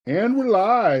And we're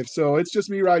live. So it's just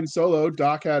me riding solo.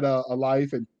 Doc had a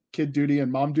life and kid duty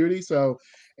and mom duty.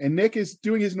 And Nick is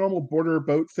doing his normal border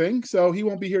boat thing. So he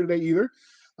won't be here today either.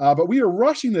 But we are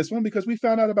rushing this one because we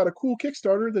found out about a cool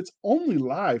Kickstarter that's only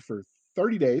live for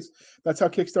 30 days. That's how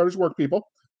Kickstarters work, people.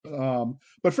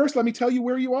 But first, let me tell you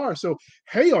where you are. So,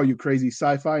 hey, all you crazy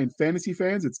sci-fi and fantasy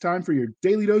fans, it's time for your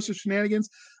daily dose of shenanigans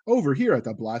over here at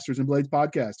the Blasters and Blades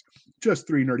podcast. Just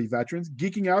three nerdy veterans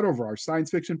geeking out over our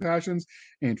science fiction passions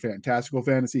and fantastical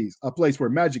fantasies. A place where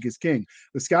magic is king,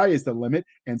 the sky is the limit,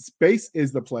 and space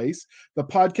is the place. The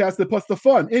podcast that puts the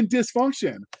fun in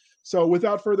dysfunction. So,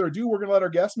 without further ado, we're going to let our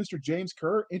guest, Mr. James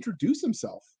Kerr, introduce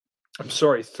himself. I'm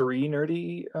sorry, three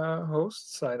nerdy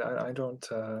hosts. I don't.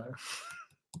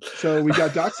 So we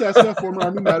got Doc Sesta, former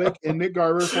Army medic, and Nick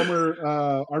Garber, former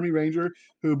Army Ranger,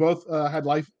 who both had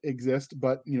life exist.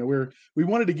 But we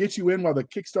wanted to get you in while the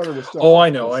Kickstarter was still. Oh, I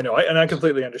know, and I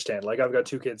completely understand. Like I've got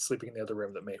two kids sleeping in the other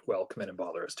room that may well come in and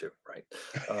bother us too, right?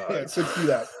 So do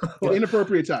that at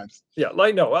inappropriate times. Yeah,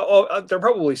 like no, they're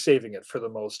probably saving it for the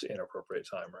most inappropriate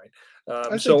time, right?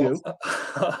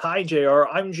 Hi, JR.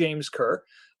 I'm James Kerr.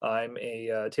 I'm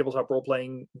a tabletop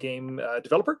role-playing game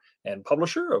developer and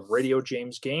publisher of Radio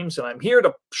James Games, and I'm here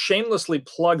to shamelessly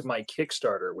plug my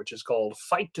Kickstarter, which is called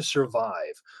Fight to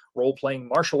Survive, Role-Playing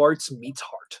Martial Arts Meets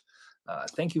Heart.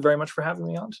 Thank you very much for having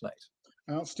me on tonight.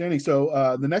 Outstanding.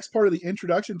 So the next part of the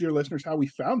introduction, dear listeners, how we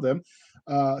found them.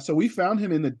 So we found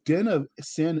him in the den of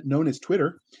sin known as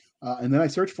Twitter. And then I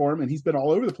searched for him, and he's been all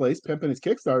over the place pimping his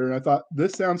Kickstarter. And I thought,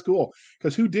 this sounds cool,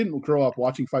 because who didn't grow up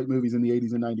watching fight movies in the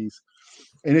 80s and 90s?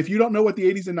 And if you don't know what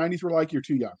the 80s and 90s were like, you're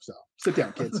too young. So sit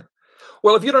down, kids.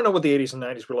 Well, if you don't know what the 80s and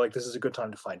 90s were like, this is a good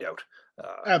time to find out.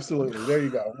 Absolutely. There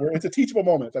you go. It's a teachable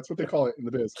moment. That's what they call it in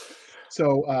the biz.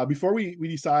 So before we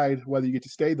decide whether you get to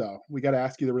stay, though, we got to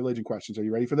ask you the religion questions. Are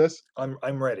you ready for this? I'm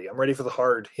ready. I'm ready for the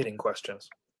hard-hitting questions.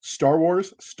 Star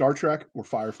Wars, Star Trek, or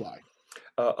Firefly?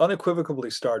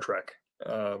 Unequivocally Star Trek.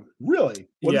 Really?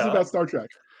 What is it about Star Trek?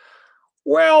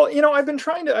 Well, I've been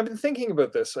thinking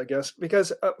about this, I guess,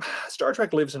 because Star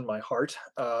Trek lives in my heart.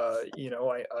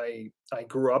 I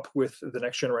grew up with The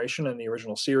Next Generation and the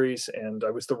original series, and I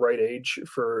was the right age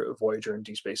for Voyager and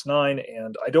Deep Space Nine.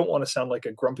 And I don't want to sound like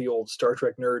a grumpy old Star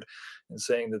Trek nerd and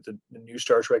saying that the new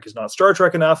Star Trek is not Star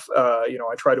Trek enough. I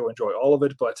try to enjoy all of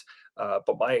it, but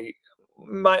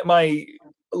my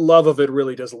love of it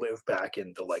really does live back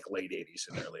in the late 80s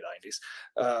and early 90s.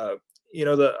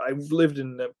 I've lived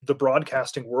in the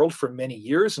broadcasting world for many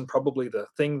years, and probably the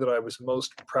thing that I was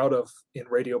most proud of in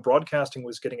radio broadcasting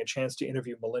was getting a chance to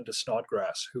interview Melinda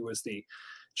Snodgrass, who was the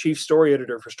chief story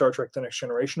editor for Star Trek The Next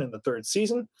Generation in the third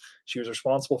season. She was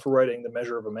responsible for writing The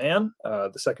Measure of a Man,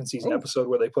 the second season episode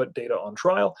where they put Data on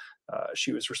trial.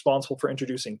 She was responsible for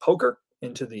introducing poker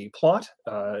into the plot.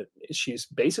 She's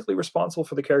basically responsible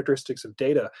for the characteristics of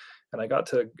Data, and I got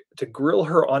to grill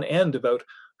her on end about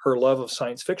her love of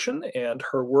science fiction and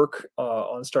her work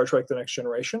on Star Trek The Next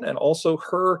Generation, and also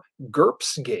her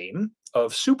GURPS game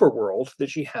of Superworld that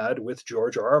she had with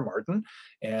George R.R. Martin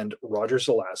and Roger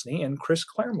Zelazny and Chris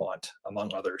Claremont,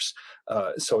 among others.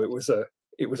 So it was a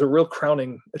real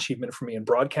crowning achievement for me in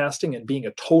broadcasting and being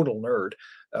a total nerd.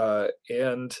 I'm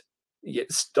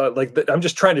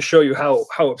just trying to show you how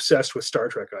obsessed with Star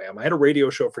Trek I am. I had a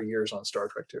radio show for years on Star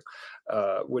Trek too,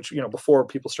 which before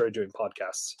people started doing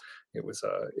podcasts, it was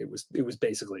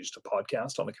basically just a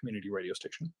podcast on a community radio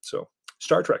station. So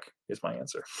Star Trek is my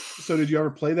answer. So did you ever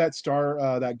play that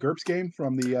GURPS game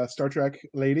from the Star Trek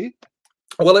lady?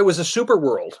 Well, it was a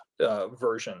Superworld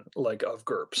version of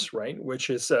GURPS, right? Which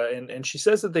is and she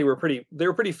says that they were pretty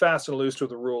fast and loose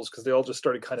with the rules because they all just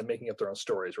started kind of making up their own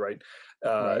stories, right?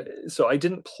 Right. So I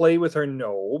didn't play with her,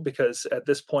 no, because at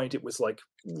this point it was like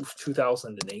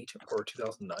 2008 or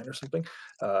 2009 or something,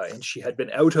 and she had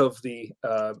been out of the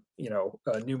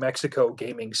New Mexico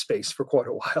gaming space for quite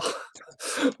a while.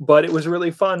 But it was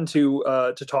really fun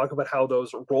to talk about how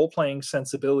those role-playing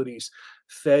sensibilities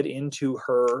fed into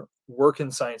her work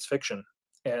in science fiction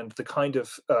and the kind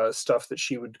of stuff that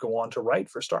she would go on to write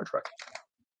for Star Trek.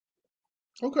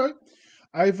 Okay.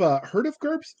 I've heard of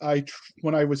GURPS.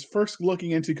 When I was first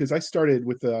looking into, because I started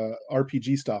with the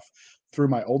RPG stuff through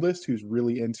my oldest, who's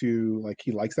really into,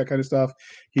 he likes that kind of stuff.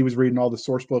 He was reading all the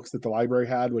source books that the library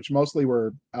had, which mostly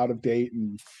were out of date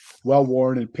and well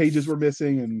worn, and pages were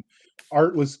missing, and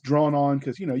art was drawn on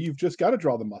because you've just got to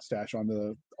draw the mustache on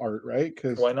the art, right?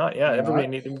 Because why not? Yeah,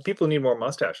 people need more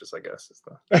mustaches, I guess.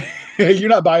 You're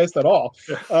not biased at all.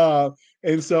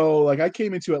 And so I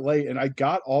came into it late, and I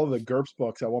got all the GURPS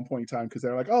books at one point in time because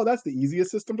they're like, oh, that's the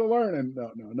easiest system to learn. And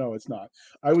no, it's not.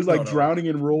 I was drowning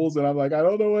in rules, and I'm like, I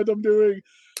don't know what I'm doing.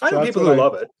 I So know that's people what who I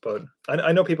love it, but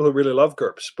I know people who really love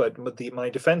GURPS. But my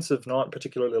defense of not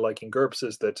particularly liking GURPS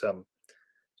is that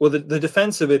well, the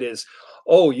defense of it is,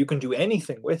 oh, you can do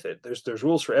anything with it. There's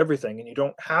rules for everything, and you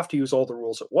don't have to use all the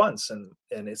rules at once. And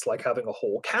it's like having a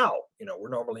whole cow,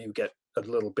 where normally you get a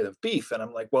little bit of beef. And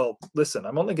I'm like, well, listen,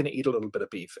 I'm only going to eat a little bit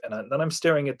of beef, and then I'm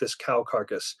staring at this cow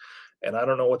carcass, and I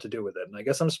don't know what to do with it. And I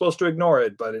guess I'm supposed to ignore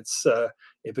it, but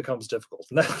it becomes difficult.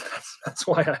 And that's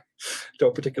why I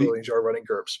don't particularly enjoy running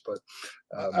GURPS. But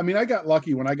I mean, I got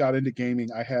lucky when I got into gaming.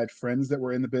 I had friends that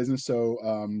were in the business, so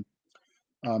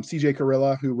CJ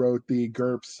Carrilla, who wrote the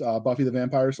GURPS Buffy the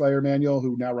Vampire Slayer manual,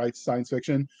 who now writes science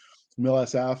fiction, Mill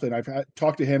SF, and I've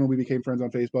talked to him and we became friends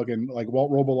on Facebook. And like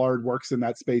Walt Robillard works in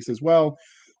that space as well,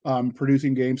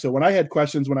 producing games. So when I had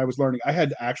questions when I was learning, I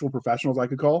had actual professionals I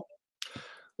could call.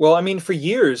 Well, I mean, for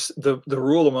years, the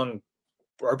rule among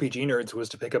RPG nerds was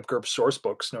to pick up GURPS source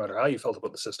books, no matter how you felt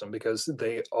about the system, because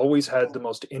they always had the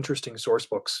most interesting source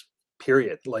books.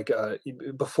 Period. Like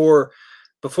before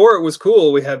it was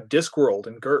cool, we had Discworld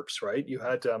and GURPS, right? You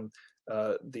had the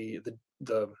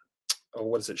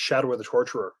what is it, Shadow of the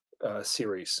Torturer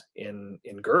series in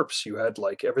GURPS. You had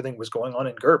like everything was going on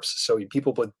in GURPS, so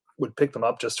people would pick them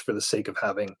up just for the sake of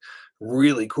having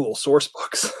really cool source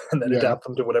books and then adapt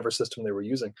them to whatever system they were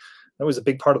using. That was a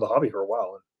big part of the hobby for a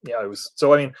while. And yeah, it was.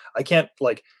 So I mean, I can't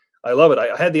like. I love it.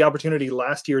 I had the opportunity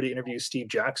last year to interview Steve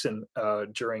Jackson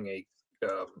during a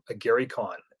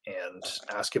GaryCon and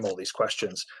ask him all these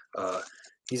questions.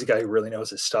 He's a guy who really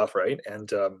knows his stuff, right?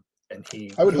 And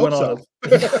he I would hope went on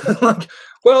so. like,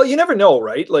 well, you never know,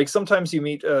 right? Like sometimes you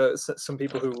meet some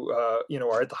people who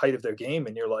are at the height of their game,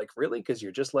 and you're like, really? Because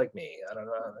you're just like me. I don't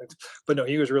know, but no,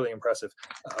 he was really impressive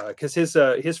because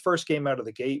his first game out of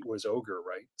the gate was Ogre,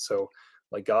 right? So,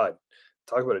 like, God,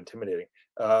 talk about intimidating.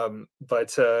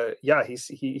 But yeah,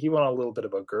 he went on a little bit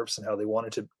about GURPS and how they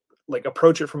wanted to like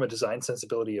approach it from a design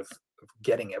sensibility of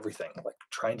getting everything, like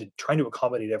trying to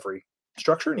accommodate every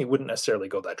structure, and he wouldn't necessarily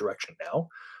go that direction now.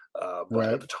 But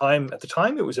Right. at the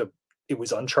time, it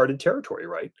was uncharted territory,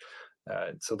 right?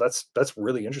 So that's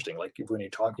really interesting. Like when you're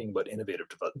talking about innovative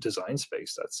design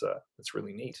space, that's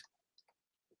really neat.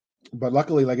 But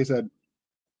luckily, like I said,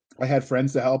 I had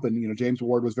friends to help, and James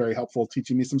Ward was very helpful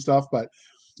teaching me some stuff. But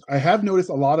I have noticed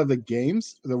a lot of the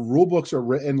games, the rule books are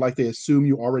written like they assume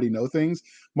you already know things,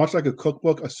 much like a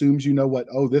cookbook assumes you know what,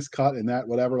 this cut and that,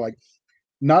 whatever. Like,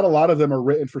 not a lot of them are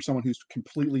written for someone who's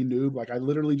completely noob. Like, I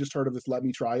literally just heard of this, let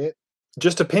me try it.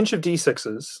 Just a pinch of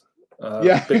D6s.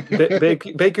 Yeah.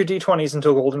 bake your D20s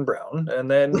until golden brown,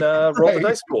 and then roll the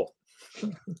dice pool.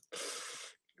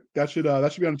 That should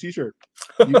be on a t-shirt.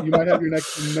 You might have your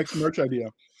next merch idea.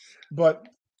 But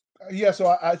yeah,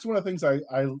 so it's one of the things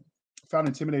I found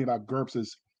intimidating about GURPS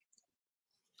is,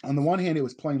 on the one hand, it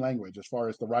was plain language as far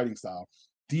as the writing style.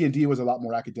 D&D was a lot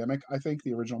more academic, I think,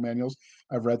 the original manuals.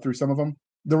 I've read through some of them.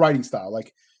 The writing style,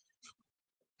 like,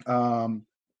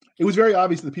 it was very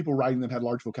obvious that the people writing them had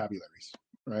large vocabularies,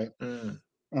 right?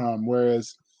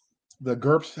 Whereas the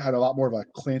GURPS had a lot more of a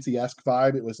Clancy-esque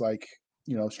vibe. It was like,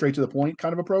 straight to the point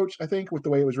kind of approach, I think, with the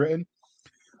way it was written.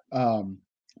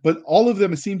 But all of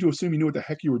them seemed to assume you knew what the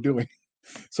heck you were doing.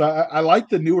 So I like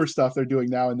the newer stuff they're doing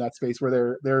now in that space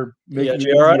where they're making.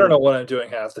 Yeah, JR, I don't know what I'm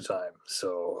doing half the time.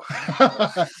 So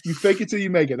you fake it till you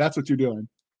make it. That's what you're doing.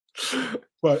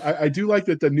 But I do like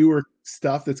that the newer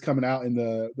stuff that's coming out in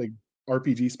the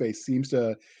RPG space seems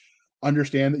to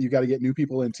understand that you got to get new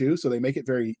people in too. So they make it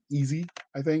very easy,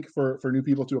 I think, for new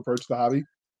people to approach the hobby.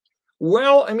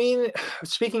 Well, I mean,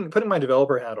 putting my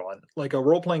developer hat on, like a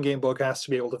role-playing game book has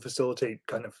to be able to facilitate,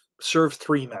 kind of serve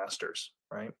three masters,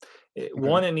 right?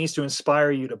 One, it needs to inspire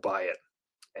you to buy it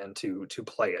and to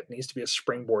play it. It needs to be a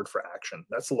springboard for action.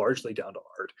 That's largely down to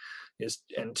art.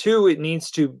 And two, it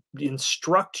needs to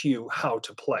instruct you how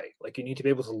to play. Like you need to be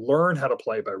able to learn how to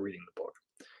play by reading the book.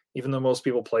 Even though most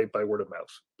people play by word of mouth,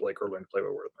 or learn to play by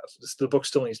word of mouth. The book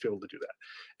still needs to be able to do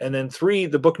that. And then three,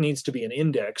 the book needs to be an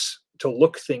index to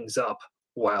look things up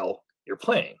while you're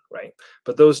playing, right?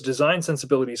 But those design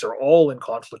sensibilities are all in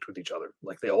conflict with each other.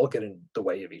 Like they all get in the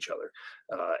way of each other.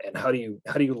 And how do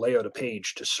you lay out a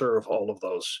page to serve all of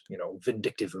those,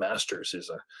 vindictive masters is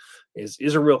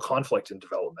a real conflict in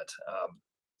development.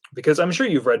 Because I'm sure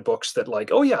you've read books that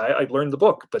like, oh yeah, I learned the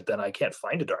book, but then I can't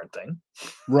find a darn thing.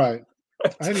 Right.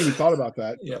 I hadn't even thought about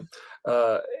that. Yeah,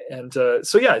 so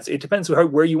yeah, it depends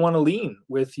where you want to lean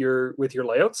with your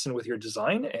layouts and with your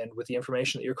design and with the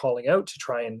information that you're calling out to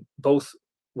try and both,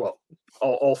 well,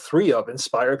 all three of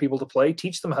inspire people to play,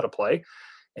 teach them how to play,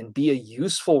 and be a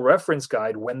useful reference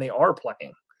guide when they are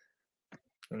playing.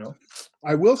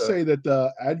 I will say that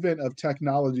the advent of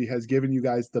technology has given you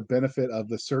guys the benefit of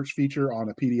the search feature on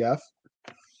a PDF.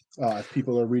 if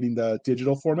people are reading the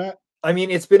digital format? I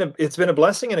mean, it's been a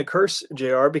blessing and a curse,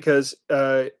 JR, because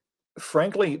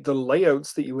frankly, the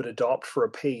layouts that you would adopt for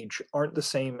a page aren't the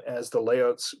same as the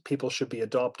layouts people should be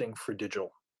adopting for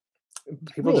digital.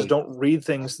 People just Really? don't read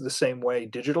things the same way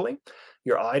digitally.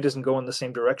 Your eye doesn't go in the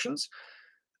same directions.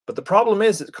 But the problem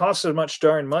is it costs so much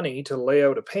darn money to lay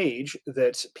out a page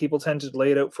that people tend to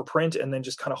lay it out for print and then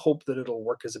just kind of hope that it'll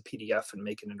work as a PDF and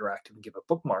make it interactive and give it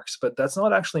bookmarks. But that's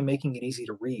not actually making it easy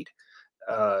to read.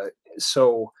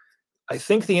 So I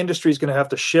think the industry is going to have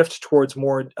to shift towards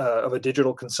more of a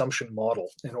digital consumption model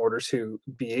in order to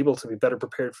be able to be better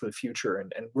prepared for the future.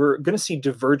 And we're going to see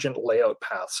divergent layout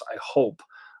paths, I hope,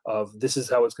 of this is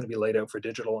how it's going to be laid out for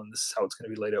digital and this is how it's going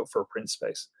to be laid out for a print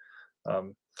space.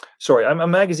 Sorry, I'm a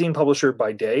magazine publisher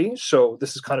by day, so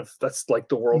this is that's like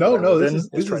the world that I No, live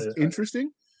this in. is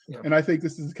interesting. Yeah. And I think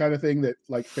this is the kind of thing that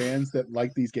like fans that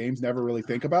like these games never really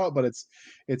think about, but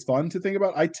it's fun to think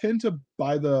about. I tend to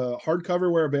buy the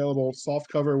hardcover where available, soft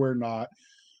cover where not,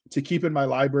 to keep in my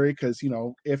library because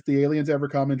if the aliens ever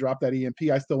come and drop that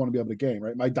EMP, I still want to be able to game,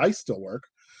 right? My dice still work.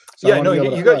 So yeah, no,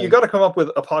 you got to come up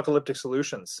with apocalyptic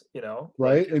solutions,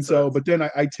 right? And so, but then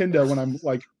I tend to when I'm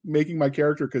like making my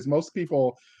character, because most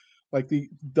people like the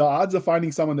odds of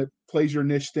finding someone that plays your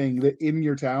niche thing that in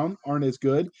your town aren't as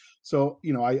good. So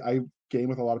I game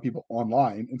with a lot of people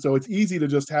online, and so it's easy to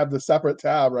just have the separate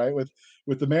tab, right,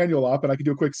 with the manual up, and I can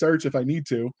do a quick search if I need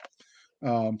to.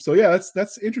 So yeah,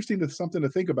 that's interesting, to something to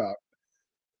think about.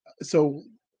 So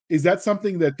is that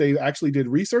something that they actually did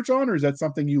research on, or is that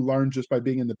something you learned just by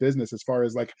being in the business, as far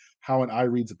as like how an eye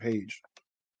reads a page?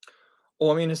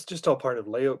 Well, I mean, it's just all part of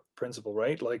layout principle,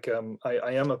 right? Like,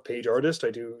 I am a page artist. I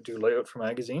do layout for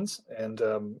magazines, and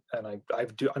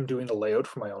I'm doing the layout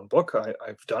for my own book.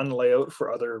 I've done layout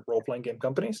for other role playing game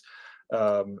companies,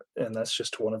 and that's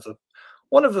just one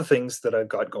of the things that I've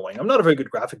got going. I'm not a very good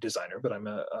graphic designer, but I'm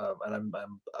a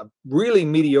really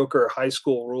mediocre high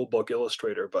school rule book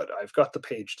illustrator. But I've got the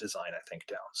page design, I think,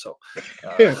 down. So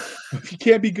if you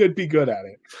can't be good at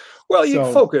it. Well, you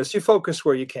focus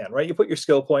where you can, right? You put your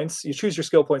skill points, you choose your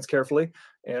skill points carefully,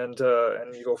 and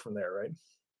you go from there, right?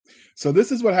 So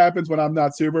this is what happens when I'm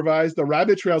not supervised. The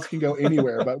rabbit trails can go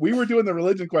anywhere. But we were doing the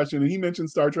religion question, and he mentioned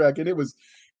Star Trek, and it was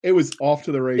off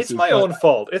to the races. It's my own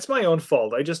fault. It's my own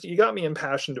fault. You got me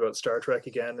impassioned about Star Trek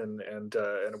again, and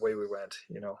away we went.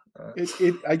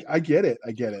 I get it.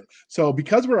 I get it. So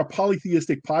because we're a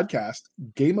polytheistic podcast,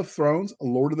 Game of Thrones,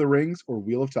 Lord of the Rings, or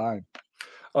Wheel of Time?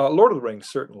 Lord of the Rings,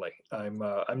 certainly.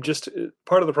 I'm just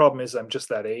part of the problem is I'm just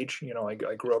that age.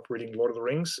 I grew up reading Lord of the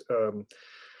Rings.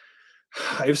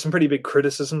 I have some pretty big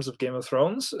criticisms of Game of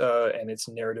Thrones and its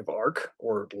narrative arc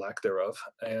or lack thereof,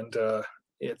 and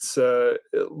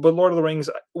but Lord of the Rings.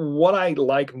 What I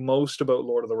like most about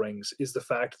Lord of the Rings is the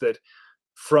fact that,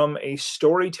 from a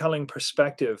storytelling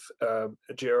perspective,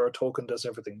 J.R.R. Tolkien does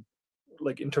everything.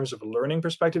 Like in terms of a learning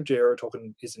perspective, J.R.R.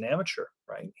 Tolkien is an amateur,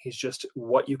 right? He's just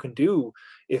what you can do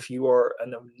if you are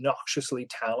an obnoxiously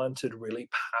talented, really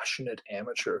passionate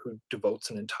amateur who devotes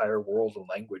an entire world and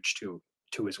language to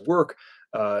his work.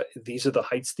 These are the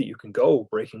heights that you can go,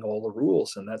 breaking all the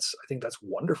rules, and I think that's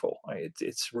wonderful.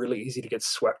 It's really easy to get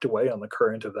swept away on the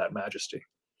current of that majesty.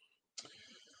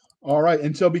 All right.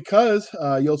 And so because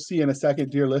you'll see in a second,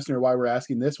 dear listener, why we're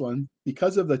asking this one,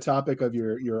 because of the topic of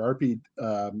your RP,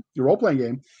 your role-playing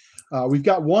game, we've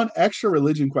got one extra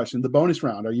religion question, the bonus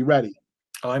round. Are you ready?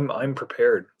 I'm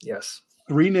prepared. Yes.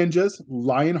 Three Ninjas,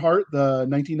 Lionheart, the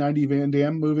 1990 Van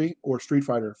Damme movie, or Street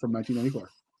Fighter from 1994?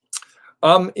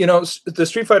 The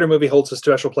Street Fighter movie holds a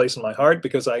special place in my heart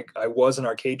because I was an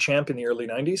arcade champ in the early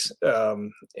 90s.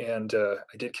 And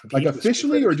I did compete. Like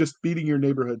officially or just beating your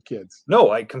neighborhood kids? No,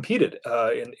 I competed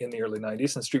in the early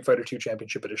 90s in Street Fighter 2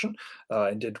 Championship Edition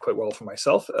and did quite well for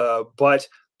myself. But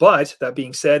that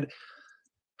being said,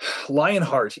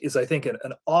 Lionheart is, I think,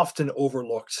 an often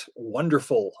overlooked,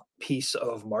 wonderful piece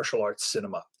of martial arts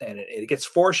cinema, and it gets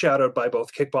foreshadowed by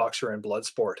both Kickboxer and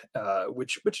Bloodsport,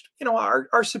 which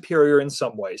are superior in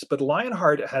some ways. But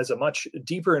Lionheart has a much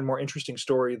deeper and more interesting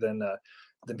story than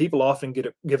people often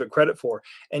give it credit for.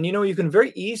 And you can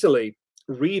very easily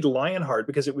read Lionheart,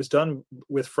 because it was done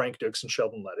with Frank Dux and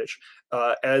Sheldon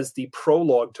Lettich, as the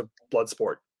prologue to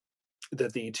Bloodsport.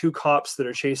 That the two cops that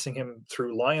are chasing him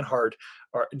through Lionheart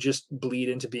are just bleed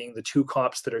into being the two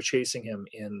cops that are chasing him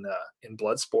in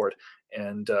Bloodsport,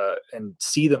 and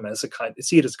see it as a kind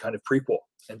of prequel.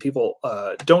 And people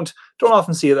don't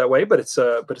often see it that way, but it's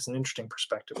an interesting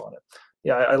perspective on it.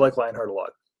 Yeah, I like Lionheart a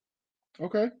lot.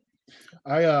 Okay.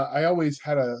 I always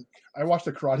had I watched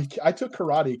the Karate. I took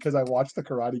karate because I watched the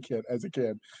Karate Kid as a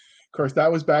kid. course,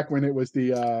 that was back when it was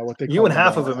the what they You and called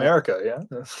half of the. America, yeah.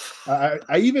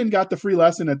 I even got the free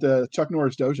lesson at the Chuck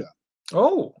Norris dojo.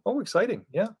 Oh, exciting,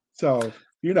 yeah. So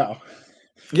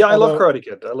Yeah, I love although Karate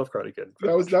Kid. I love Karate Kid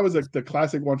very much. that was the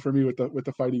classic one for me with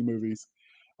the fighting movies.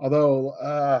 Although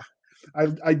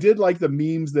I did like the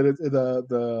memes that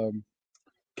the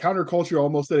counterculture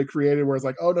almost that it created, where it's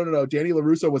like, oh no, Danny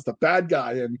LaRusso was the bad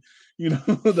guy, and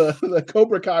the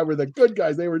Cobra Kai were the good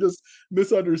guys. They were just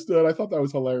misunderstood. I thought that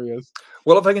was hilarious.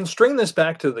 Well, if I can string this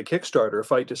back to the Kickstarter,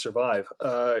 Fight to Survive,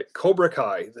 Cobra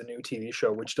Kai, the new TV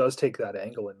show, which does take that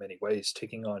angle in many ways,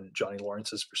 taking on Johnny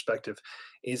Lawrence's perspective,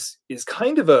 is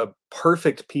kind of a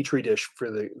perfect petri dish for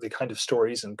the kind of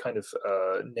stories and kind of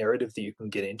narrative that you can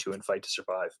get into in Fight to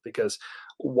Survive. Because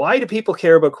why do people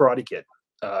care about Karate Kid?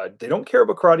 They don't care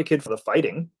about Karate Kid for the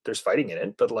fighting. There's fighting in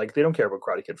it, but like they don't care about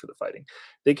Karate Kid for the fighting.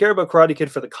 They care about Karate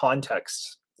Kid for the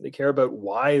context. They care about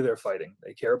why they're fighting.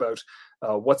 They care about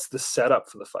what's the setup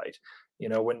for the fight.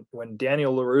 When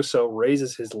Daniel LaRusso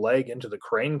raises his leg into the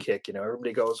crane kick,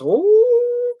 everybody goes,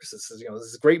 "Oh, this is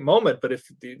a great moment." But if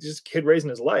just kid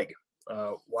raising his leg,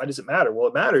 why does it matter? Well,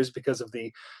 it matters because of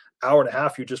the hour and a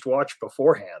half you just watched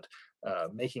beforehand,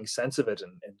 making sense of it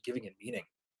and giving it meaning.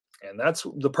 And that's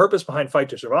the purpose behind Fight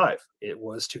to Survive. It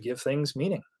was to give things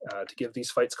meaning, to give these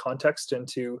fights context, and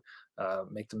to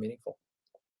make them meaningful.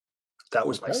 That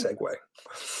was my segue.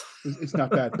 It's not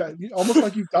bad. Almost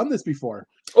like you've done this before.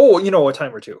 Oh, a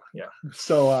time or two. Yeah.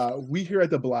 So we here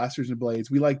at the Blasters and Blades,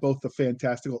 we like both the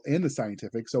fantastical and the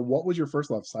scientific. So what was your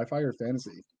first love, sci-fi or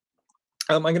fantasy?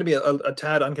 I'm going to be a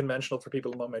tad unconventional for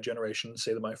people among my generation,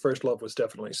 say that my first love was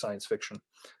definitely science fiction.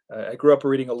 I grew up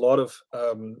reading a lot of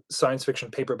science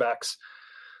fiction paperbacks.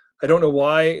 I don't know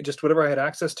why, just whatever I had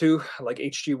access to, like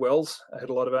H.G. Wells, I had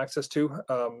a lot of access to.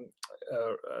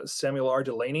 Samuel R.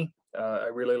 Delany, I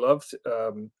really loved.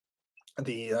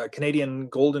 The Canadian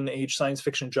Golden Age science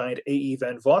fiction giant A.E.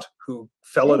 Van Vogt, who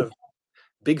fell out of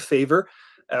big favor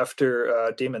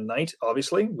after Damon Knight,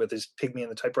 obviously, with his Pygmy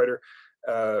and the Typewriter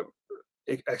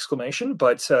exclamation,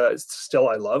 but still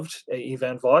I loved A.E.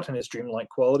 Van Vogt and his dreamlike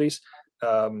qualities.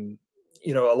 A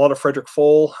lot of Frederick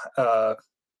Fole,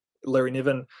 Larry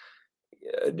Niven,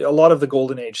 a lot of the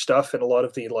Golden Age stuff, and a lot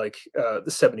of the the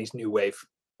 70s new wave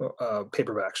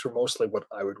paperbacks were mostly what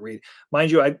I would read.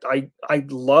 Mind you, I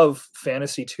love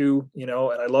fantasy too, and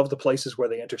I love the places where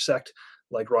they intersect,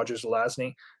 like Roger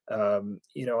Zelazny, and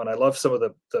I love some of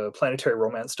the planetary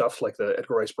romance stuff, like the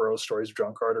Edgar Rice Burroughs stories of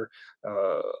John Carter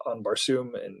on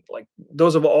Barsoom, and like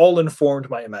those have all informed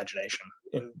my imagination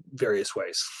in various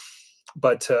ways.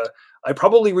 But I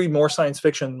probably read more science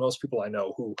fiction than most people I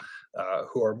know who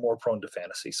are more prone to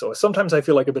fantasy. So sometimes I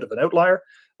feel like a bit of an outlier,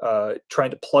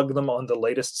 trying to plug them on the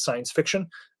latest science fiction,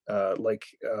 like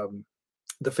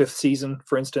the fifth season,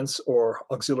 for instance, or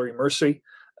Auxiliary Mercy,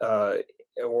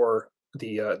 or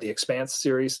the Expanse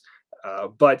series.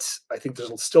 But I think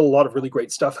there's still a lot of really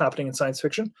great stuff happening in science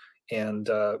fiction, and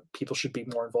people should be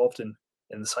more involved in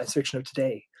the science fiction of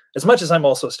today. As much as I'm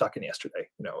also stuck in yesterday,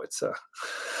 it's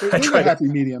there's a happy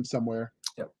medium somewhere.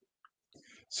 Yeah.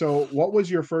 So, what was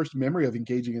your first memory of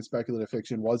engaging in speculative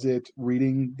fiction? Was it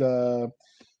reading the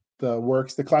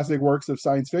classic works of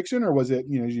science fiction, or was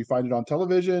it did you find it on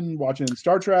television, watching it in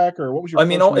Star Trek, or what was your?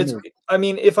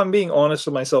 If I'm being honest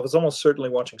with myself, it's almost certainly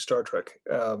watching Star Trek.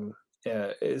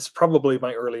 It's probably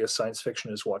my earliest science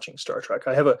fiction is watching Star Trek.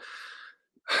 I have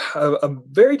a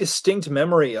very distinct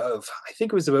memory of, I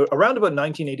think it was around about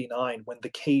 1989 when The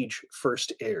Cage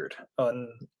first aired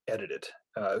unedited.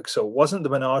 So it wasn't the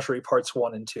Menagerie parts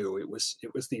 1 and 2. It was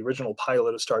the original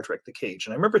pilot of Star Trek, The Cage.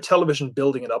 And I remember television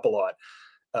building it up a lot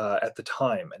at the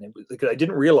time. And it was like, I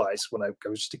didn't realize when I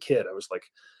was just a kid, I was like,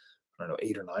 I don't know,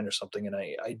 8 or 9 or something. And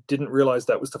I didn't realize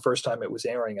that was the first time it was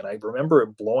airing. And I remember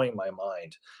it blowing my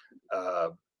mind.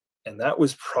 And that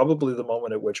was probably the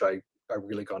moment at which I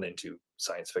really got into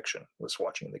science fiction, was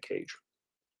watching The Cage.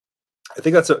 I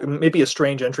think that's maybe a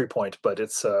strange entry point, but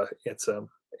it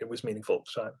was meaningful at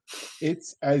the time.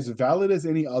 It's as valid as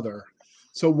any other.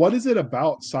 So what is it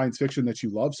about science fiction that you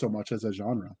love so much as a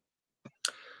genre?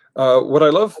 What I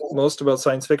love most about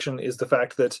science fiction is the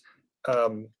fact that,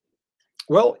 I'm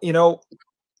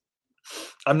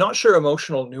not sure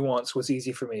emotional nuance was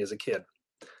easy for me as a kid,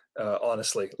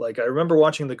 honestly. Like, I remember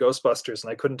watching the Ghostbusters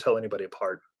and I couldn't tell anybody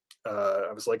apart.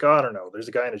 I was like, oh, I don't know. There's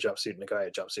a guy in a jumpsuit and a guy in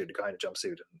a jumpsuit, a guy in a jumpsuit,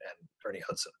 and Ernie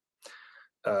Hudson.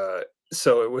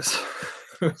 So it was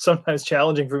sometimes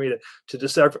challenging for me to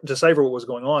decipher what was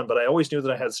going on. But I always knew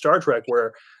that I had Star Trek,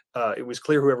 where it was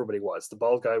clear who everybody was. The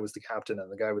bald guy was the captain,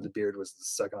 and the guy with the beard was the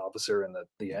second officer, and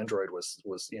the android was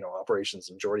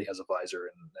operations, and Geordi has a visor,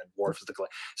 and Worf is the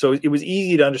client. So it was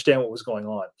easy to understand what was going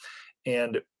on.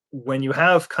 And when you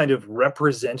have kind of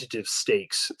representative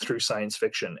stakes through science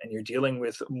fiction and you're dealing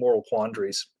with moral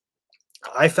quandaries,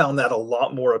 I found that a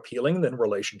lot more appealing than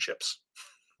relationships,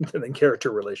 than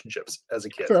character relationships as a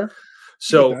kid. Fair.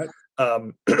 So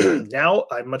now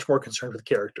I'm much more concerned with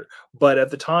character. But at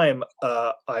the time,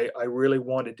 I really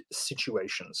wanted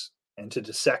situations and to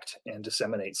dissect and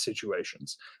disseminate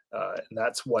situations. And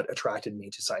that's what attracted me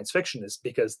to science fiction, is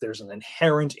because there's an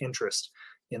inherent interest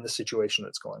in the situation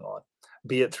that's going on,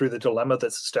 be it through the dilemma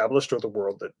that's established or the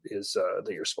world that is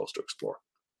that you're supposed to explore.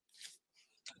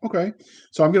 Okay.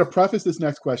 So I'm going to preface this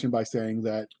next question by saying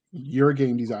that you're a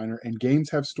game designer and games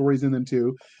have stories in them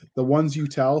too. The ones you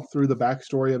tell through the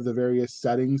backstory of the various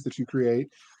settings that you create,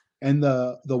 and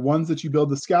the ones that you build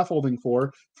the scaffolding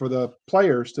for the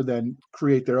players to then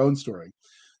create their own story.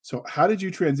 So how did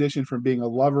you transition from being a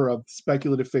lover of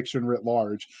speculative fiction writ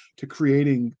large to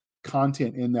creating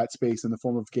content in that space in the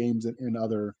form of games and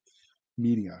other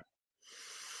media?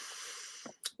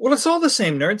 Well, it's all the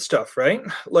same nerd stuff, right?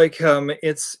 Like,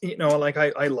 it's, you know, like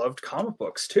I loved comic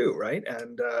books too, right?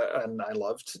 And I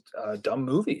loved dumb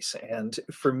movies. And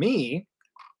for me,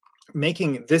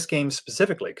 making this game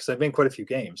specifically, because I've made quite a few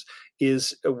games,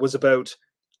 was about,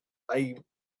 I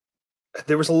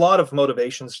there was a lot of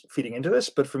motivations feeding into this,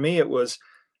 but for me it was,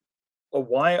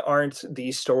 why aren't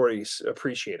these stories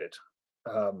appreciated?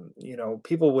 You know,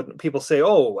 people say,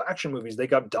 oh, action movies, they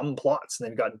got dumb plots and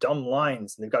they've got dumb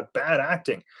lines and they've got bad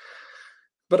acting.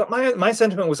 But my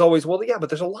sentiment was always, well, yeah, but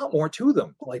there's a lot more to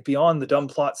them, like beyond the dumb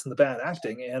plots and the bad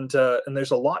acting, and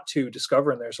there's a lot to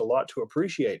discover and there's a lot to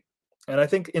appreciate. And I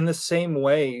think in the same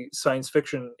way, science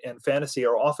fiction and fantasy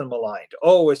are often maligned.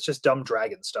 Oh, it's just dumb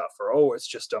dragon stuff, or oh, it's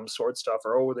just dumb sword stuff,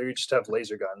 or oh, they just have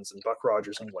laser guns and Buck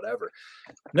Rogers and whatever.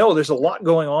 No, there's a lot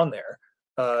going on there.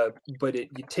 But it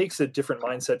takes a different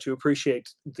mindset to appreciate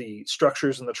the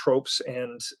structures and the tropes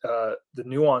and the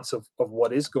nuance of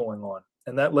what is going on.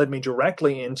 And that led me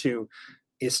directly into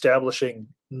establishing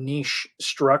niche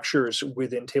structures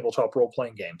within tabletop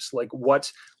role-playing games. Like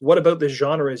what about this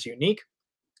genre is unique?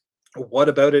 What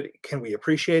about it can we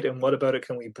appreciate, and what about it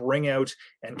can we bring out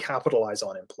and capitalize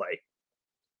on in play?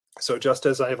 So just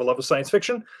as I have a love of science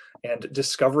fiction and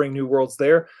discovering new worlds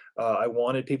there, I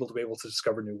wanted people to be able to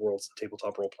discover new worlds in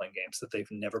tabletop role-playing games that they've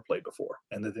never played before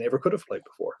and that they never could have played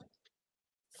before.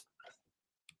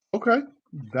 Okay,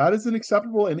 that is an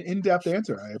acceptable and in-depth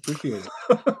answer. I appreciate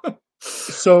it.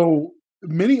 So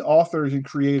many authors and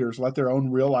creators let their own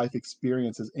real-life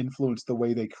experiences influence the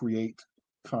way they create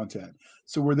content.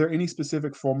 So were there any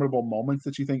specific formidable moments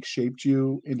that you think shaped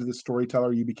you into the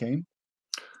storyteller you became?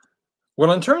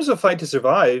 Well, in terms of Fight to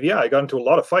Survive, yeah, I got into a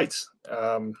lot of fights.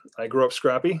 I grew up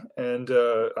scrappy, and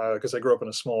because I grew up in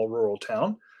a small rural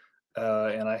town,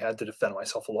 and I had to defend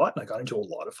myself a lot, and I got into a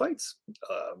lot of fights.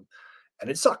 And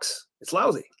it sucks. It's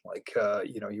lousy. Like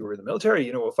you know, you were in the military,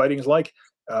 you know what fighting is like.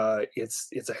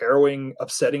 It's a harrowing,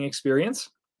 upsetting experience,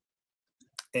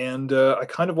 and I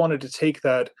kind of wanted to take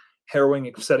that harrowing,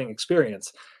 upsetting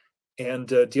experience and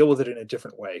deal with it in a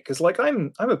different way. Because like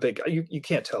I'm a big, you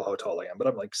can't tell how tall I am, but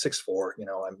I'm like 6'4". You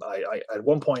know, I at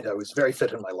one point I was very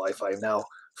fit in my life. I am now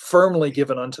firmly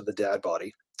given unto the dad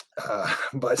body,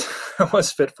 but I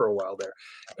was fit for a while there,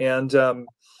 and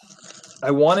I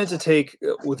wanted to take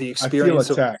the experience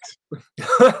of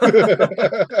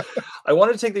I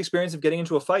wanted to take the experience of getting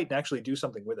into a fight and actually do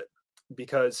something with it,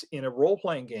 because in a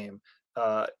role-playing game,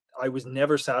 I was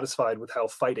never satisfied with how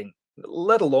fighting,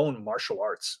 let alone martial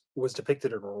arts, was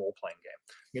depicted in a role-playing game.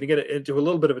 I'm going to get into a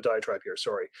little bit of a diatribe here,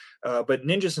 sorry. But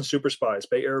Ninjas and Super Spies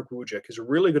by Eric Wujek is a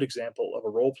really good example of a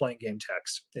role-playing game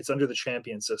text. It's under the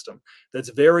champion system that's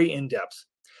very in-depth.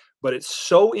 But it's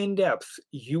so in-depth,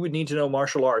 you would need to know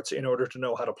martial arts in order to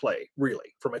know how to play,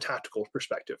 really, from a tactical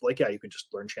perspective. Like, yeah, you can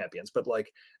just learn champions, but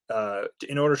like,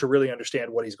 in order to really understand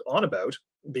what he's on about,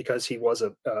 because he was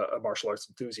a martial arts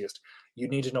enthusiast, you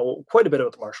need to know quite a bit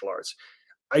about the martial arts.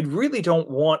 I really don't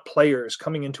want players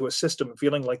coming into a system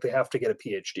feeling like they have to get a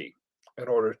PhD in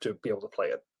order to be able to play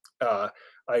it.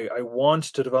 I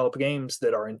want to develop games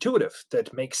that are intuitive,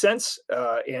 that make sense,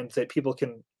 and that people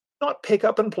can not pick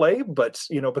up and play, but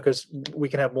you know, because we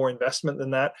can have more investment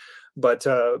than that, but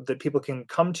that people can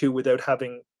come to without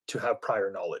having to have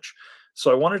prior knowledge.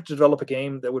 So I wanted to develop a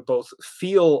game that would both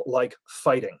feel like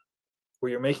fighting,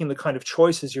 where you're making the kind of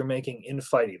choices you're making in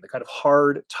fighting, the kind of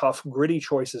hard, tough, gritty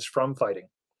choices from fighting.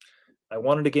 I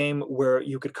wanted a game where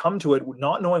you could come to it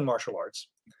not knowing martial arts,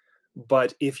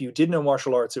 but if you did know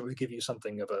martial arts, it would give you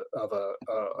something of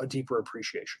a deeper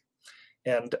appreciation.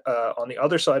 And on the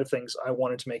other side of things, I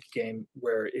wanted to make a game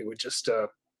where it would just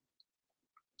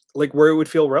like where it would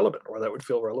feel relevant, or that would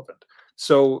feel relevant.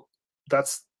 So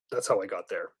that's that's how I got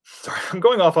there. Sorry, I'm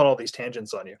going off on all these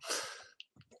tangents on you.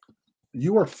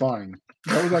 You are fine.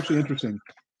 That was actually interesting.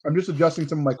 I'm just adjusting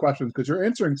some of my questions because you're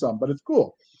answering some, but it's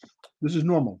cool. This is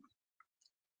normal.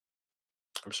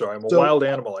 I'm sorry, I'm a wild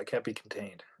animal. I can't be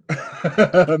contained.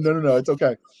 No, it's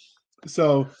okay.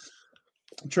 So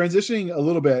transitioning a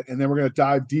little bit, and then we're going to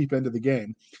dive deep into the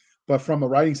game. But from a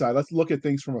writing side, let's look at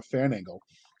things from a fan angle.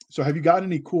 So have you got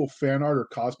any cool fan art or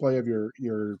cosplay of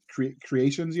your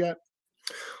creations yet?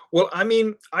 Well, I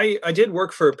mean, I did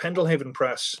work for Pendelhaven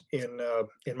Press in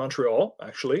Montreal,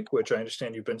 actually, which I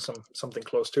understand you've been something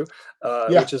close to,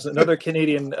 Yeah. which is another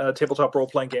Canadian tabletop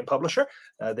role-playing game publisher.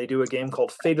 They do a game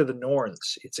called Fate of the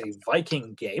Norns. It's a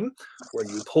Viking game where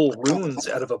you pull runes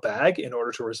out of a bag in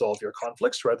order to resolve your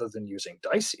conflicts rather than using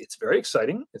dice. It's very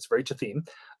exciting. It's very to theme,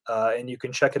 and you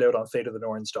can check it out on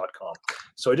fateofthenorns.com.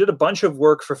 So I did a bunch of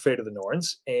work for Fate of the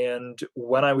Norns, and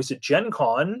when I was at Gen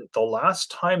Con, the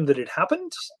last time that it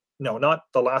happened, no, not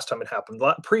the last time it happened,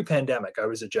 pre-pandemic, I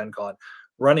was at Gen Con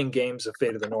running games of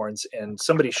Fate of the Norns, and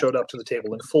somebody showed up to the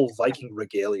table in full Viking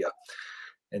regalia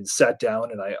and sat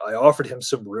down, and I offered him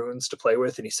some runes to play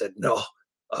with, and he said, "No,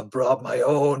 I brought my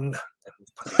own."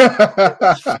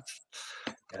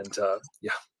 And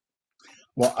yeah.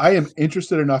 Well, I am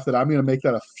interested enough that I'm going to make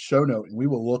that a show note, and we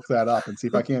will look that up and see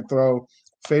if I can't throw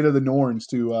Fate of the Norns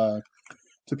to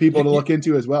people to look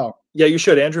into as well. Yeah, you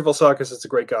should. Andrew Vilsakis is a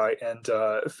great guy, and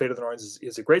Fate of the Norns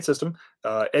is a great system.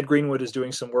 Ed Greenwood is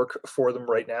doing some work for them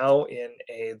right now in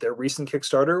their recent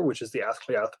Kickstarter, which is the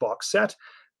Athleath box set.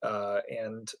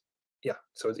 And yeah,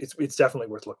 so it's definitely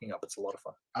worth looking up. It's a lot of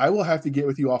fun. I will have to get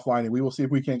with you offline, and we will see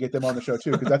if we can't get them on the show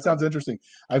too, because that sounds interesting.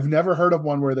 I've never heard of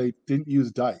one where they didn't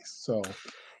use dice. So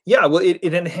yeah, well, it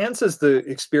enhances the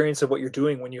experience of what you're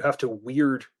doing when you have to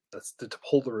to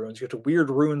pull the runes. You have to weird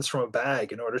runes from a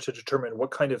bag in order to determine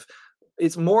what kind of.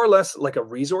 It's more or less like a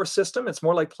resource system. It's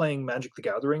more like playing Magic the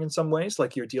Gathering in some ways.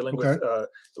 Like you're dealing with,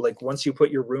 like once you put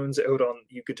your runes out on,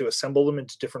 you get to assemble them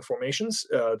into different formations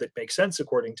that make sense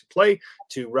according to play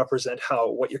to represent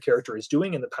what your character is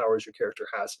doing and the powers your character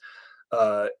has.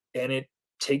 And it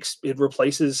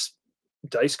replaces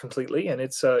dice completely, and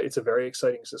it's a very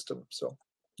exciting system. So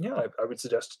yeah, I would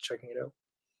suggest checking it out.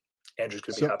 Andrew's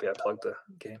going to be happy I plugged the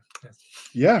game.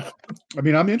 Yeah. I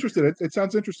mean, I'm interested. It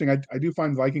sounds interesting. I do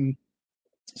find Viking.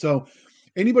 So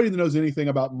anybody that knows anything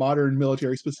about modern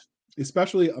military,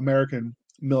 especially American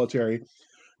military,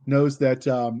 knows that,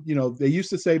 they used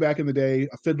to say back in the day,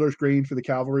 a fiddler's green for the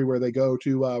cavalry, where they go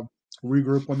to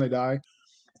regroup when they die.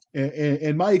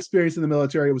 And my experience in the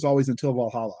military, it was always until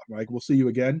Valhalla. Like, we'll see you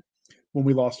again when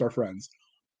we lost our friends,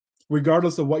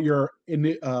 regardless of what your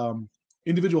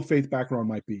individual faith background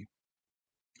might be.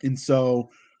 And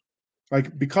so,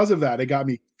 like, because of that, it got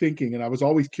me thinking, and I was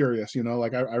always curious,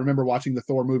 like I remember watching the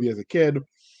Thor movie as a kid.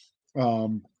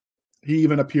 He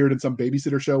even appeared in some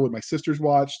babysitter show with my sisters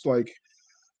watched. Like,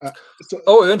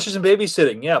 Adventures in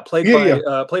Babysitting, yeah, played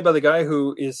by the guy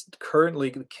who is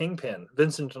currently the Kingpin,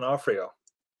 Vincent D'Onofrio.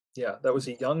 Yeah, that was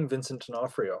a young Vincent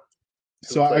D'Onofrio.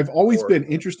 So I've always been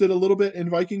interested a little bit in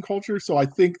Viking culture. So I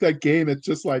think that game, it's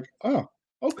just like, oh,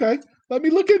 okay, let me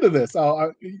look into this.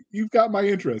 You've got my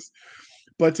interest.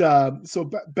 But so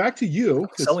back to you.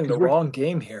 Selling the wrong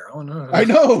game here. Oh no! I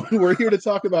know. We're here to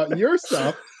talk about your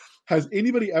stuff. Has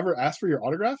anybody ever asked for your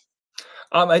autograph?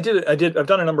 I did. I've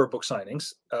done a number of book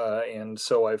signings, and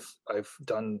so I've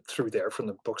done through there from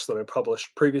the books that I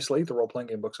published previously, the role playing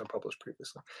game books I published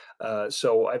previously.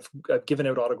 So I've given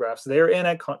out autographs there and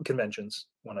at conventions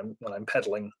when I'm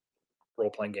peddling role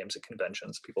playing games at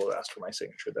conventions. People have asked for my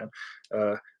signature. Then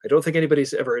I don't think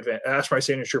anybody's ever asked for my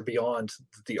signature beyond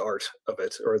the art of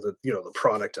it or the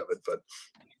product of it, but.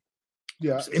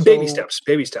 Yeah, baby steps.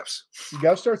 You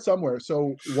got to start somewhere.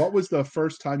 So, what was the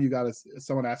first time you got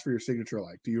someone asked for your signature?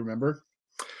 Like, do you remember?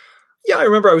 Yeah, I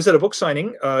remember. I was at a book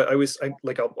signing.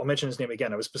 I'll mention his name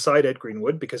again. I was beside Ed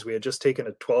Greenwood because we had just taken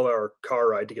a 12-hour car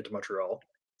ride to get to Montreal.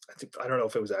 I don't know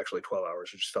if it was actually 12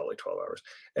 hours. It just felt like 12 hours.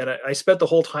 And I spent the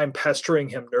whole time pestering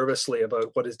him nervously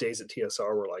about what his days at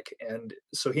TSR were like. And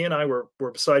so he and I were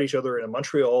beside each other in a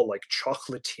Montreal like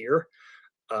chocolatier,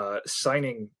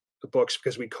 signing the books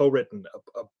because we co-written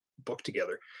a book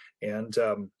together. And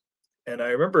I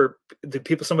remember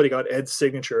somebody got Ed's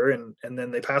signature and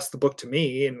then they passed the book to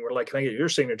me and were like, "Can I get your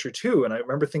signature too?" And I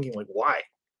remember thinking, like, why?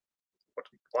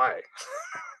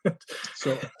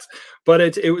 So, but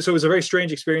it was a very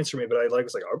strange experience for me, but I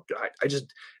was like, oh, I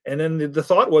just, and then the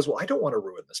thought was, well, I don't want to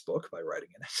ruin this book by writing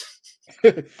in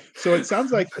it. So it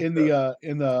sounds like in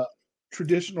the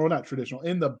traditional, or not traditional,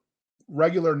 in the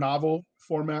regular novel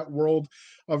format world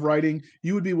of writing,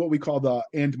 you would be what we call the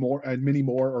and more and many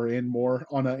more or and more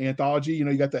on an anthology.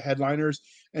 You got the headliners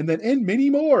and then and many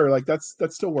more. Like that's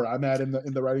still where I'm at in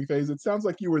the writing phase. It sounds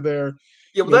like you were there.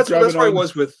 Yeah, well, that's where I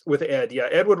was with Ed. Yeah,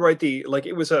 Ed would write it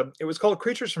was called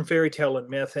Creatures from Fairy Tale and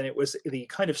Myth, and it was the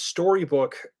kind of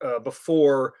storybook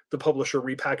before the publisher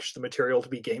repackaged the material to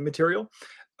be game material.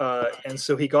 And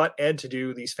so he got Ed to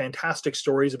do these fantastic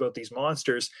stories about these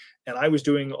monsters, and I was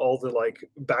doing all the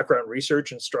background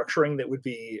research and structuring that would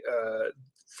be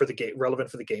for the game relevant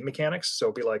for the game mechanics. So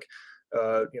it'd be like,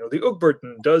 the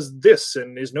Ugberton does this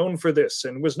and is known for this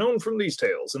and was known from these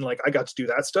tales, and I got to do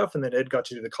that stuff, and then Ed got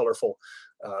to do the colorful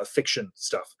fiction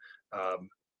stuff.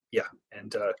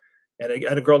 And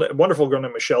a wonderful girl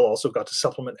named Michelle also got to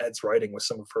supplement Ed's writing with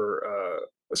some of her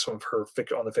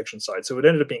on the fiction side. So it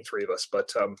ended up being three of us,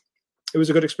 but it was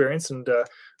a good experience, and I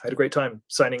had a great time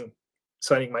signing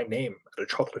my name at a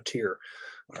chocolatier.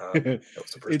 That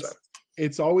was the first time.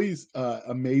 It's always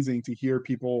amazing to hear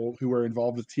people who were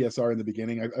involved with TSR in the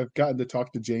beginning. I've gotten to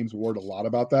talk to James Ward a lot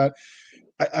about that.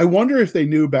 I wonder if they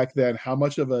knew back then how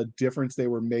much of a difference they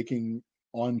were making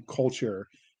on culture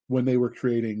when they were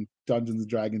creating Dungeons and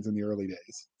Dragons in the early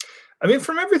days. I mean,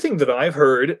 from everything that I've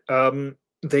heard,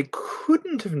 they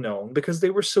couldn't have known because they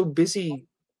were so busy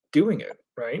doing it,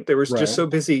 right? They were just so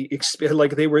busy.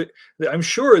 I'm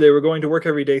sure they were going to work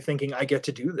every day thinking, I get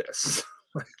to do this.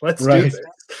 Let's do this.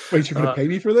 Wait, you're going to pay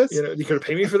me for this? You're going to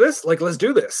pay me for this? Let's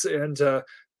do this. And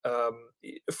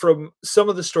from some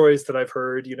of the stories that I've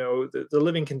heard, the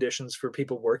living conditions for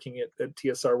people working at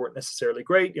TSR weren't necessarily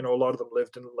great. A lot of them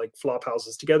lived in flop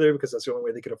houses together because that's the only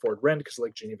way they could afford rent, because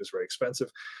Lake Geneva is very expensive.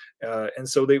 And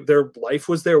so their life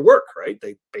was their work, right?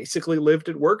 They basically lived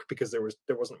at work because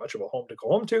there wasn't much of a home to go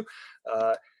home to.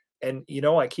 And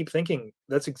I keep thinking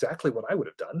that's exactly what I would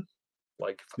have done.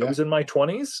 I was in my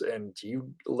 20s and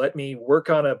you let me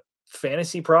work on a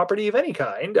fantasy property of any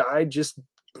kind,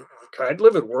 I'd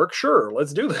live at work. Sure,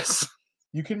 let's do this.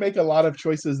 You can make a lot of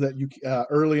choices that you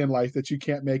early in life that you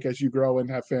can't make as you grow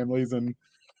and have families, and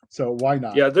so why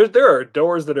not? Yeah, there are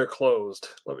doors that are closed,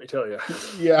 let me tell you.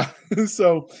 Yeah.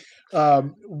 So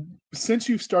since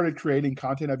you've started creating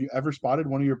content, have you ever spotted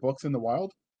one of your books in the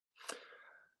wild?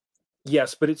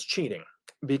 Yes, but it's cheating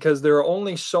because there are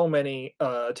only so many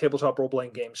tabletop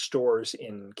role-playing game stores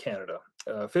in Canada.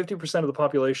 50% of the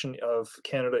population of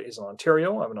Canada is in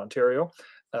Ontario. I'm in Ontario.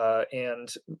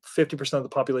 And 50% of the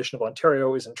population of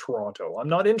Ontario is in Toronto. I'm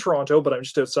not in Toronto, but I'm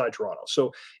just outside Toronto.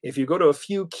 So if you go to a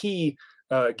few key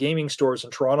gaming stores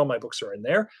in Toronto, my books are in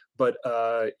there. But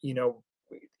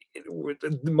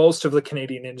most of the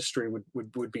Canadian industry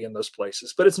would be in those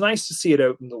places. But it's nice to see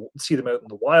them out in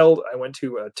the wild. I went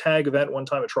to a tag event one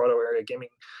time, a Toronto area gaming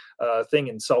thing,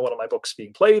 and saw one of my books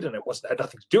being played, and it had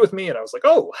nothing to do with me. And I was like,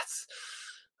 oh,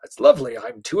 that's lovely.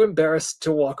 I'm too embarrassed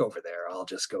to walk over there. I'll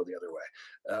just go the other way.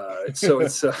 So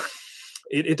it's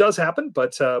it does happen,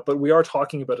 but we are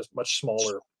talking about a much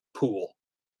smaller pool,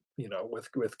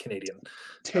 with Canadian.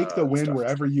 Take the win stuff.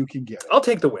 Wherever you can get it. I'll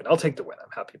take the win. I'm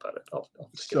happy about it.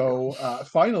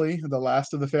 Finally, the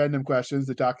last of the fandom questions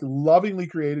that Doc lovingly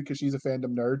created because she's a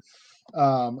fandom nerd.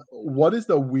 What is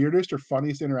the weirdest or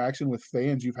funniest interaction with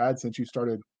fans you've had since you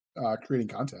started creating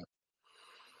content?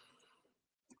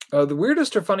 The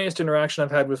weirdest or funniest interaction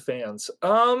I've had with fans.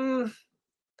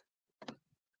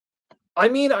 I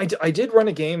mean, I did run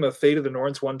a game of Fate of the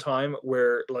Norns one time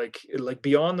where like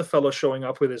beyond the fellow showing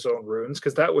up with his own runes,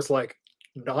 because that was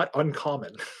not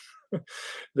uncommon.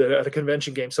 That at a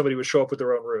convention game somebody would show up with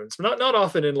their own runes. Not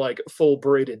often in full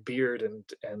braided beard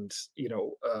and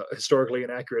historically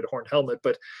inaccurate horn helmet,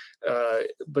 but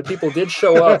people did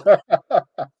show up.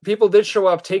 People did show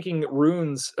up taking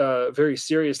runes very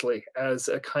seriously as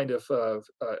a kind of.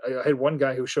 I had one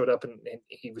guy who showed up and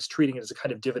he was treating it as a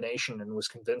kind of divination and was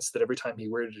convinced that every time he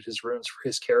worded his runes for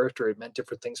his character, it meant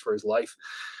different things for his life.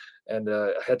 And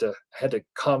I had to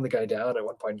calm the guy down at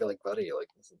one point and be like, buddy,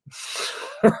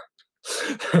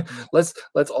 let's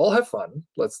all have fun.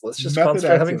 Let's just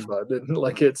concentrate having fun. And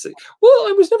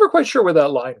I was never quite sure where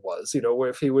that line was, where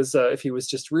if he was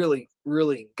just really,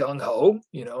 really gung ho,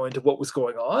 into what was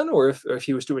going on, or if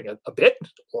he was doing a bit,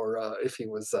 or if he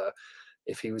was a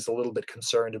little bit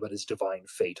concerned about his divine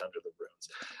fate under the runes.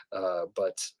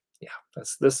 But yeah,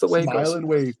 that's the way it goes. Smile and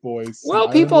wave, boys. Well,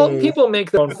 people make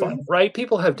their own fun, right?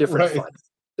 People have different fun.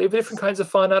 They have different kinds of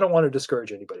fun. I don't want to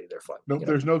discourage anybody their fun. Nope,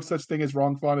 there's no such thing as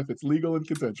wrong fun if it's legal and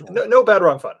consensual. No bad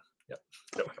wrong fun. Yeah.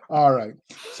 No. All right.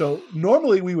 So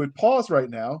normally we would pause right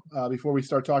now before we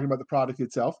start talking about the product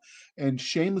itself and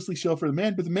shamelessly shill for the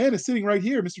man, but the man is sitting right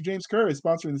here. Mr. James Kerr is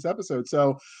sponsoring this episode.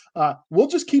 So we'll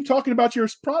just keep talking about your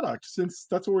product since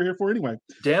that's what we're here for anyway.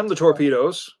 Damn the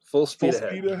torpedoes, full speed Full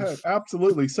ahead. speed ahead.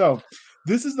 Absolutely. So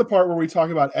this is the part where we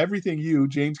talk about everything you,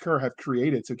 James Kerr, have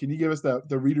created. So can you give us the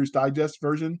Reader's Digest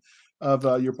version of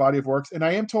your body of works? And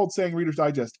I am told saying Reader's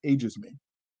Digest ages me.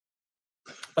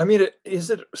 I mean,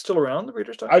 is it still around, the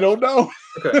Reader's Digest? I don't know.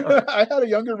 Okay. Right. I had a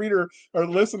younger reader or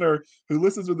listener who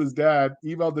listens with his dad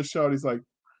emailed the show and he's like,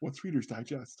 "What's Reader's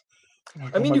Digest?"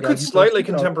 I mean, you could slightly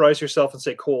contemporize yourself and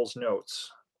say Cole's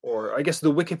Notes, or I guess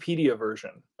the Wikipedia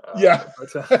version. Yeah.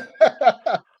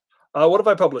 What have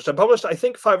I published? I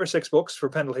think 5 or 6 books for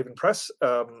Pendelhaven Press.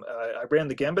 I ran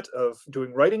the gambit of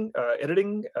doing writing,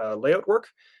 editing, layout work,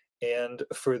 and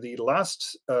for the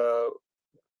last,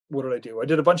 what did I do? I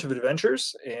did a bunch of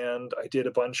adventures, and I did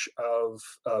a bunch of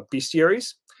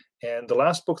bestiaries. And the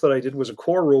last book that I did was a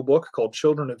core rule book called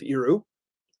Children of Eru,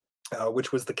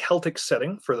 which was the Celtic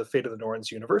setting for the Fate of the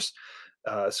Norns universe.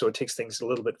 So it takes things a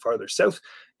little bit farther south.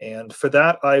 And for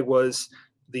that, I was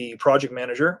the project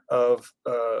manager of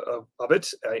it.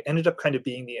 I ended up kind of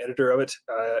being the editor of it.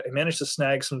 I managed to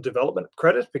snag some development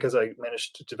credit because I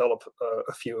managed to develop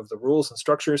a few of the rules and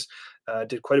structures,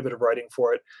 did quite a bit of writing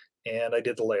for it, and I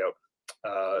did the layout.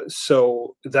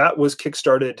 So that was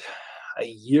kickstarted a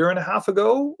year and a half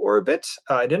ago or a bit.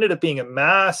 It ended up being a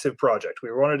massive project.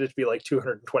 We wanted it to be like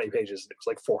 220 pages. And it was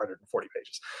like 440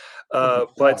 pages. No,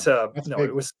 big.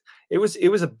 it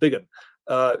was a big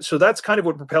one. So that's kind of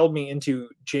what propelled me into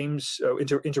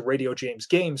into Radio James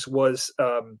Games was,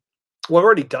 well, I've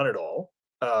already done it all.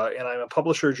 And I'm a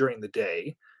publisher during the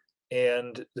day,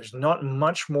 and there's not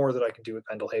much more that I can do with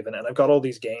Pendelhaven. And I've got all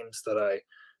these games that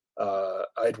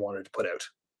I'd wanted to put out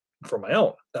for my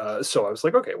own. So I was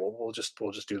like, okay, well, we'll just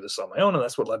do this on my own. And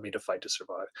that's what led me to Fight to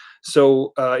Survive.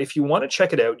 So if you want to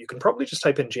check it out, you can probably just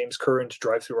type in James Kerr into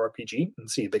DriveThruRPG and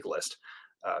see a big list.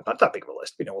 Not that big of a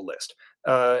list, a list.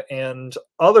 And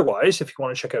otherwise, if you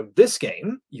want to check out this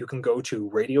game, you can go to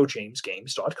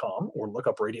radiojamesgames.com or look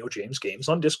up Radio James Games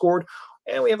on Discord.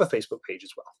 And we have a Facebook page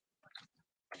as well.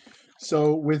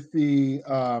 So with the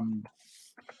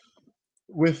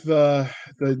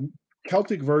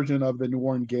Celtic version of the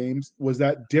Norn games, was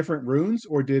that different runes,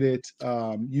 or did it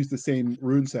use the same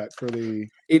rune set for the...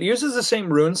 It uses the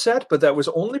same rune set, but that was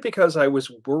only because I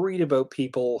was worried about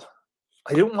people.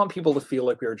 I didn't want people to feel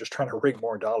like we were just trying to rig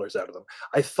more dollars out of them.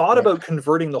 I thought about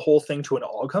converting the whole thing to an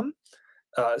Ogham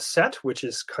set, which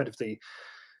is kind of the...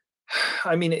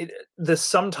 I mean, the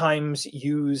sometimes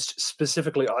used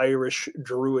specifically Irish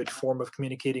druid form of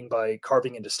communicating by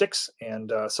carving into sticks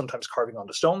and sometimes carving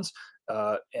onto stones.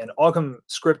 And Ogham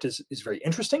script is very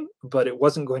interesting, but it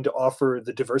wasn't going to offer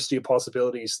the diversity of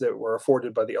possibilities that were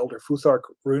afforded by the Elder Futhark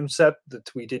rune set that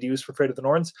we did use for Fate of the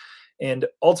Norns. And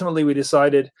ultimately we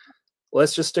decided,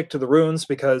 let's just stick to the runes,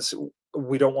 because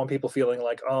we don't want people feeling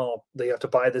like, oh, they have to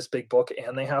buy this big book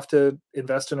and they have to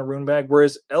invest in a rune bag.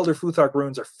 Whereas Elder Futhark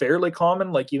runes are fairly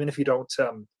common. Like, even if you don't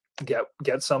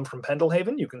get some from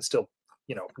Pendelhaven, you can still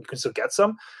get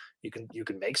some. You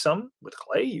can make some with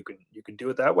clay. You can do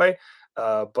it that way.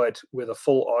 But with a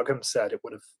full Ogham set, it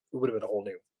would have been a whole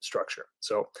new structure.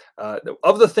 So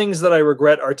of the things that I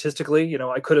regret artistically,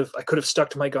 I could have stuck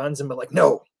to my guns and been like,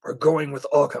 no, we're going with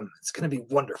Ogham. It's going to be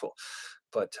wonderful.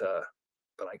 But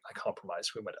I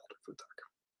compromised. We went Elder Futhark.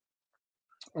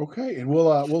 Okay, and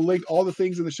we'll link all the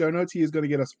things in the show notes. He is going to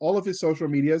get us all of his social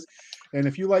medias, and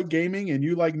if you like gaming and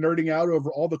you like nerding out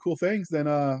over all the cool things, then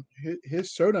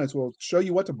his show notes will show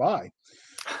you what to buy.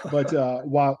 But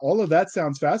while all of that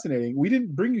sounds fascinating, we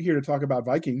didn't bring you here to talk about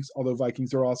Vikings, although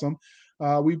Vikings are awesome.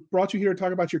 We brought you here to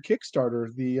talk about your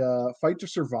Kickstarter, the Fight to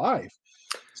Survive.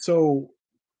 So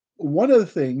one of the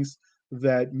things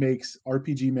that makes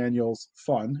RPG manuals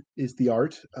fun is the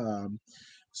art.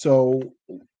 So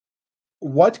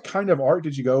what kind of art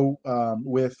did you go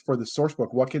with for the source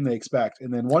book? What can they expect?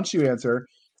 And then once you answer,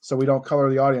 so we don't color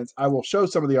the audience, I will show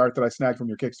some of the art that I snagged from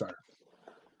your Kickstarter.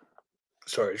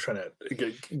 Sorry, trying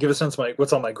to give a sense of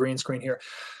what's on my green screen here.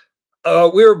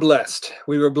 We were blessed.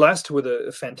 We were blessed with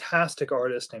a fantastic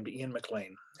artist named Ian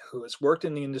McLean, who has worked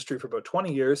in the industry for about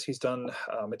 20 years. He's done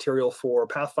material for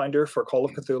Pathfinder, for Call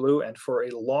of Cthulhu, and for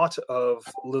a lot of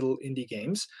little indie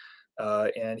games.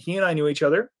 And he and I knew each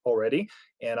other already,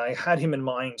 and I had him in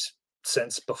mind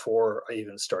since before I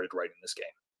even started writing this game.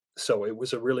 So it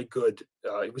was a really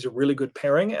good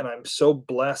pairing, and I'm so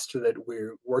blessed that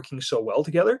we're working so well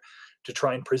together to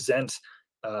try and present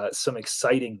some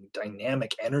exciting,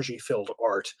 dynamic, energy-filled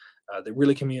art that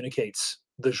really communicates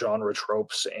the genre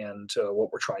tropes and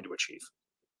what we're trying to achieve.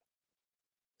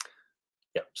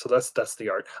 Yeah, so that's the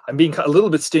art. I'm being a little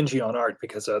bit stingy on art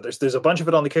because there's a bunch of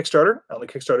it on the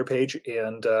Kickstarter page,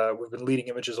 and we've been leading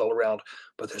images all around,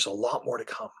 but there's a lot more to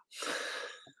come.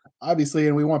 Obviously,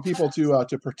 and we want people to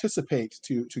participate,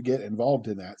 to get involved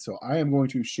in that. So I am going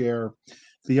to share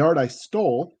the art I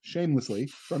stole shamelessly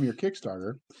from your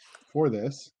Kickstarter for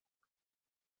this.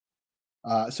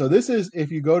 So this is,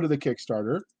 if you go to the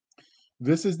Kickstarter,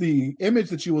 this is the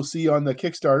image that you will see on the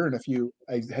Kickstarter. And if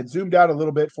I had zoomed out a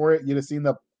little bit for it, you'd have seen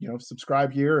the,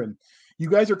 subscribe here. And you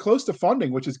guys are close to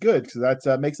funding, which is good because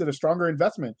that makes it a stronger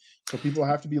investment. So people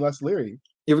have to be less leery.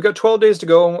 Yeah, we've got 12 days to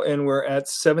go, and we're at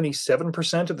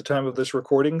 77% at the time of this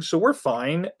recording, so we're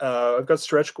fine. I've got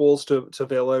stretch goals to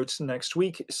bail out next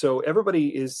week, so everybody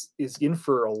is in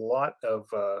for a lot of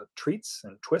treats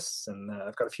and twists, and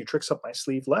I've got a few tricks up my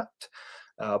sleeve left.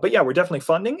 But yeah, we're definitely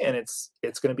funding, and it's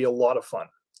going to be a lot of fun.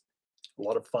 A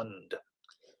lot of fund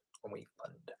when we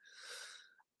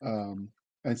fund.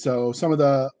 And so some of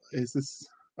that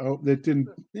didn't,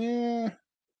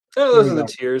 Oh, those are the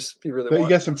tiers. If you really want. You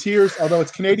get some tiers, although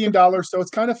it's Canadian dollars, so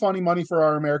it's kind of funny money for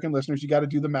our American listeners. You got to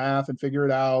do the math and figure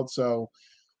it out. So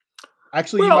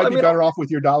actually, you might be better off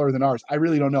with your dollar than ours. I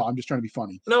really don't know. I'm just trying to be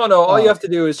funny. No. All you have to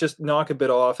do is just knock a bit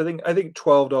off. I think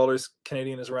 $12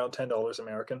 Canadian is around $10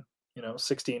 American.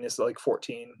 16 is like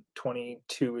 14,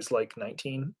 22 is like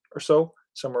 19 or so,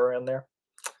 somewhere around there.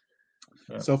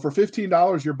 Yeah. So for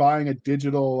 $15, you're buying a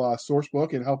digital source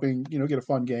book and helping, get a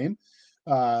fun game.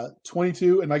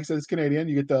 22, and like I said, it's Canadian.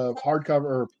 You get the hardcover,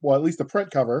 or well, at least the print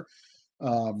cover,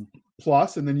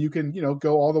 plus, and then you can,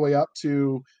 go all the way up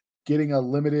to getting a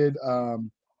limited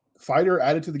fighter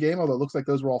added to the game. Although it looks like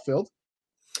those were all filled.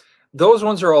 Those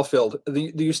ones are all filled.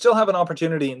 You still have an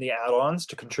opportunity in the add-ons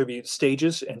to contribute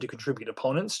stages and to contribute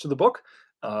opponents to the book,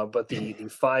 but the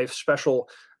 5 special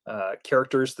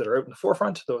characters that are out in the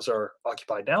forefront, those are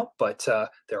occupied now. But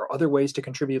there are other ways to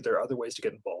contribute. There are other ways to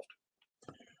get involved.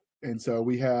 And so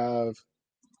we have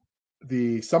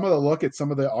some of the look at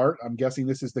some of the art. I'm guessing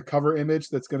this is the cover image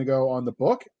that's going to go on the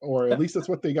book, or at least that's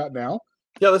what they got now.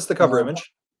 Yeah, that's the cover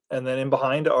image. And then in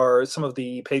behind are some of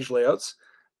the page layouts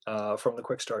from the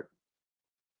quick start.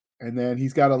 And then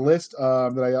he's got a list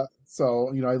the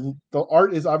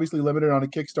art is obviously limited on a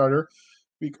Kickstarter.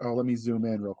 Let me zoom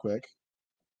in real quick.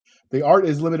 The art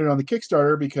is limited on the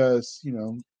Kickstarter because,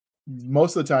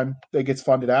 most of the time that gets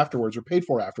funded afterwards or paid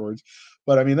for afterwards.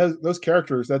 But I mean, those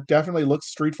characters, that definitely looks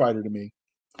Street Fighter to me.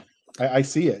 I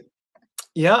see it.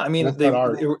 Yeah, I mean,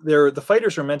 the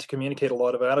fighters are meant to communicate a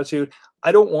lot of attitude.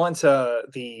 I don't want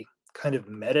the kind of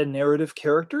meta narrative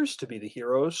characters to be the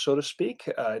heroes, so to speak.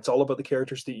 It's all about the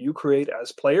characters that you create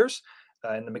as players,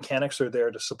 and the mechanics are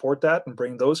there to support that and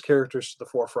bring those characters to the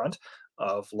forefront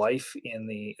of life in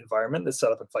the environment that's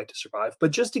set up in Fight to Survive.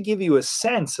 But just to give you a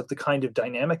sense of the kind of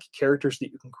dynamic characters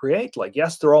that you can create, like,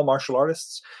 yes, they're all martial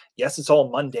artists. Yes, it's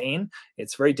all mundane.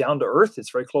 It's very down to earth.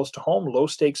 It's very close to home, low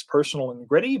stakes, personal and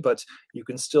gritty, but you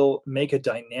can still make a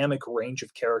dynamic range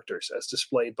of characters as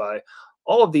displayed by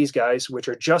all of these guys, which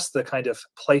are just the kind of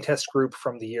playtest group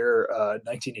from the year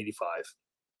 1985.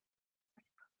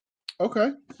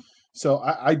 Okay. So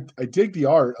I dig the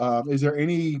art. Is there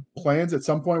any plans at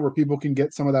some point where people can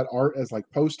get some of that art as like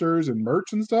posters and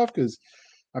merch and stuff? Because,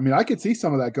 I mean, I could see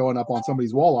some of that going up on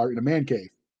somebody's wall art in a man cave.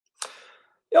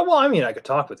 Yeah, well, I mean, I could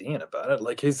talk with Ian about it.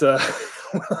 Like he's, yeah,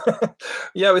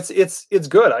 it's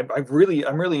good. I'm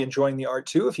really enjoying the art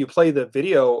too. If you play the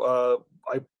video,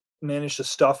 I managed to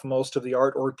stuff most of the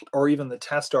art or even the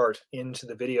test art into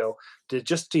the video to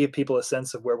give people a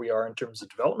sense of where we are in terms of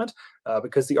development,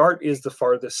 because the art is the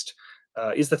farthest,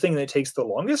 is the thing that takes the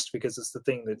longest, because it's the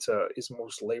thing that is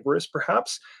most laborious,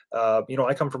 perhaps.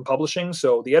 I come from publishing,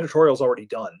 so the editorial's already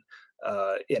done.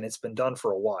 And it's been done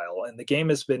for a while, and the game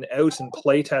has been out and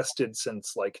play tested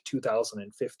since like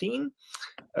 2015.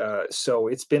 So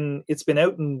it's been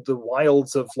out in the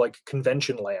wilds of like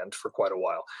convention land for quite a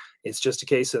while. It's just a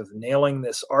case of nailing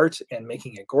this art and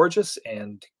making it gorgeous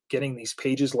and getting these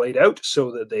pages laid out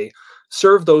so that they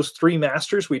serve those 3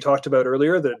 masters we talked about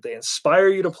earlier, that they inspire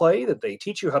you to play, that they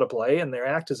teach you how to play, and they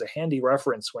act as a handy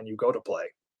reference when you go to play.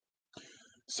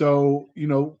 So,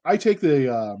 I take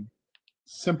the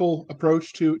simple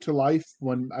approach to life.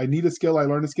 When I need a skill, I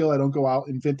learn a skill. I don't go out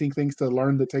inventing things to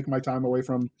learn that take my time away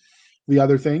from the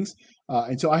other things.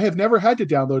 And so I have never had to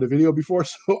download a video before,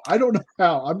 so I don't know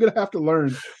how. I'm going to have to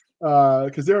learn,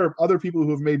 because there are other people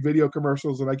who have made video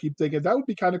commercials, and I keep thinking that would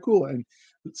be kind of cool. And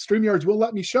StreamYards will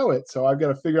let me show it, so I've got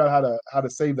to figure out how to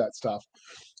save that stuff.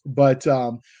 But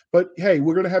hey,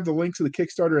 we're going to have the link to the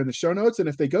Kickstarter in the show notes, and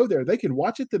if they go there, they can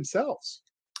watch it themselves.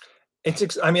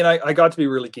 I mean, I got to be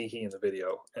really geeky in the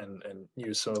video and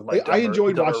use some of my I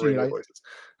enjoyed dumber watching radio it. voices.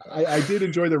 I did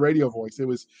enjoy the radio voice.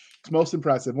 It's most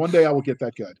impressive. One day I will get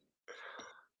that good.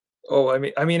 Oh,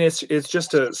 I mean, it's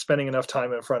just spending enough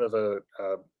time in front of a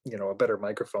better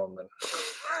microphone than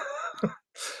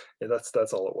yeah,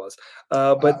 that's all it was.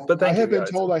 But I thank you. have been Yeah,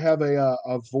 told I have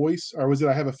a voice, or was it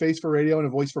I have a face for radio and a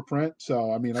voice for print.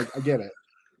 So I mean, I get it.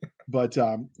 But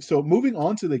so moving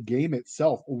on to the game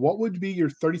itself, what would be your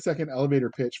 30-second elevator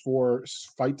pitch for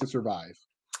Fight to Survive?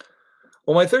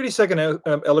 well, my 30-second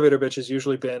elevator pitch has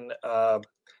usually been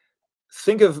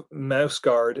think of Mouse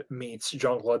Guard meets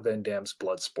Jean-Claude Van Damme's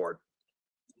Bloodsport.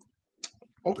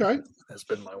 Okay. Has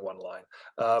been my one line.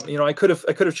 I could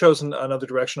have chosen another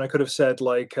direction. I could have said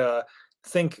like,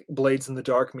 think Blades in the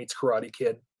Dark meets Karate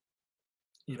Kid.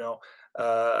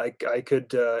 I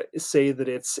could say that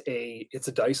it's a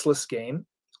diceless game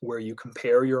where you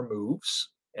compare your moves,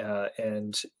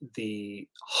 and the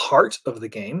heart of the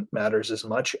game matters as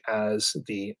much as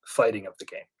the fighting of the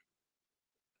game.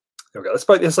 There we go.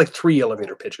 That's like 3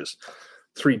 elevator pitches,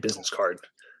 3 business card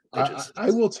pitches. I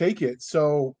will take it.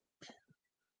 So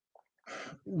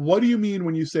what do you mean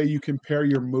when you say you compare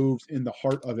your moves in the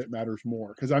heart of it matters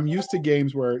more? Because I'm used to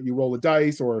games where you roll a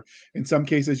dice, or in some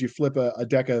cases you flip a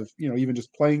deck of, even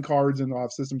just playing cards, and they'll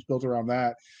have systems built around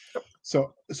that.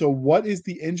 So what is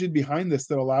the engine behind this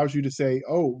that allows you to say,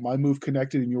 oh, my move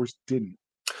connected and yours didn't?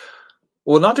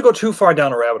 Well, not to go too far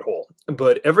down a rabbit hole,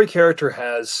 but every character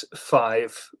has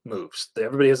 5 moves.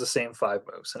 Everybody has the same 5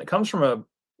 moves, and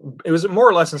it was more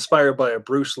or less inspired by a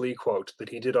Bruce Lee quote that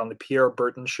he did on the Pierre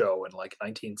Berton show in like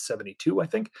 1972, I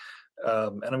think.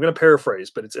 And I'm going to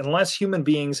paraphrase, but it's unless human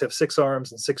beings have 6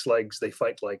 arms and 6 legs, they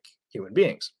fight like human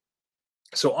beings.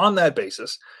 So on that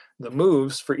basis, the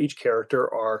moves for each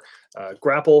character are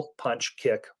grapple, punch,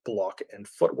 kick, block, and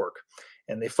footwork.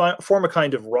 And they form a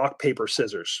kind of rock, paper,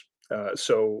 scissors.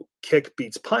 So kick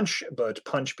beats punch, but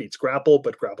punch beats grapple,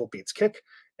 but grapple beats kick.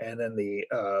 And then the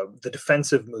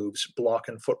defensive moves, block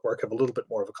and footwork, have a little bit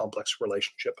more of a complex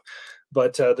relationship.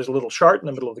 But there's a little chart in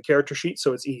the middle of the character sheet,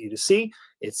 so it's easy to see.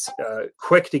 It's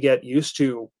quick to get used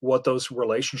to what those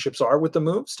relationships are with the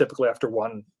moves. Typically after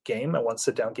one game, one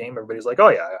sit-down game, everybody's like, oh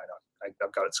yeah, I know,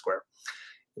 I've got it square.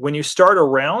 When you start a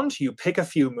round, you pick a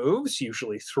few moves,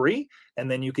 usually 3, and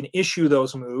then you can issue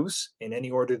those moves in any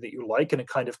order that you like in a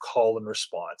kind of call and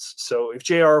response. So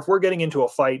if we're getting into a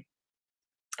fight,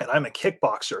 and I'm a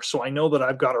kickboxer, so I know that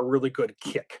I've got a really good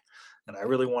kick, and I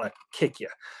really want to kick you.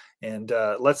 And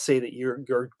let's say that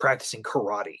you're practicing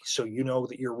karate, so you know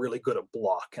that you're really good at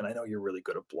block, and I know you're really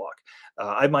good at block.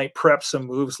 I might prep some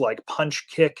moves like punch,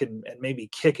 kick, and maybe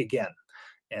kick again.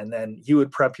 And then you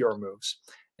would prep your moves.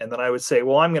 And then I would say,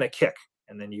 well, I'm going to kick.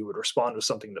 And then you would respond with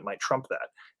something that might trump that.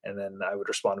 And then I would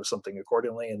respond with something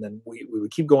accordingly. And then we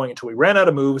would keep going until we ran out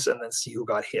of moves and then see who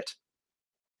got hit.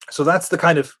 So that's the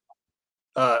kind of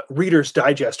Reader's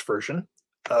Digest version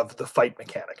of the fight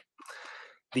mechanic.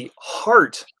 The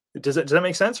heart, does that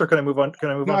make sense, or can I move on?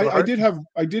 Can I move on? I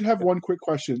did have one quick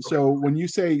question. Okay. So when you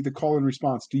say the call and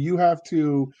response, do you have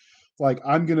to, like,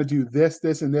 I'm going to do this,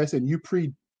 this, and this, and you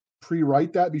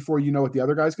pre-write that before you know what the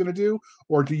other guy's going to do,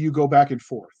 or do you go back and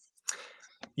forth?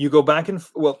 You go back and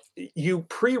you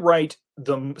pre-write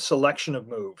the selection of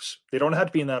moves. They don't have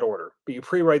to be in that order, but you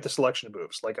pre-write the selection of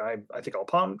moves. Like I think I'll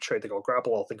punch, I think I'll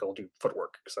grapple, I think I'll do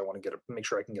footwork because I want to make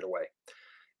sure I can get away.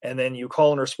 And then you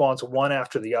call and response one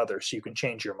after the other, so you can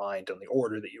change your mind on the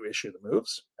order that you issue the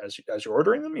moves as you're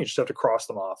ordering them. You just have to cross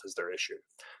them off as they're issued.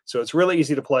 So it's really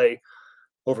easy to play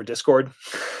over Discord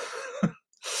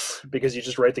because you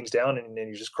just write things down and then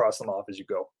you just cross them off as you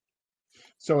go.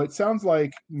 So it sounds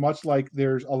like, much like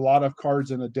there's a lot of cards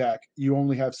in a deck, you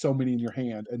only have so many in your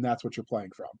hand, and that's what you're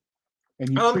playing from. And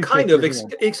you kind of,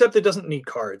 except it doesn't need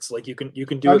cards. Like you can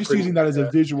do. I'm just using that as a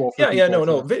visual. For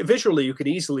No. Visually, you could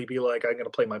easily be like, I'm going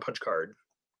to play my punch card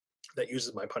that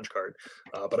uses my punch card,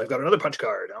 but I've got another punch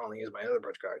card. I only use my other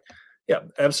punch card. Yeah,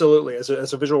 absolutely. As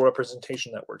a visual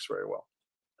representation, that works very well.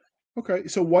 Okay,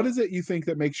 so what is it you think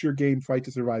that makes your game Fight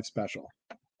to Survive special?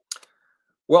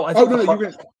 Well, I think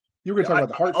you're going to talk about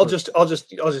the heart. I'll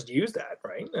just use that,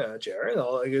 right, Jared?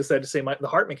 I guess I had to say the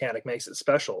heart mechanic makes it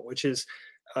special, which is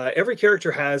every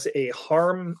character has a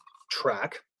harm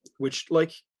track, which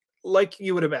like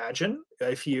you would imagine,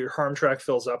 if your harm track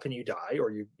fills up and you die, or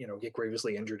you get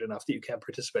grievously injured enough that you can't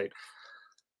participate.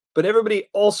 But everybody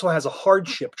also has a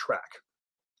hardship track,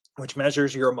 which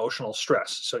measures your emotional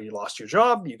stress. So you lost your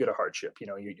job, you get a hardship.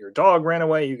 Your dog ran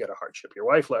away, you get a hardship. Your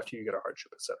wife left you, you get a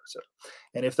hardship, et cetera, et cetera.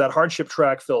 And if that hardship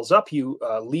track fills up, you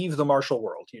leave the martial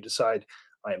world. You decide,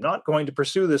 I am not going to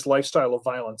pursue this lifestyle of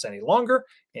violence any longer.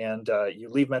 And you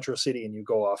leave Metro City and you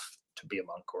go off to be a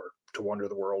monk or to wander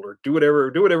the world or do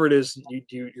whatever it is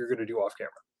you're going to do off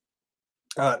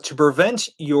camera. To prevent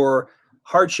your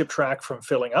hardship track from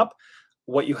filling up,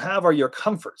 what you have are your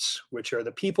comforts, which are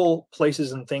the people,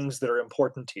 places, and things that are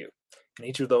important to you. And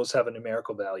each of those have a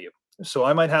numerical value. So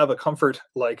I might have a comfort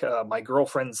like my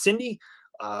girlfriend Cindy,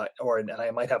 and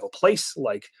I might have a place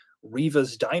like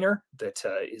Riva's Diner that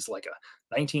is like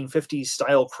a 1950s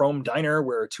style chrome diner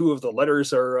where two of the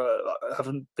letters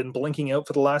haven't been blinking out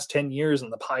for the last 10 years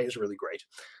and the pie is really great.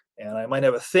 And I might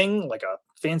have a thing like a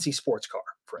fancy sports car,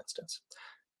 for instance.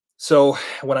 So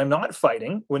when I'm not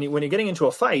fighting, when you're getting into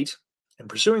a fight and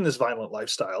pursuing this violent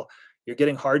lifestyle, you're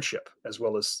getting hardship as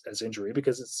well as injury,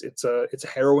 because it's a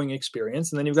harrowing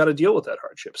experience, and then you've got to deal with that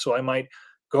hardship. So I might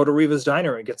go to Riva's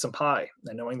Diner and get some pie,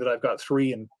 and knowing that I've got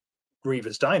 3 in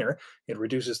Riva's Diner, it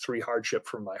reduces 3 hardship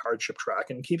from my hardship track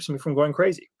and keeps me from going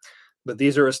crazy. But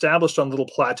these are established on little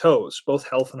plateaus. Both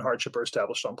health and hardship are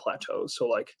established on plateaus. So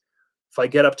like if I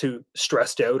get up to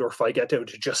stressed out, or if I get out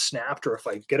to just snapped, or if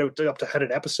I get up to had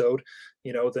an episode,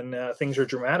 then things are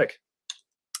dramatic.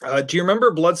 Do you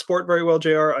remember Bloodsport very well,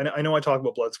 JR? I know I talk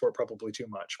about Bloodsport probably too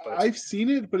much, but I've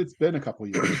seen it, but it's been a couple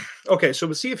of years. Okay, so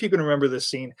we'll see if you can remember this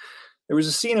scene. There was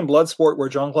a scene in Bloodsport where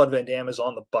Jean-Claude Van Damme is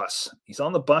on the bus. He's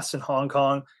on the bus in Hong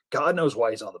Kong. God knows why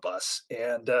he's on the bus.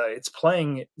 And it's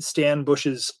playing Stan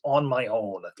Bush's On My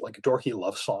Own, like a dorky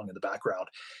love song in the background.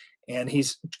 And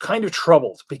he's kind of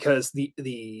troubled because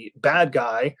the bad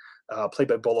guy, played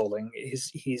by Bolo Ling,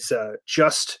 he's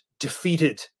just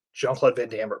defeated Jean-Claude Van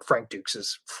Damme, or Frank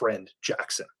Dukes' friend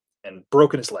Jackson, and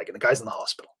broken his leg, and the guy's in the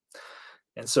hospital.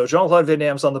 And so Jean-Claude Van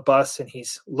Damme's on the bus, and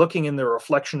he's looking in the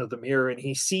reflection of the mirror, and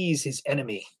he sees his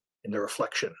enemy in the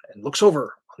reflection and looks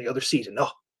over on the other seat, and no,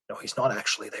 he's not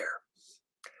actually there.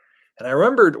 And I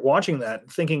remembered watching that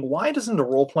and thinking, why doesn't a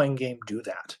role-playing game do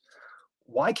that?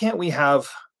 Why can't we have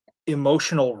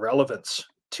emotional relevance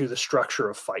to the structure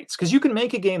of fights? Because you can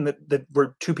make a game that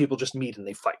where 2 people just meet and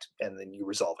they fight, and then you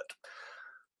resolve it.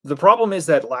 The problem is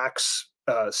that lacks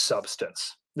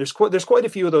substance. There's quite a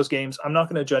few of those games. I'm not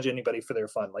going to judge anybody for their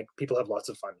fun. Like, people have lots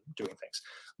of fun doing things.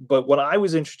 But what I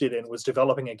was interested in was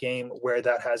developing a game where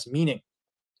that has meaning.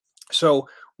 So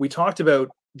we talked about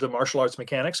the martial arts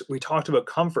mechanics. We talked about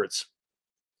comforts.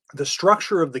 The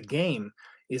structure of the game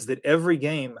is that every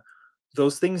game,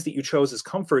 those things that you chose as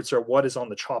comforts are what is on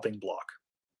the chopping block.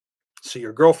 So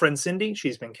your girlfriend, Cindy,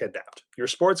 she's been kidnapped. Your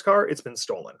sports car, it's been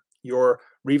stolen. Your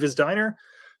Riva's Diner,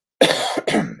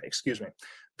 excuse me,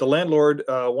 the landlord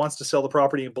wants to sell the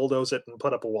property and bulldoze it and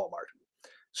put up a Walmart.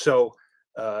 So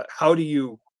how do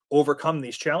you overcome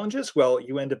these challenges? Well,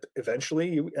 you end up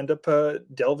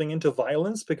delving into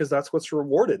violence, because that's what's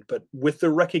rewarded, but with the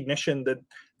recognition that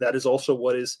that is also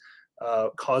what is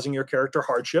causing your character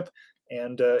hardship.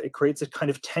 And it creates a kind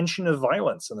of tension of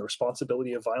violence and the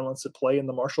responsibility of violence at play in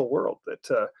the martial world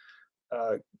that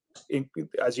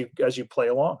as you play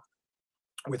along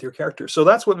with your character. So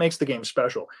that's what makes the game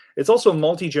special. It's also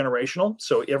multi-generational.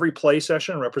 So every play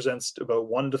session represents about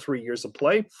 1 to 3 years of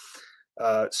play.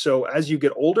 So as you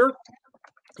get older,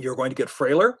 you're going to get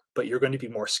frailer, but you're going to be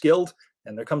more skilled.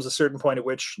 And there comes a certain point at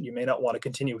which you may not want to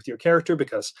continue with your character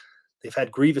because they've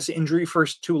had grievous injury for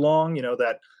too long.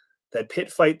 That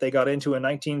pit fight they got into in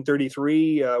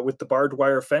 1933 with the barbed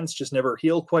wire fence just never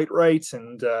healed quite right.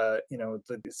 And,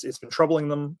 it's been troubling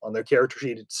them on their character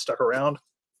sheet. It's stuck around,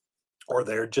 or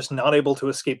they're just not able to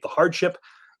escape the hardship.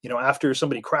 After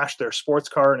somebody crashed their sports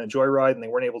car in a joyride and they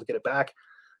weren't able to get it back,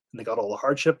 and they got all the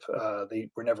hardship, they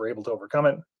were never able to overcome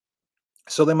it.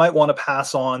 So they might want to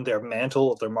pass on their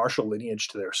mantle of their martial lineage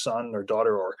to their son or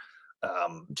daughter, or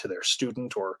to their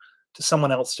student, or to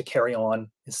someone else to carry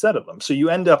on instead of them. So you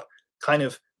end up kind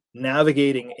of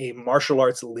navigating a martial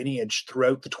arts lineage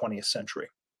throughout the 20th century.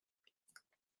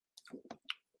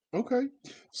 Okay.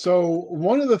 So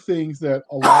one of the things that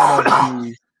a lot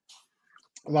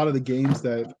of the games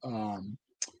that a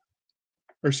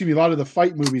lot of the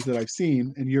fight movies that I've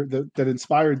seen and that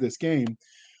inspired this game,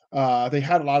 they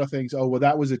had a lot of things. Oh, well,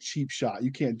 that was a cheap shot.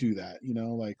 You can't do that.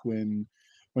 Like when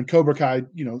Cobra Kai,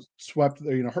 swept,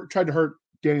 tried to hurt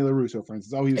Danny LaRusso, for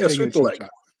instance. Oh, he was taking a cheap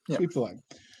shot. Yeah. Sweep the leg.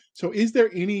 So is there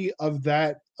any of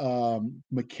that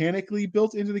mechanically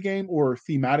built into the game or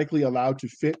thematically allowed to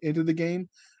fit into the game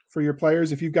for your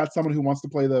players if you've got someone who wants to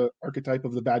play the archetype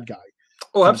of the bad guy?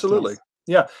 Oh, absolutely.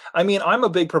 Yeah. I mean, I'm a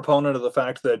big proponent of the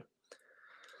fact that,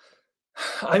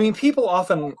 people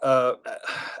often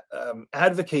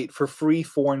advocate for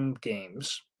free-form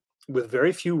games with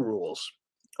very few rules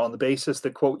on the basis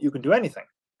that, quote, you can do anything.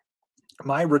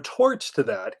 My retort to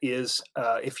that is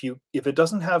if it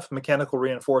doesn't have mechanical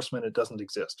reinforcement, it doesn't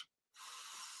exist.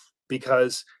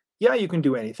 Because yeah, you can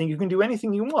do anything. You can do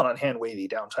anything you want on hand wavy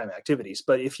downtime activities.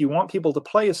 But if you want people to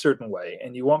play a certain way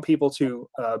and you want people to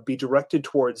be directed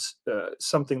towards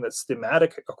something that's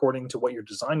thematic according to what your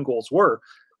design goals were,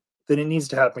 then it needs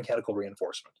to have mechanical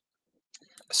reinforcement.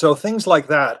 So things like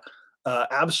that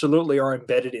absolutely are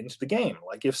embedded into the game.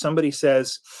 Like if somebody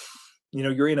says, you know,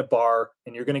 you're in a bar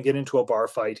and you're going to get into a bar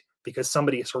fight because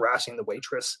somebody is harassing the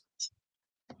waitress,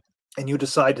 and you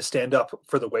decide to stand up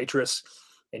for the waitress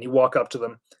and you walk up to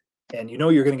them and you know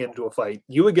you're going to get into a fight,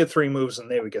 you would get 3 moves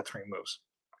and they would get 3 moves.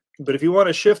 But if you want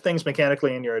to shift things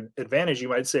mechanically in your advantage, you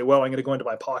might say, well, I'm going to go into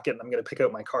my pocket and I'm going to pick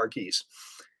out my car keys.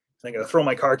 And I'm going to throw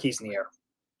my car keys in the air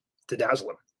to dazzle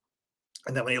him.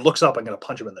 And then when he looks up, I'm going to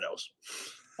punch him in the nose.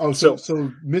 Oh,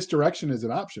 so misdirection is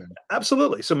an option.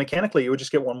 Absolutely. So mechanically, you would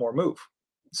just get 1 more move.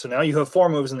 So now you have 4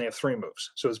 moves and they have 3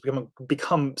 moves. So it's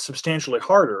become substantially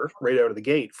harder right out of the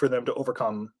gate for them to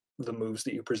overcome the moves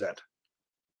that you present.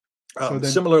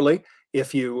 Similarly,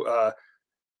 if you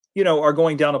you know, are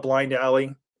going down a blind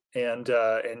alley and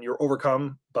you're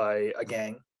overcome by a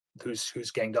gang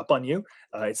who's ganged up on you,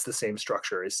 it's the same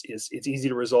structure. It's easy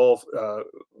to resolve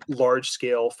large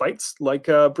scale fights like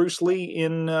Bruce Lee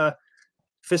in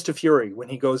Fist of Fury when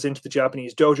he goes into the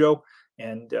Japanese dojo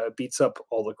and beats up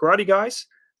all the karate guys.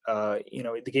 You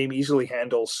know, the game easily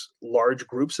handles large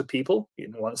groups of people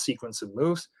in one sequence of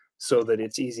moves, so that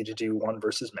it's easy to do 1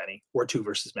 versus many, or 2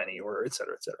 versus many, or et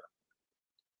cetera, et cetera.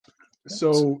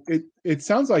 So it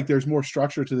sounds like there's more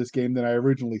structure to this game than I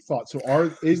originally thought. So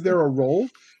is there a role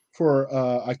for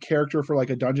a character for like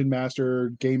a dungeon master,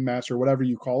 game master, whatever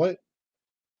you call it?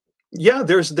 Yeah,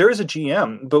 there is a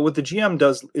GM, but what the GM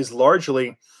does is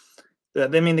largely, I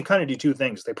mean, they kind of do 2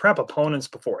 things. They prep opponents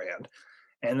beforehand,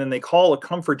 and then they call a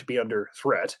comfort to be under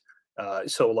threat.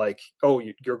 So like, oh,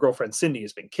 your girlfriend Cindy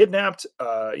has been kidnapped.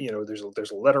 You know,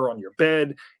 there's a letter on your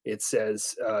bed. It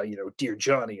says, you know, dear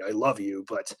Johnny, I love you,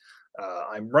 but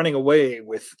I'm running away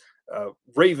with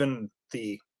Raven,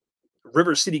 the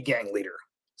River City gang leader,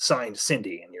 signed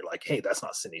Cindy. And you're like, hey, that's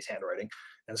not Cindy's handwriting.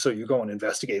 And so you go and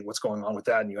investigate what's going on with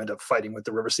that, and you end up fighting with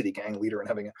the River City gang leader and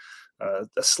having a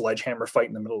sledgehammer fight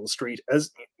in the middle of the street.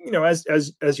 As you know, as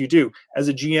you do. As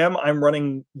a GM, I'm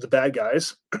running the bad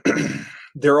guys.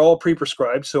 They're all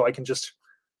pre-prescribed, so I can just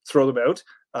throw them out.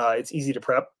 It's easy to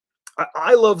prep.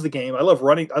 I love the game. I love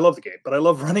the game, but I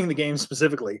love running the game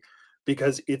specifically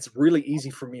because it's really easy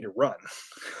for me to run.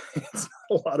 It's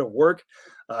not a lot of work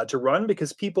to run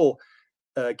because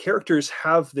characters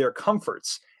have their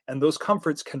comforts, and those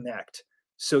comforts connect.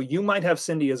 So you might have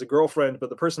Cindy as a girlfriend, but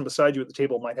the person beside you at the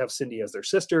table might have Cindy as their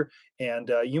sister,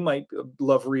 and you might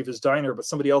love Reva's Diner, but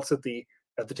somebody else at the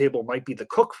table might be the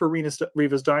cook for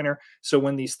Reva's Diner. So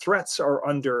when these threats are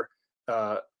under,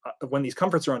 when these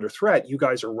comforts are under threat, you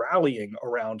guys are rallying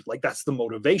around, like that's the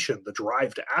motivation, the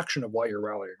drive to action of why you're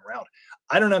rallying around.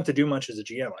 I don't have to do much as a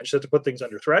GM. I just have to put things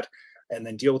under threat and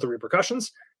then deal with the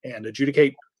repercussions and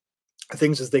adjudicate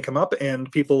things as they come up,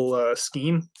 and people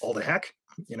scheme all the heck,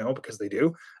 you know, because they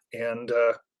do. And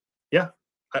yeah,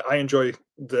 I enjoy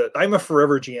I'm a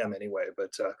forever GM anyway,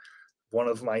 but one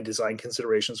of my design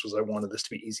considerations was I wanted this to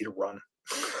be easy to run.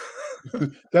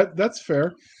 That's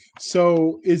fair.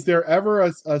 So is there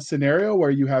ever a scenario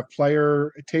where you have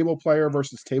table player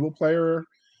versus table player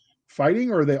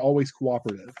fighting, or are they always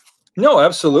cooperative? No,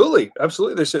 absolutely.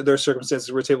 There are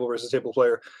circumstances where table versus table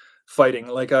player fighting.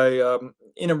 Like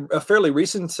in a fairly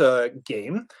recent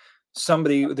game,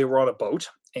 they were on a boat,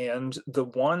 and the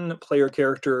one player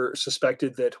character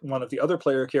suspected that one of the other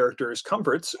player characters'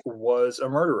 comforts was a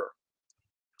murderer,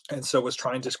 and so was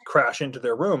trying to crash into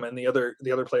their room, and the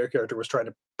other player character was trying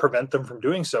to prevent them from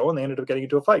doing so, and they ended up getting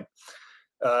into a fight.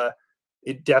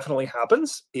 It definitely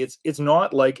happens. It's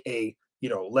not like a, you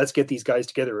know, let's get these guys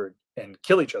together and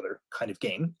kill each other kind of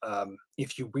game.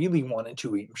 If you really wanted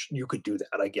to, you could do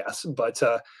that, I guess. But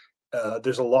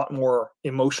there's a lot more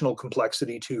emotional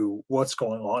complexity to what's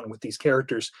going on with these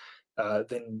characters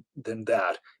than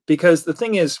that. Because the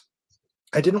thing is,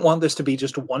 I didn't want this to be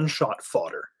just one-shot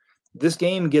fodder. This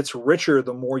game gets richer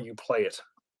the more you play it.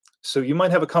 So you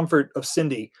might have a comfort of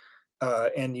Cindy,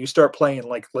 and you start playing,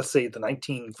 like, let's say the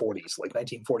 1940s, like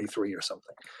 1943 or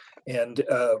something. And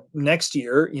next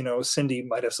year, you know, Cindy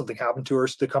might have something happen to her,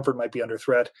 so the comfort might be under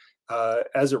threat.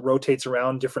 As it rotates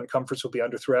around, different comforts will be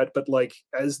under threat. But like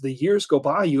as the years go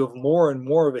by, you have more and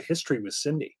more of a history with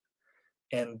Cindy.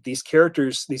 And these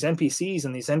characters, these NPCs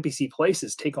and these NPC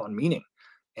places take on meaning.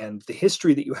 And the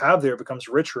history that you have there becomes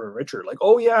richer and richer. Like,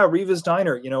 oh yeah, Reva's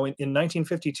Diner. You know, in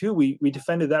 1952, we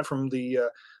defended that from the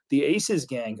the Aces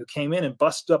gang who came in and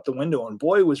busted up the window, and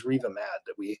boy was Riva mad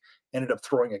that we ended up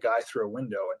throwing a guy through a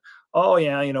window. And oh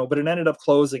yeah, but it ended up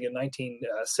closing in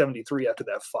 1973 after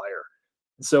that fire.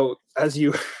 So as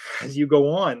you as you go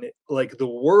on, like the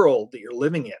world that you're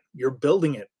living in, you're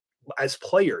building it as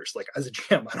players. Like as a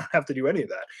GM, I don't have to do any of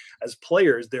that. As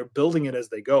players, they're building it as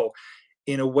they go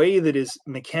in a way that is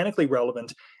mechanically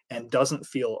relevant and doesn't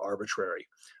feel arbitrary.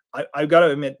 I've got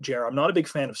to admit, Jer, I'm not a big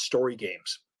fan of story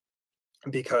games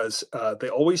because they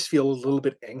always feel a little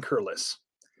bit anchorless.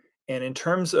 And in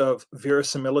terms of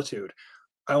verisimilitude,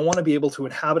 I want to be able to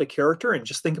inhabit a character and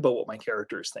just think about what my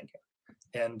character is thinking,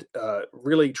 and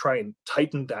really try and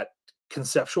tighten that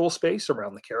conceptual space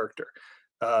around the character.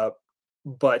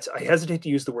 But I hesitate to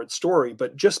use the word story,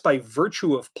 but just by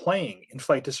virtue of playing in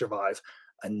Fight to Survive,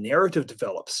 a narrative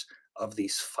develops of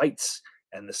these fights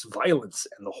and this violence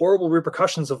and the horrible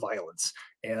repercussions of violence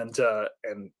and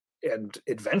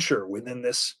adventure within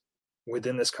this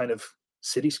kind of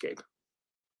cityscape.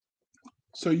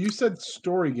 So you said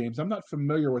story games. I'm not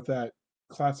familiar with that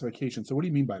classification. So what do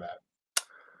you mean by that?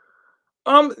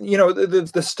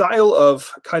 The style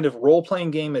of kind of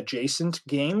role-playing game adjacent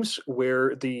games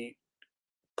where the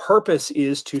purpose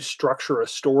is to structure a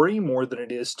story more than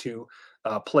it is to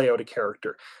play out a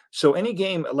character. So any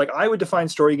game, like I would define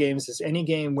story games as any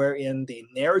game wherein the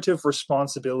narrative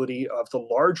responsibility of the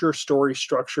larger story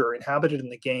structure inhabited in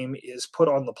the game is put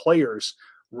on the players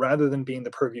rather than being the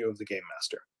purview of the game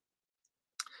master.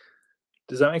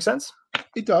 Does that make sense?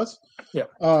 It does. Yeah.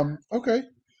 Okay.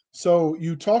 So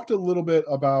you talked a little bit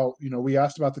about, we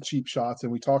asked about the cheap shots,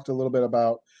 and we talked a little bit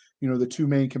about, the two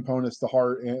main components, the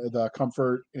heart and the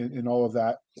comfort and all of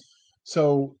that.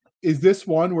 So is this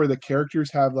one where the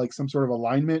characters have like some sort of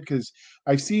alignment? Because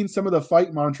I've seen some of the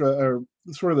fight mantra or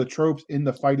sort of the tropes in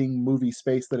the fighting movie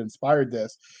space that inspired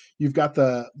this. You've got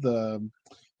the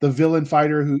villain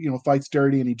fighter who, fights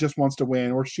dirty and he just wants to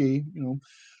win, or she,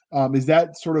 is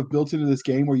that sort of built into this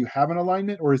game where you have an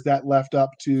alignment, or is that left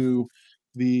up to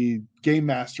the game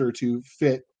master to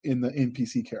fit in the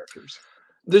NPC characters?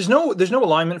 There's no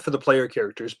alignment for the player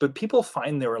characters, but people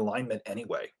find their alignment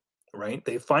anyway, right?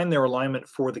 They find their alignment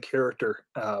for the character,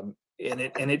 and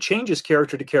it changes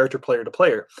character to character, player to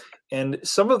player, and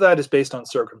some of that is based on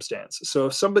circumstance. So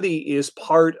if somebody is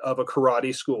part of a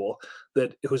karate school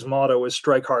whose motto is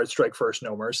 "strike hard, strike first,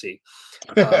 no mercy,"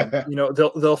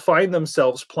 they'll find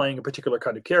themselves playing a particular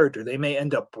kind of character. They may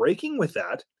end up breaking with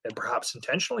that, and perhaps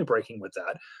intentionally breaking with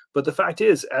that. But the fact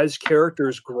is, as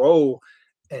characters grow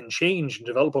and change and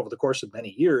develop over the course of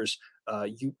many years,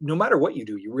 no matter what you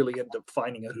do, you really end up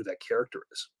finding out who that character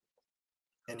is.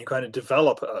 And you kind of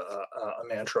develop a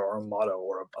mantra or a motto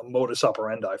or a modus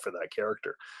operandi for that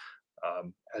character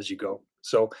as you go.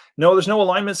 So no, there's no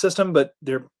alignment system, but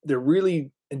they're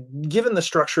really, given the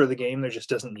structure of the game, there just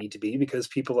doesn't need to be, because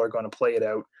people are going to play it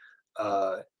out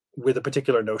with a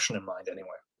particular notion in mind anyway.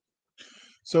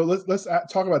 So let's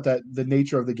talk about the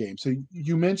nature of the game. So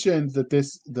you mentioned that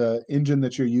the engine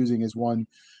that you're using is one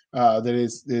that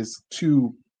is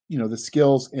to, the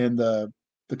skills and the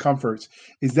comforts.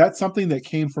 Is that something that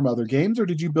came from other games, or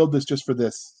did you build this just for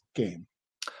this game?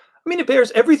 I mean,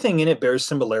 everything in it bears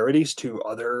similarities to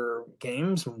other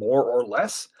games, more or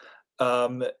less.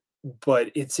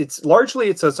 But it's largely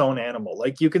its own animal.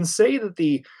 Like you can say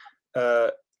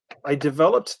that I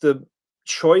developed the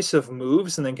choice of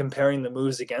moves and then comparing the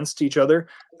moves against each other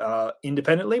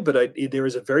independently, but there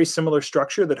is a very similar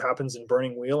structure that happens in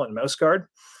Burning Wheel and Mouse Guard.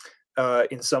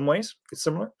 In some ways, it's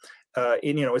similar.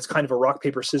 It's kind of a rock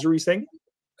paper scissors thing.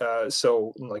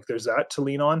 So like there's that to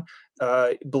lean on.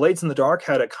 Blades in the Dark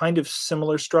had a kind of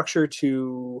similar structure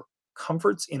to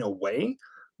Comforts in a way,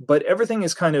 but everything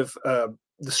is kind of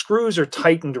the screws are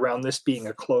tightened around this being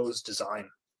a closed design.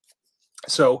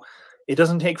 So it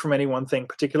doesn't take from any one thing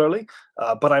particularly,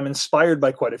 but I'm inspired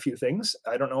by quite a few things.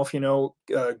 I don't know if you know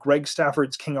Greg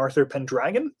Stafford's King Arthur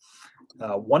Pendragon.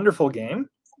 Wonderful game.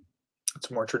 It's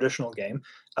a more traditional game,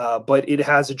 but it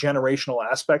has a generational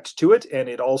aspect to it, and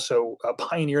it also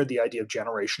pioneered the idea of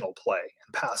generational play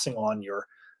and passing on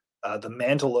the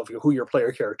mantle of who your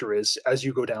player character is as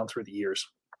you go down through the years.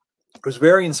 I was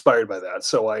very inspired by that,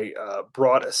 so I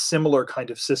brought a similar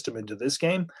kind of system into this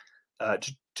game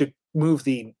to move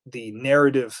the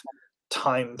narrative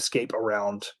timescape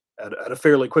around at a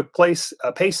fairly quick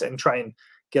pace and try and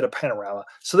get a panorama.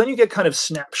 So then you get kind of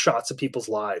snapshots of people's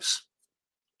lives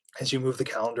as you move the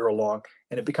calendar along,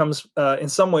 and it becomes in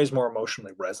some ways more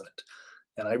emotionally resonant.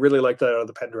 And I really like that out of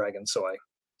the Pendragon, so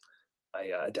I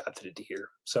adapted it to here.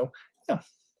 So yeah.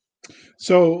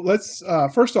 So let's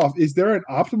first off, is there an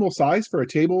optimal size for a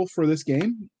table for this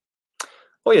game?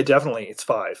 Oh yeah, definitely. It's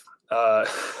 5.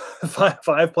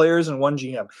 five players and one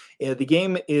GM. The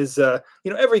game is,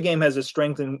 every game has its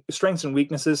strengths and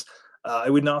weaknesses. I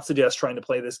would not suggest trying to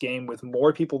play this game with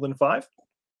more people than 5.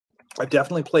 I've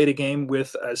definitely played a game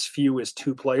with as few as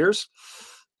 2 players,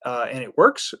 and it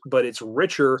works, but it's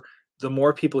richer the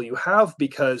more people you have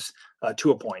because,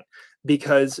 to a point,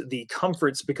 because the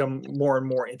comforts become more and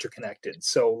more interconnected.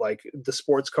 So, like the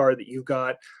sports car that you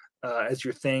got as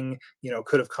your thing,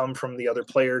 could have come from the other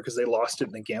player because they lost it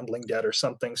in a gambling debt or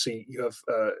something. So you have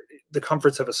the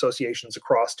comforts have associations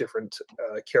across different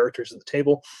characters at the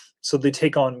table, so they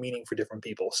take on meaning for different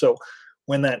people. So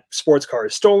when that sports car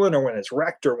is stolen, or when it's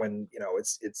wrecked, or when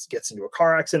it gets into a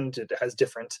car accident, it has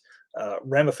different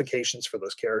ramifications for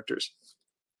those characters.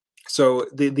 So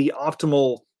the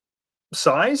optimal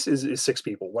size is 6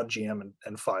 people, 1 GM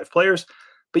and 5 players,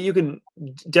 but you can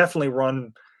definitely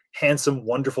run handsome,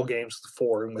 wonderful games with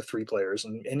 4 and with 3 players,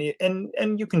 and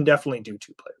you can definitely do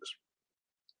 2 players.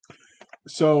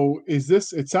 So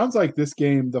it sounds like this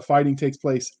game, the fighting takes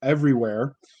place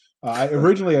everywhere. I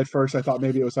originally, at first, I thought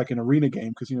maybe it was like an arena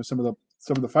game because some of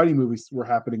the fighting movies were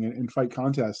happening in fight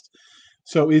contests.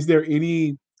 So is there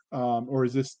any or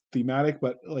is this thematic?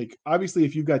 But like obviously,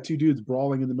 if you've got 2 dudes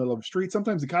brawling in the middle of the street,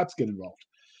 sometimes the cops get involved.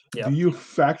 Yeah. Do you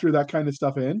factor that kind of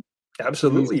stuff in?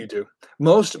 Absolutely, you do.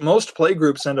 Most play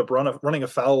groups end up running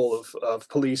afoul of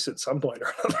police at some point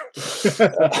or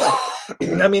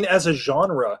another. I mean, as a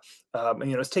genre,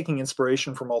 it's taking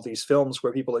inspiration from all these films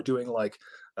where people are doing like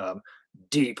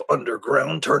deep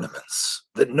underground tournaments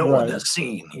that no one has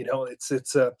seen.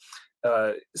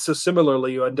 So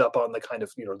similarly, you end up on the kind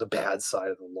of the bad side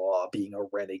of the law, being a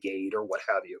renegade or what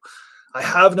have you. I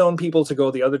have known people to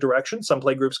go the other direction. Some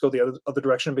play groups go the other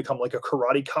direction and become like a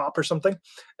karate cop or something,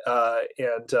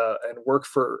 and work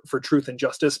for truth and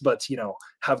justice. But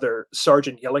have their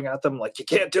sergeant yelling at them like, "You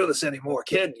can't do this anymore,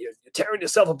 kid. You're tearing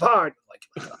yourself apart."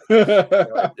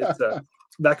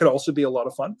 That could also be a lot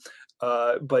of fun.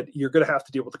 But you're going to have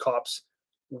to deal with the cops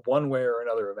one way or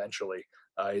another eventually.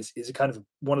 Is kind of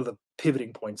one of the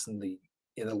pivoting points in the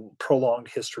prolonged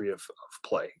history of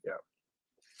play. Yeah.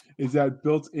 Is that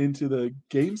built into the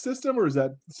game system, or is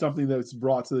that something that's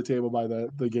brought to the table by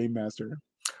the game master?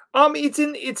 It's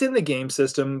in the game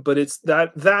system, but it's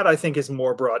that I think is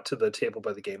more brought to the table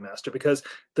by the game master, because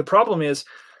the problem is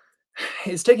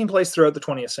it's taking place throughout the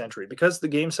 20th century. Because the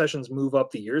game sessions move up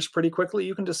the years pretty quickly,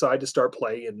 you can decide to start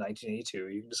play in 1982.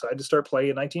 You can decide to start play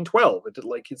in 1912.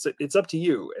 It's up to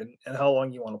you and how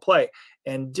long you want to play.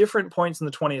 And different points in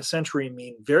the 20th century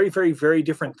mean very, very, very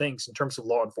different things in terms of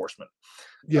law enforcement.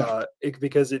 Yeah,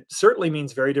 because it certainly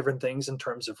means very different things in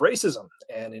terms of racism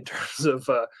and in terms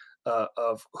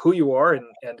of who you are,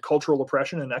 and cultural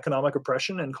oppression and economic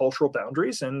oppression and cultural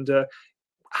boundaries, and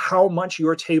how much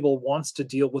your table wants to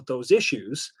deal with those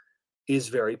issues is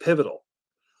very pivotal.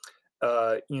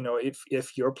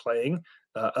 If you're playing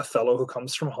a fellow who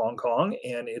comes from Hong Kong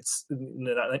and it's the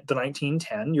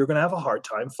 1910, you're going to have a hard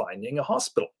time finding a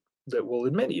hospital that will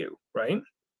admit you, right?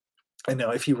 And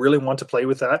now, if you really want to play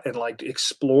with that and like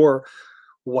explore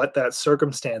what that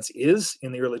circumstance is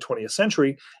in the early 20th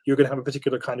century, you're going to have a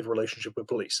particular kind of relationship with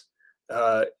police.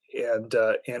 And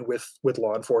with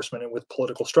law enforcement and with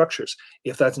political structures.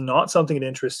 If that's not something that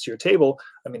interests your table,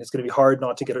 I mean, it's going to be hard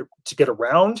not to get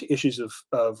around issues of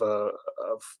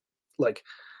like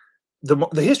the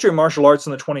history of martial arts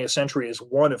in the 20th century is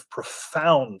one of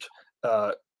profound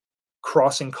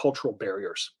crossing cultural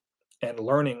barriers and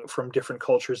learning from different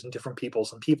cultures and different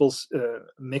peoples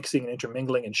mixing and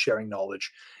intermingling and sharing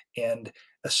knowledge. And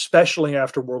especially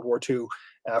after World War II,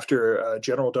 after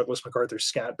General Douglas MacArthur's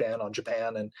scat ban on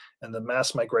Japan and the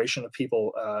mass migration of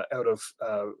people out of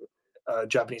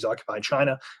Japanese occupied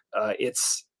China,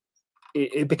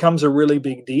 it becomes a really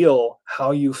big deal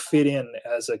how you fit in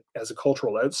as a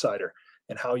cultural outsider,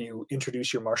 and how you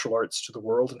introduce your martial arts to the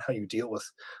world, and how you deal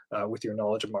with your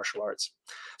knowledge of martial arts.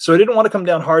 So I didn't want to come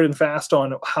down hard and fast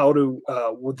on how to,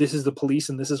 this is the police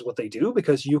and this is what they do,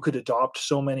 because you could adopt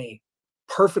so many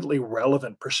perfectly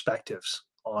relevant perspectives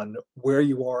on where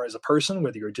you are as a person,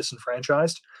 whether you're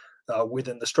disenfranchised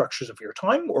within the structures of your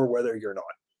time or whether you're not.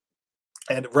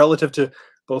 And relative to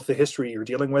both the history you're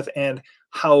dealing with and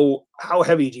how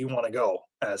heavy do you want to go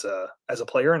as a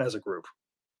player and as a group.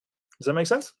 Does that make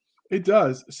sense? It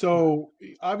does. So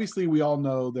obviously we all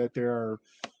know that there are,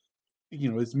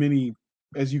 as many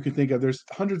as you can think of. There's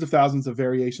hundreds of thousands of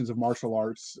variations of martial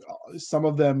arts. Some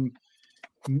of them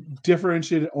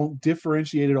differentiated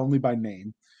only by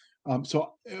name.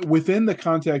 So within the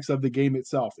context of the game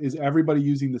itself, is everybody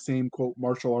using the same quote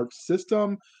martial arts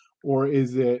system, or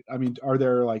is it? I mean, are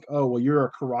there like, oh well, you're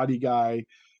a karate guy,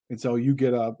 and so you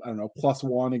get a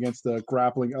 +1 against the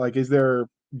grappling? Like, is there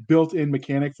built-in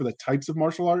mechanic for the types of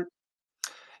martial art?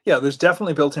 Yeah, there's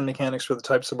definitely built-in mechanics for the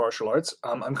types of martial arts.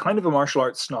 I'm kind of a martial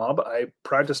arts snob. I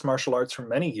practiced martial arts for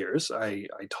many years. I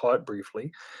taught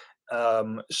briefly.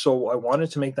 So I wanted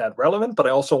to make that relevant, but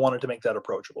I also wanted to make that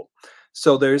approachable.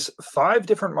 So there's 5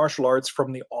 different martial arts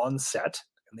from the onset,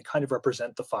 and they kind of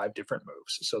represent the 5 different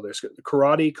moves. So there's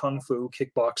karate, kung fu,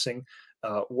 kickboxing,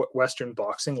 Western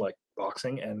boxing, like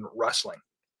boxing, and wrestling.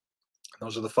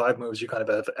 Those are the 5 moves you kind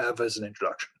of have as an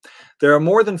introduction. There are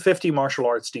more than 50 martial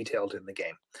arts detailed in the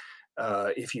game.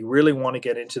 If you really want to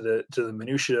get into the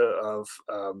minutia of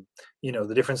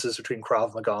the differences between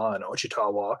Krav Maga and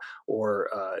Ochitawa, or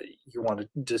you want to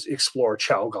just explore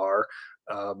Chow Gar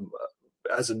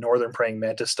as a northern praying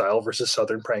mantis style versus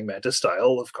southern praying mantis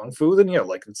style of kung fu, then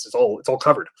it's all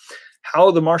covered.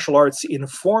 How the martial arts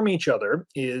inform each other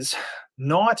is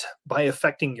not by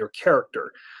affecting your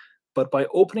character, but by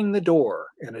opening the door,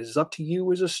 and it is up to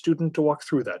you as a student to walk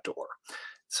through that door.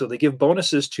 So they give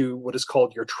bonuses to what is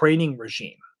called your training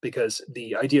regime, because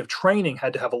the idea of training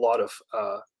had to have a lot of,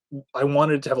 I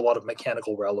wanted to have a lot of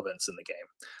mechanical relevance in the game.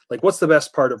 Like, what's the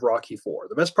best part of Rocky 4?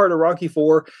 The best part of Rocky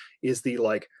 4 is the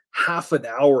half an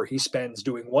hour he spends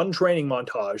doing one training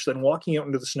montage, then walking out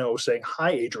into the snow saying,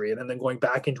 "Hi, Adrian," and then going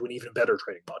back into an even better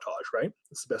training montage, right?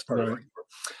 That's the best part of Rocky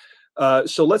 4.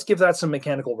 So let's give that some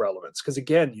mechanical relevance, because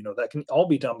again, that can all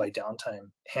be done by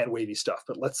downtime, hand wavy stuff.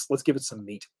 But let's give it some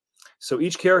meat. So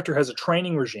each character has a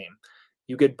training regime.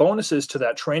 You get bonuses to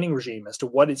that training regime as to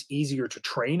what is easier to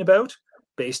train about,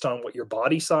 based on what your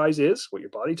body size is, what your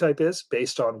body type is,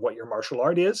 based on what your martial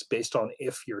art is, based on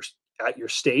if you're at your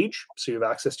stage, so you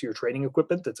have access to your training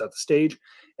equipment that's at the stage,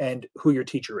 and who your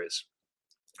teacher is,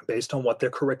 based on what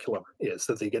their curriculum is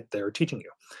that they're teaching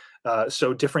you.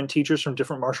 So different teachers from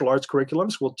different martial arts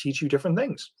curriculums will teach you different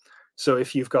things. So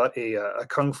if you've got a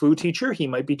kung fu teacher, he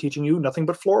might be teaching you nothing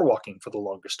but floor walking for the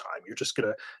longest time. You're just going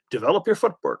to develop your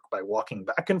footwork by walking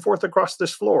back and forth across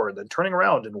this floor, and then turning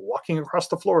around and walking across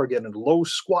the floor again in a low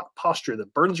squat posture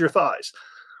that burns your thighs.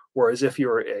 Whereas if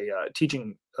you're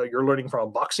you're learning from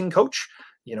a boxing coach,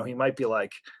 he might be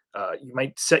like, you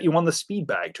might set you on the speed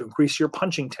bag to increase your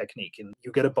punching technique, and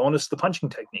you get a bonus to the punching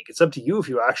technique. It's up to you if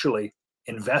you actually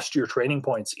invest your training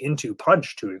points into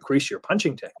punch to increase your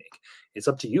punching technique. It's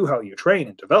up to you how you train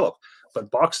and develop. But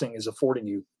boxing is affording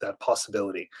you that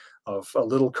possibility of a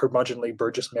little curmudgeonly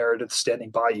Burgess Meredith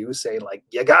standing by you saying, like,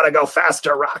 "You gotta go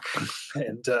faster, Rock,"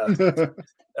 and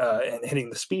hitting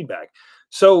the speed bag.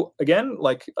 So again,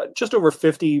 just over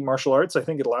 50 martial arts, I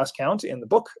think at last count, in the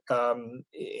book,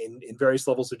 in various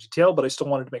levels of detail. But I still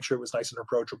wanted to make sure it was nice and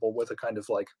approachable, with a kind of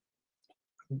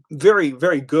very,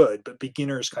 very good, but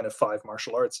beginners kind of 5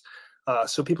 martial arts.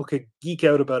 So people could geek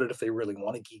out about it if they really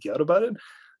want to geek out about it.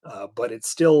 But it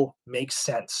still makes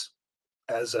sense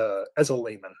as a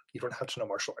layman. You don't have to know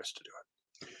martial arts to do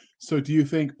it. So do you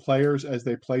think players, as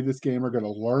they play this game, are going to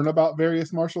learn about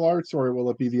various martial arts, or will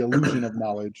it be the illusion of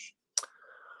knowledge?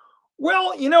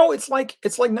 Well, it's like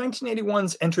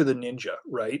 1981's Enter the Ninja,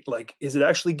 right? Is it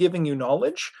actually giving you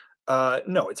knowledge?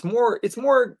 No, it's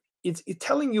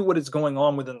telling you what is going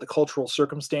on within the cultural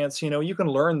circumstance. You can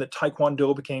learn that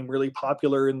Taekwondo became really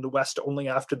popular in the West only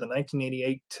after the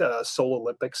 1988 Seoul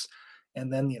Olympics.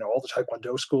 And then, all the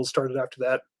Taekwondo schools started after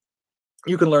that.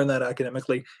 You can learn that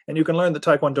academically, and you can learn that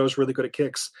Taekwondo is really good at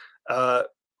kicks. But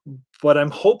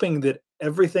I'm hoping that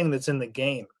everything that's in the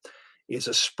game is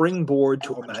a springboard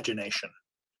to imagination.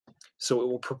 So it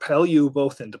will propel you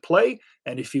both into play,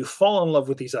 and if you fall in love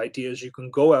with these ideas, you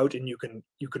can go out and you can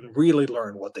really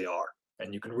learn what they are,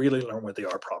 and you can really learn what they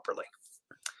are properly.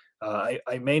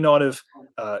 I may not have,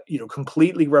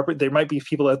 completely there might be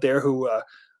people out there who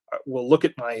will look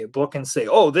at my book and say,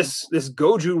 "Oh, this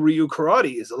Goju Ryu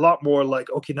karate is a lot more like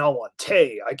Okinawan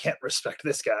Te. I can't respect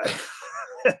this guy."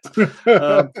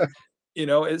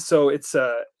 So it's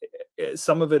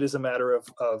some of it is a matter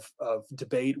of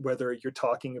debate, whether you're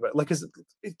talking about, because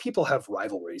people have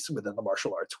rivalries within the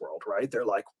martial arts world, right? They're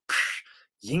like,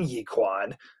 Ying Yi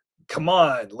Quan, come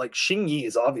on, Xing Yi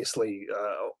is obviously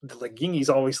Ying Yi is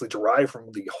obviously derived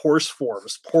from the horse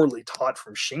forms poorly taught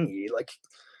from Xing Yi.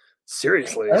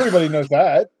 Seriously, everybody knows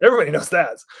that. Everybody knows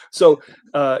that. So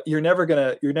you're never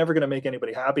gonna make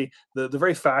anybody happy. The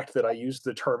very fact that I used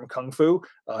the term kung fu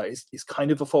is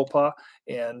kind of a faux pas,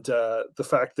 and the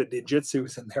fact that ninjutsu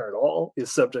is in there at all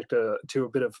is subject to a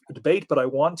bit of debate. But I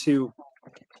want to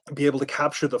be able to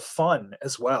capture the fun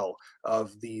as well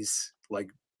of these,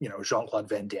 Jean-Claude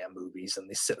Van Damme movies, and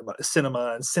the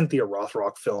cinema and Cynthia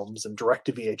Rothrock films and direct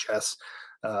to VHS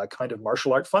kind of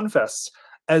martial art fun fests.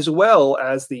 as well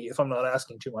as the, if I'm not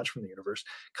asking too much from the universe,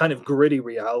 kind of gritty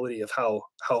reality of how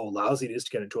lousy it is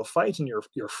to get into a fight in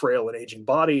your frail and aging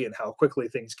body, and how quickly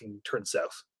things can turn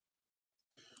south.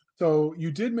 So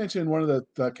you did mention one of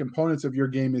the components of your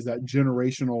game is that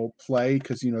generational play,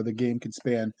 because the game can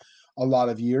span a lot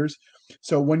of years.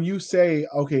 So when you say,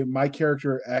 okay, my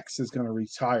character X is going to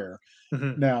retire,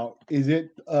 Mhm. now is it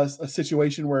a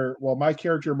situation where, well, my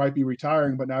character might be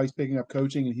retiring, but now he's picking up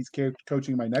coaching and he's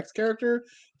coaching my next character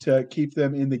to keep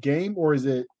them in the game, or is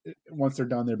it once they're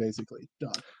done, they're basically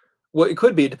done? Well, it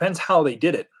could be. It depends how they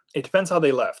did it. It depends how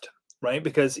they left, right?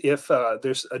 Because if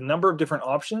there's a number of different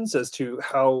options as to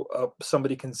how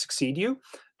somebody can succeed you,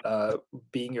 uh,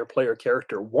 being your player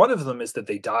character. One of them is that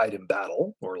they died in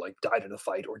battle, or like died in a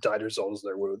fight, or died as a result of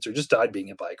their wounds, or just died being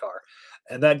hit by a car,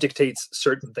 and that dictates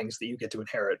certain things that you get to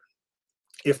inherit.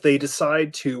 If they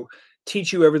decide to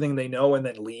teach you everything they know and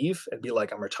then leave and be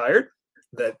like, "I'm retired,"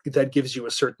 that gives you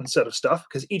a certain set of stuff,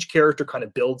 because each character kind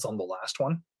of builds on the last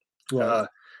one. Right. Uh,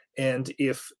 and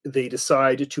if they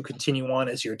decide to continue on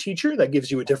as your teacher, that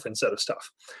gives you a different set of stuff.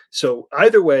 So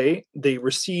either way, they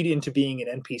recede into being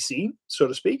an NPC, so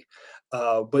to speak.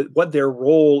 But what their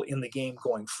role in the game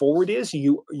going forward is,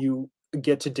 you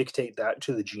get to dictate that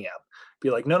to the GM. Be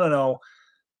like, no, no, no,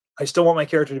 I still want my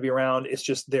character to be around. It's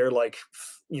just they're like,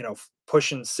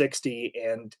 pushing 60,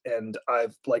 and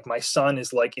I've like, my son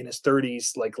is like in his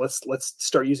 30s. Like, let's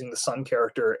start using the son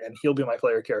character, and he'll be my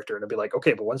player character. And I'll be like,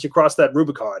 okay, but once you cross that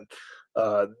Rubicon,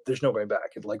 there's no going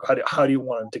back. And like, how do you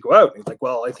want him to go out? And he's like,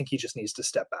 well, I think he just needs to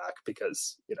step back,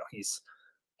 because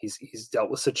he's dealt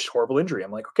with such horrible injury.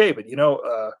 I'm like, okay, but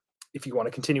if you want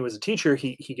to continue as a teacher,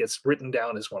 he gets written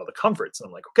down as one of the comforts. And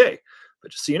I'm like, okay,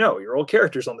 but just so you know, your old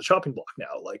character's on the chopping block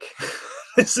now. Like,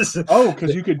 this is Oh,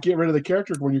 because you could get rid of the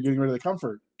character when you're getting rid of the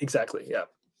comfort. exactly, yeah.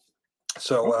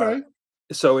 So Okay.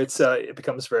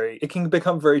 it can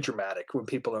become very dramatic when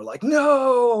people are like,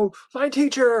 no, my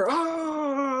teacher,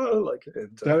 like,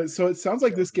 and So it sounds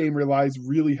like so. this game relies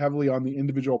really heavily on the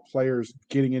individual players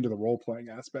getting into the role playing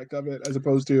aspect of it, as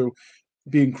opposed to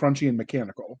being crunchy and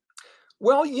mechanical.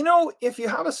 Well, if you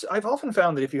have I've often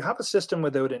found that if you have a system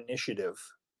without initiative,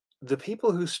 the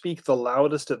people who speak the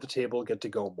loudest at the table get to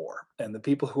go more, and the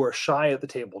people who are shy at the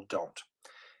table don't.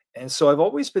 And so I've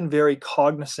always been very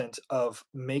cognizant of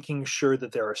making sure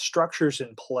that there are structures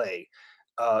in play,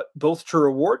 both to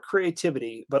reward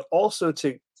creativity, but also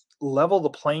to level the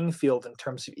playing field in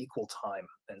terms of equal time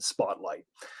and spotlight.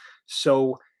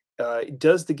 So,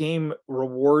 does the game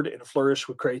reward and flourish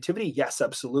with creativity? Yes,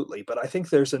 absolutely. But I think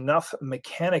there's enough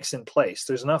mechanics in place.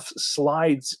 There's enough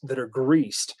slides that are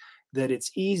greased that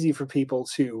it's easy for people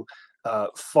to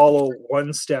follow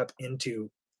one step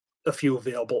into a few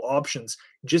available options,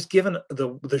 just given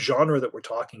the genre that we're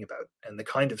talking about and the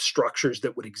kind of structures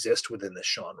that would exist within this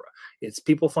genre. It's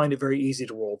people find it very easy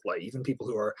to role play, even people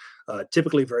who are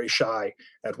typically very shy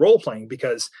at role playing,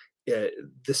 because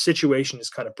the situation is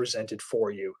kind of presented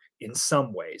for you in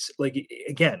some ways. Like,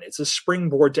 again, it's a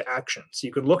springboard to action. So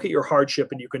you can look at your hardship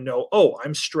and you can know, oh,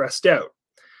 I'm stressed out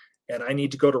and I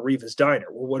need to go to Riva's Diner.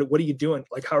 Well, what are you doing?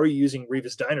 Like, how are you using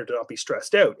Riva's Diner to not be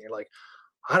stressed out? And you're like,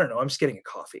 I don't know. I'm just getting a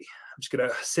coffee. I'm just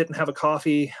gonna sit and have a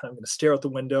coffee. I'm gonna stare out the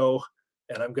window,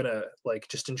 and I'm gonna like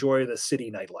just enjoy the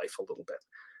city nightlife a little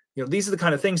bit. These are the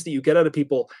kind of things that you get out of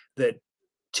people that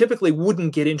typically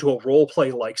wouldn't get into a role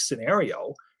play like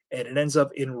scenario, and it ends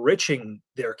up enriching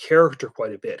their character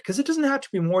quite a bit, because it doesn't have to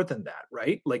be more than that,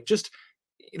 right? Like, just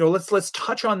let's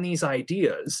touch on these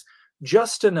ideas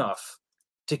just enough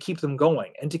to keep them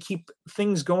going and to keep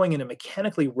things going in a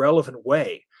mechanically relevant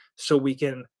way, so we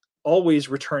can always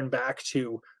return back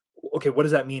to, okay, what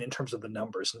does that mean in terms of the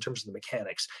numbers, in terms of the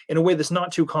mechanics, in a way that's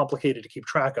not too complicated to keep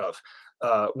track of.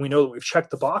 We know that we've checked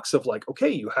the box of like, okay,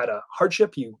 you had a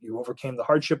hardship, you overcame the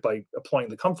hardship by applying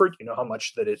the comfort. You know how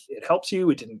much that it helps you.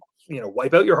 It didn't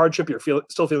wipe out your hardship. You're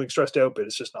still feeling stressed out, but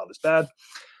it's just not as bad.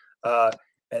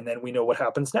 And then we know what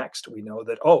happens next. We know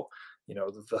that, oh,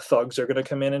 the thugs are going to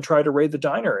come in and try to raid the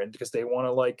diner, and because they want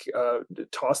to like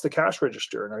toss the cash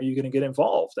register, and are you going to get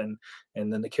involved? And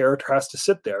then the character has to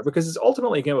sit there, because it's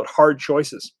ultimately a game about hard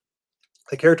choices.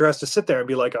 The character has to sit there and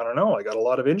be like, I don't know, I got a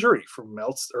lot of injury from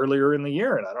melts earlier in the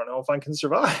year, and I don't know if I can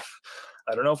survive.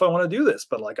 I don't know if I want to do this,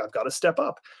 but like, I've got to step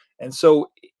up. And so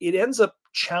it ends up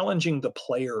challenging the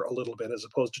player a little bit, as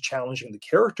opposed to challenging the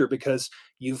character, because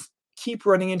you keep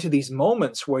running into these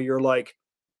moments where you're like,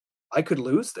 I could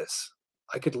lose this.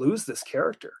 I could lose this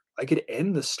character. I could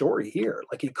end the story here.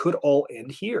 Like, it could all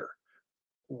end here.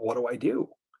 What do I do?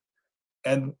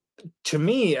 And to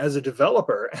me, as a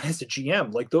developer and as a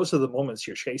GM, like, those are the moments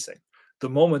you're chasing. The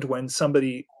moment when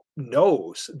somebody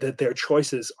knows that their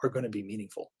choices are going to be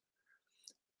meaningful.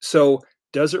 So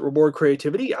does it reward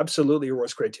creativity? Absolutely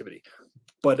rewards creativity.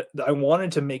 But I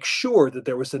wanted to make sure that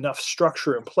there was enough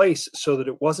structure in place so that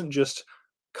it wasn't just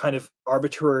kind of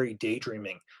arbitrary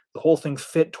daydreaming. The whole thing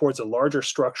fit towards a larger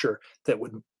structure that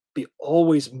would be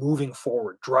always moving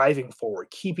forward, driving forward,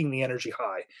 keeping the energy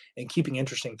high, and keeping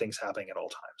interesting things happening at all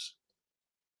times.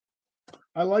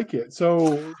 I like it.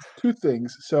 So two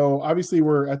things. So obviously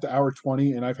we're at the hour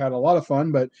 20 and I've had a lot of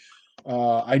fun, but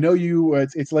I know you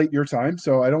it's late your time,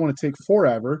 so I don't want to take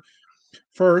forever.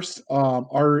 First,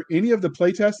 are any of the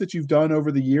playtests that you've done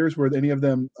over the years, were any of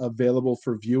them available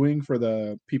for viewing for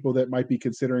the people that might be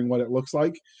considering what it looks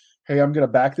like? Hey, I'm going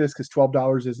to back this because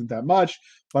 $12 isn't that much,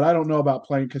 but I don't know about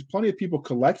playing because plenty of people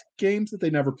collect games that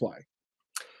they never play.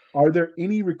 Are there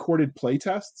any recorded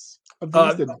playtests of these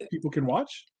Uh, that people can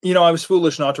watch? I was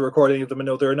foolish not to record any of them. And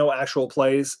no, there are no actual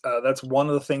plays. That's one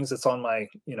of the things that's on my,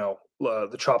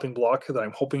 the chopping block that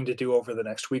I'm hoping to do over the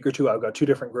next week or two. I've got two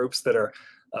different groups that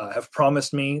have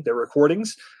promised me their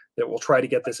recordings that will try to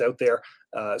get this out there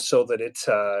so that it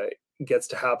gets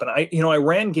to happen. I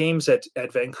ran games at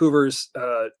Vancouver's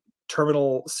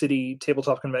Terminal City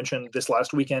Tabletop Convention this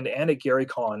last weekend and at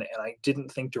GaryCon, and I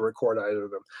didn't think to record either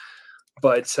of them.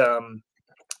 But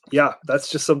yeah, that's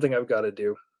just something I've got to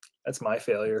do. That's my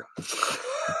failure.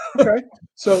 Okay,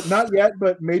 so not yet,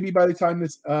 but maybe by the time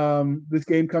this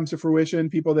game comes to fruition,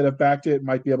 people that have backed it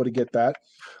might be able to get that.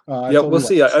 Yeah, we'll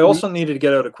see. I also needed to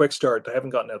get out a quick start. I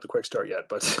haven't gotten out the quick start yet,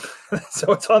 but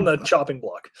so it's on the chopping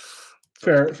block.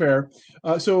 Fair.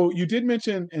 So you did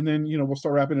mention, and then we'll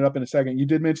start wrapping it up in a second. You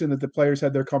did mention that the players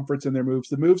had their comforts and their moves.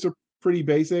 The moves are pretty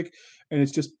basic, and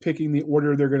it's just picking the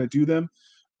order they're going to do them.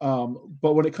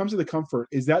 But when it comes to the comfort,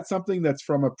 is that something that's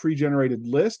from a pre-generated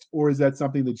list, or is that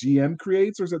something the GM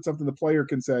creates, or is that something the player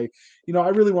can say, I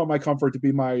really want my comfort to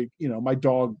be my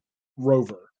dog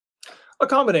Rover? A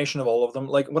combination of all of them.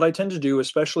 Like what I tend to do,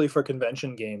 especially for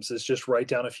convention games, is just write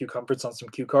down a few comforts on some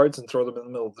cue cards and throw them in the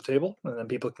middle of the table, and then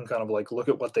people can kind of like look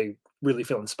at what they really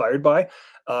feel inspired by.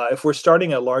 If we're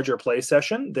starting a larger play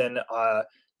session, then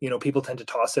people tend to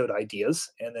toss out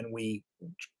ideas, and then we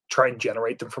try and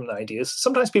generate them from the ideas.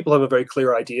 Sometimes people have a very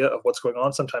clear idea of what's going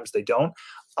on. Sometimes they don't.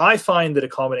 I find that a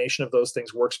combination of those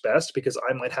things works best because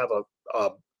I might have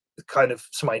a kind of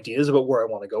some ideas about where I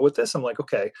want to go with this. I'm like,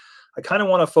 okay, I kind of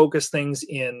want to focus things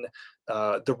in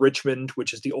the Richmond,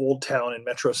 which is the old town in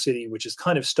Metro City, which is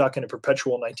kind of stuck in a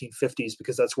perpetual 1950s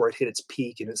because that's where it hit its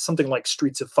peak. And it's something like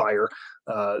Streets of Fire,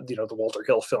 the Walter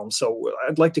Hill film. So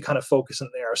I'd like to kind of focus in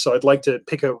there. So I'd like to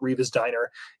pick out Reva's Diner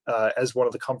as one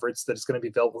of the comforts that is going to be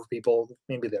available for people.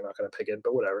 Maybe they're not going to pick it,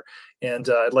 but whatever. And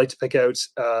I'd like to pick out,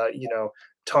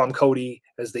 Tom Cody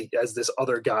as this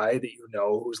other guy that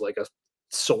who's like a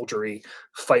soldiery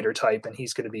fighter type, and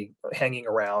he's going to be hanging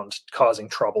around causing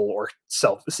trouble or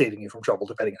saving you from trouble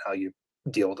depending on how you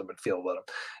deal with them and feel about them.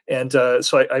 And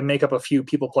so I make up a few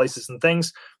people, places, and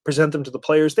things, present them to the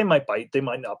players. They might bite, they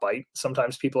might not bite.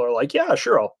 Sometimes people are like, yeah,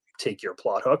 sure, I'll take your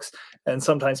plot hooks. And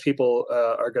sometimes people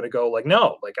are going to go like,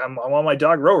 no, like I want my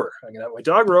dog Rover. I'm going to have my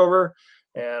dog Rover,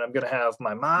 and I'm gonna have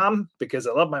my mom because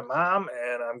I love my mom,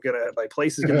 and my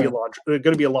place is gonna be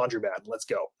a laundromat. Let's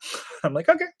go. I'm like,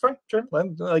 okay, fine, sure.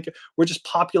 Like we're just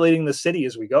populating the city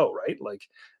as we go, right? Like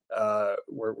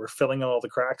we're filling in all the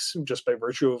cracks just by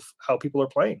virtue of how people are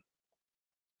playing.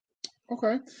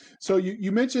 Okay, so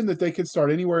you mentioned that they could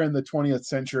start anywhere in the 20th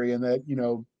century and that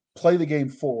play the game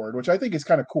forward, which I think is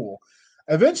kind of cool.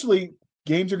 Eventually,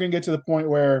 games are going to get to the point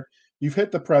where you've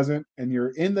hit the present and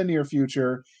you're in the near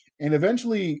future, and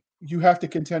eventually you have to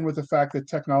contend with the fact that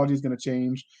technology is going to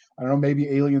change. I don't know, maybe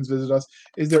aliens visit us.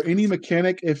 Is there any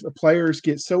mechanic if the players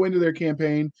get so into their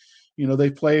campaign,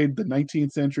 they've played the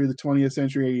 19th century, the 20th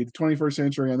century, the 21st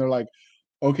century, and they're like,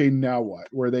 okay, now what?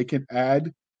 Where they can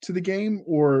add to the game,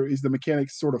 or is the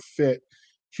mechanics sort of fit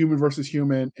human versus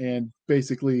human and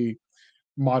basically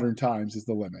modern times is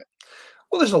the limit?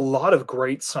 Well, there's a lot of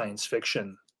great science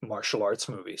fiction martial arts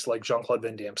movies, like Jean-Claude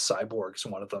Van Damme's Cyborg is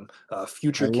one of them.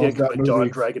 Future Kick by Don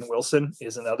Dragon Wilson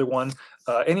is another one.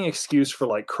 Any excuse for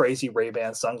like crazy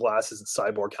Ray-Ban sunglasses and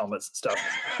cyborg helmets and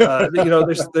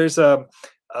stuff. There's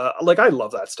like I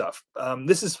love that stuff.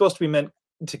 This is supposed to be meant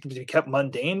to be kept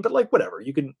mundane, but like whatever,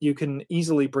 you can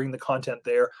easily bring the content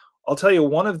there. I'll tell you,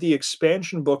 one of the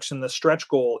expansion books in the stretch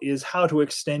goal is how to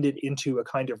extend it into a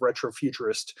kind of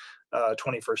retro-futurist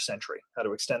 21st century, how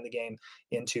to extend the game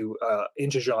into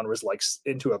genres, like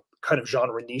into a kind of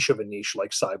genre niche of a niche like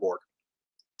Cyborg.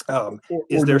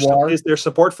 Is there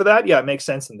support for that? Yeah, it makes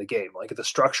sense in the game. Like the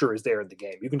structure is there in the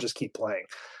game. You can just keep playing.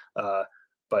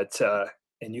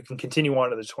 And you can continue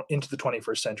on into the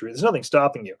 21st century. There's nothing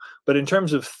stopping you. But in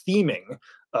terms of theming,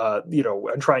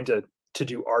 I'm trying to to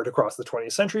do art across the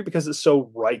 20th century because it's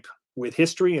so ripe with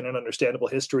history and an understandable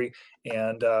history,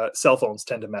 and cell phones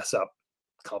tend to mess up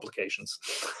complications.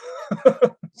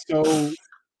 So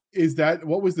is that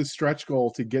what was the stretch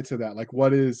goal to get to that? Like,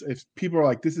 what is, if people are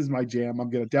like, this is my jam, I'm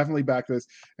gonna definitely back this,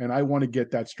 and I want to get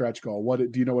that stretch goal.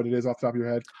 Do you know what it is off the top of your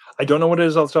head? I don't know what it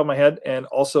is off the top of my head, and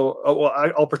also, well,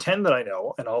 I'll pretend that I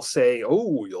know, and I'll say,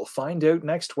 "Oh, you'll find out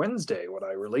next Wednesday when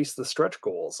I release the stretch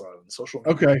goals on social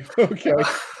media." Okay, okay,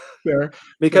 fair,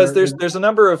 Because fair. there's a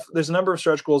number of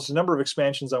stretch goals, a number of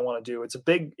expansions I want to do. It's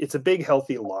a big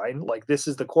healthy line. Like, this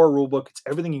is the core rule book. It's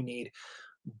everything you need,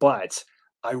 but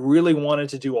I really wanted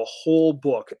to do a whole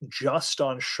book just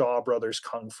on Shaw Brothers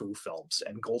Kung Fu films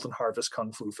and Golden Harvest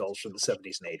Kung Fu films from the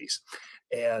 70s and 80s.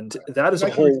 And that is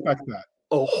And I can respect that.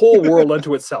 a whole world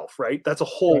unto itself, right? That's a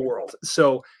whole Right. world.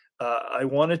 So I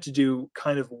wanted to do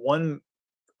kind of one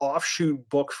offshoot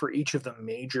book for each of the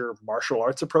major martial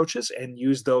arts approaches and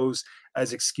use those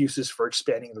as excuses for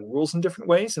expanding the rules in different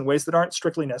ways, in ways that aren't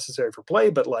strictly necessary for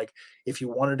play, but like if you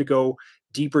wanted to go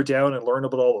deeper down and learn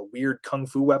about all the weird kung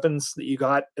fu weapons that you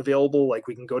got available, like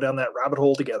we can go down that rabbit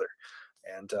hole together.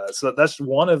 And so that's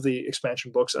one of the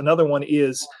expansion books. Another one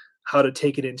is how to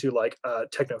take it into like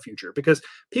techno future, because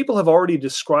people have already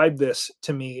described this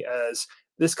to me as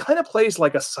this kind of plays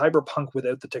like a cyberpunk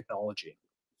without the technology.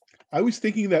 I was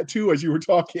thinking that too as you were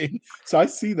talking, so I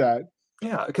see that.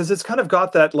 Yeah, because it's kind of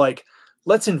got that like,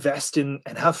 let's invest in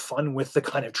and have fun with the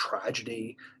kind of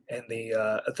tragedy and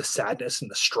the sadness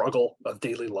and the struggle of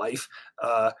daily life.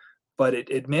 But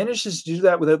it manages to do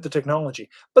that without the technology.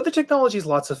 But the technology is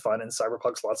lots of fun, and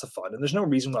Cyberpunk's lots of fun, and there's no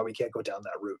reason why we can't go down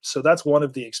that route. So that's one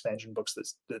of the expansion books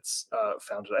that's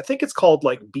founded. I think it's called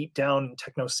like Beatdown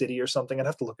Techno City or something. I'd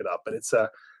have to look it up, but it's a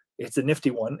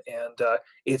nifty one, and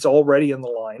it's already in the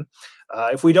line.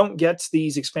 If we don't get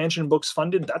these expansion books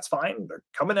funded, that's fine. They're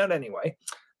coming out anyway,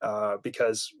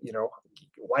 because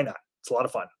why not? It's a lot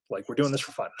of fun. Like, we're doing this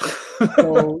for fun.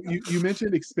 So you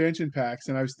mentioned expansion packs,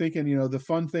 and I was thinking, the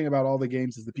fun thing about all the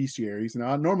games is the bestiaries.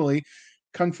 Now, normally,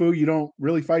 Kung Fu, you don't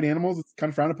really fight animals. It's kind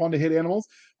of frowned upon to hit animals.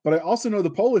 But I also know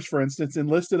the Polish, for instance,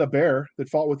 enlisted a bear that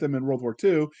fought with them in World War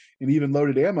II and even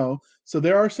loaded ammo. So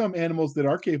there are some animals that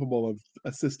are capable of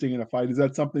assisting in a fight. Is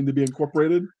that something to be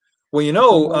incorporated?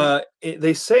 Well,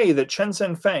 they say that Chen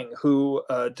Zhenfeng, who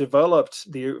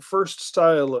developed the first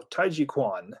style of Taiji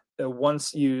Quan,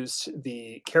 once used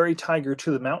the carry tiger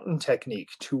to the mountain technique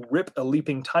to rip a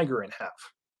leaping tiger in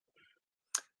half.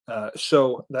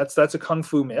 So that's a kung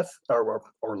fu myth or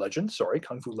legend. Sorry,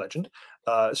 kung fu legend.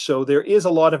 So there is a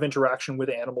lot of interaction with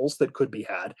animals that could be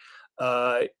had.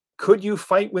 Could you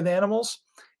fight with animals?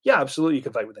 Yeah, absolutely, you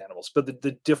can fight with animals, but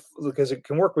because it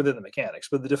can work within the mechanics.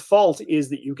 But the default is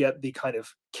that you get the kind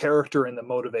of character and the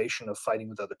motivation of fighting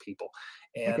with other people.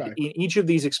 And Okay. in each of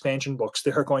these expansion books,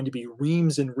 there are going to be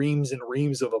reams and reams and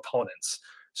reams of opponents,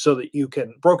 so that you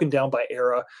can, broken down by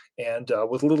era and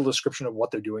with a little description of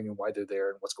what they're doing and why they're there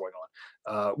and what's going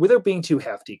on, without being too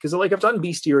hefty. Because like I've done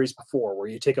bestiaries before, where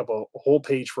you take up a whole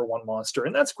page for one monster,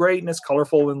 and that's great and it's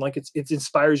colorful and like it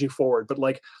inspires you forward. But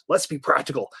like, let's be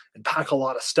practical and pack a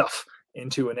lot of stuff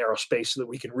into a narrow space so that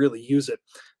we can really use it.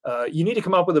 You need to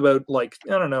come up with about, like,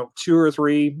 I don't know, 2 or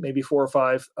 3, maybe 4 or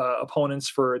 5 opponents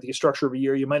for the structure of a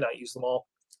year. You might not use them all.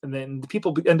 And then the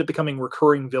people end up becoming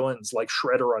recurring villains, like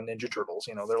Shredder on Ninja Turtles.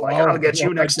 They're like, Oh, I'll get yeah,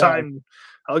 you next that guy. time.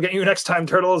 I'll get you next time,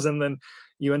 Turtles. And then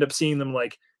you end up seeing them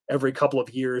like every couple of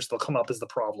years. They'll come up as the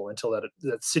problem until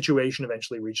that situation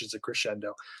eventually reaches a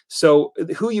crescendo. So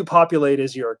who you populate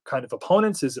as your kind of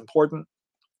opponents is important.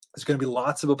 There's going to be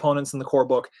lots of opponents in the core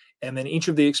book. And then each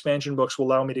of the expansion books will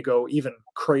allow me to go even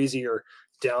crazier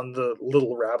down the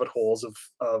little rabbit holes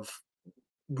of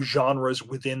genres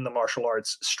within the martial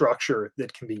arts structure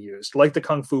that can be used. Like the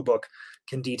Kung Fu book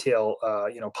can detail,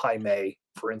 Pai Mei,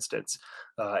 for instance.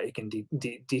 It can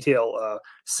detail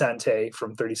Sante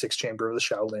from 36 Chamber of the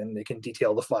Shaolin. It can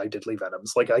detail the 5 Deadly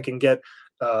Venoms. Like, I can get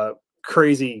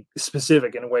crazy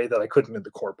specific in a way that I couldn't in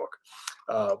the core book.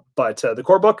 But the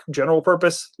core book, general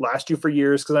purpose, last you for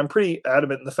years, because I'm pretty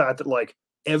adamant in the fact that like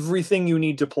everything you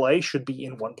need to play should be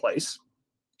in one place.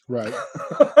 Right.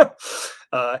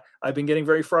 I've been getting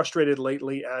very frustrated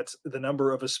lately at the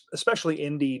number of, especially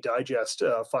indie digest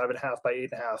 5.5 by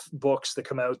 8.5 books that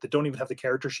come out that don't even have the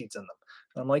character sheets in them.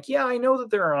 And I'm like, yeah, I know that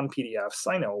they're on PDFs,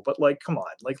 I know, but like, come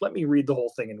on, like, let me read the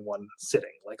whole thing in one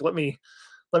sitting. Like, let me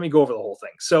go over the whole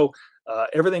thing. So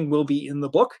everything will be in the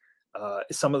book.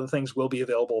 Some of the things will be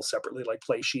available separately, like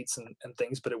play sheets and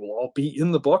things, but it will all be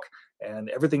in the book, and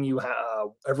everything you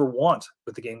ever want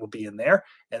with the game will be in there.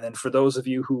 And then for those of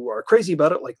you who are crazy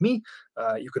about it, like me,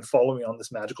 you can follow me on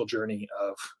this magical journey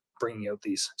of bringing out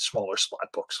these smaller splat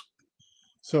books.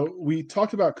 So we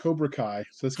talked about Cobra Kai.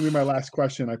 So this is gonna be my last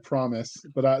question, I promise.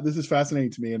 But this is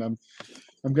fascinating to me, and I'm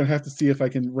gonna have to see if I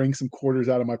can wring some quarters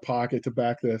out of my pocket to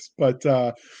back this. But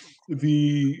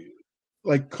the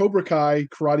like Cobra Kai,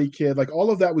 Karate Kid, like all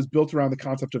of that was built around the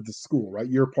concept of the school, right?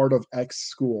 You're part of X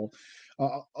school.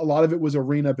 A lot of it was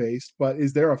arena based, but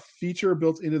is there a feature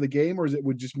built into the game, or is it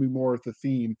would just be more of the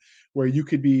theme where you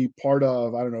could be part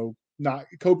of, I don't know, not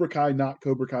Cobra Kai, not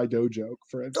Cobra Kai Dojo,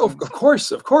 for Oh, of instance?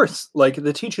 course, of course. Like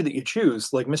the teacher that you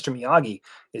choose, like Mr. Miyagi,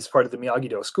 is part of the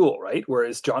Miyagi-Do school, right?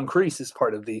 Whereas John Kreese is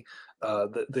part of the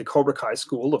Cobra Kai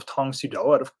school of Tong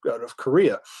Soo-do out of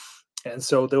Korea. And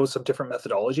so there was some different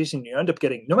methodologies, and you end up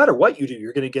getting, no matter what you do,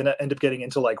 you're going to end up getting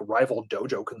into like rival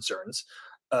dojo concerns.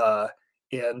 Uh,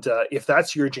 and if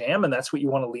that's your jam and that's what you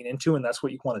want to lean into and that's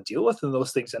what you want to deal with, then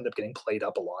those things end up getting played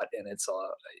up a lot, and it's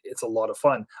a lot of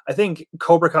fun. I think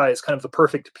Cobra Kai is kind of the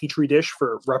perfect petri dish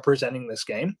for representing this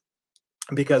game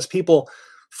because people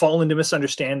fall into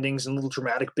misunderstandings and little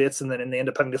dramatic bits, and then they end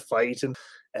up having to fight,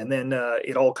 and then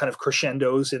it all kind of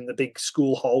crescendos in the big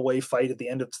school hallway fight at the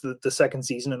end of the second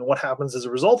season. And what happens as a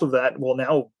result of that? Well,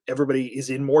 now everybody is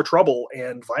in more trouble,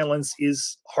 and violence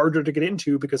is harder to get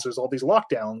into because there's all these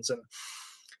lockdowns. And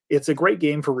it's a great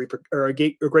game for a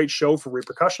great show for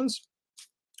repercussions.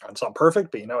 It's not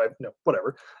perfect, but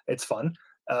whatever. It's fun,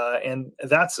 and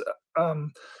that's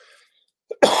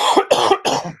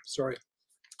sorry,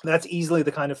 that's easily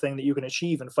the kind of thing that you can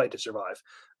achieve in Fight to Survive.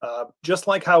 Just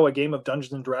like how a game of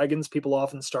Dungeons and Dragons, people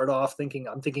often start off thinking,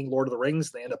 I'm thinking Lord of the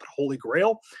Rings, they end up at Holy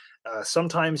Grail.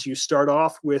 Sometimes you start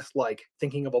off with like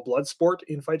thinking of a blood sport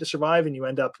in Fight to Survive, and you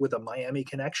end up with a Miami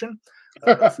connection. I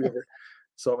don't know if you ever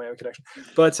saw Miami Connection,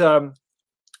 but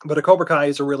a Cobra Kai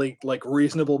is a really like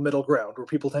reasonable middle ground where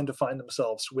people tend to find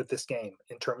themselves with this game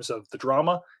in terms of the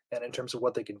drama and in terms of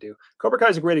what they can do. Cobra Kai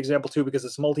is a great example too because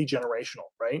it's multi-generational,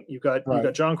 right? You got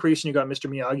John Kreese and you got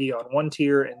Mr. Miyagi on one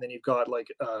tier, and then you've got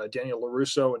like Daniel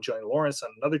LaRusso and Johnny Lawrence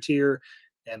on another tier,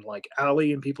 and like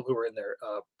Ali and people who are in their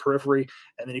periphery,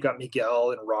 and then you got Miguel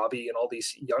and Robbie and all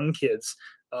these young kids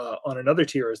on another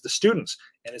tier as the students.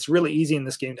 And it's really easy in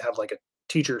this game to have like a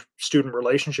teacher-student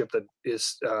relationship that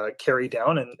is carried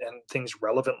down, and things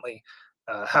relevantly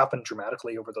happen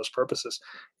dramatically over those purposes.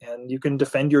 And you can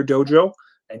defend your dojo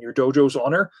and your dojo's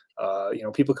honor.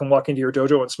 People can walk into your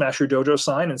dojo and smash your dojo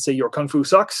sign and say your kung fu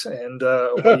sucks, and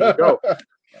away you go.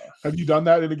 Have you done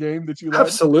that in a game that you led?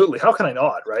 Absolutely. How can I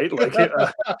not, right? Like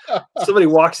somebody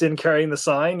walks in carrying the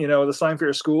sign, the sign for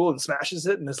your school, and smashes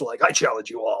it, and it's like, I challenge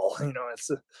you all.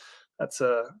 That's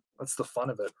the fun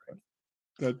of it, right?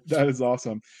 That is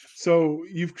awesome. So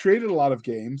you've created a lot of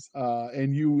games,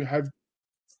 and you have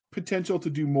potential to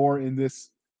do more in this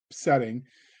setting.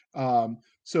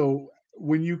 So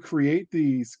when you create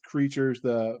these creatures,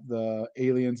 the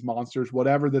aliens, monsters,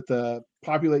 whatever that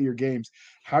populate your games,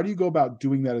 how do you go about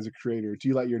doing that as a creator? Do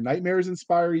you let your nightmares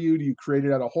inspire you? Do you create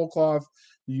it out of whole cloth?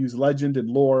 Do you use legend and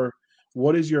lore?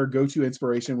 What is your go-to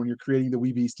inspiration when you're creating the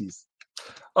wee beasties?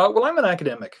 Well, I'm an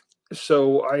academic,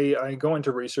 so I go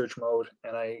into research mode,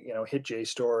 and I hit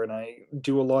JSTOR, and I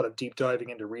do a lot of deep diving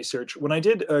into research. When I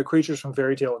did Creatures from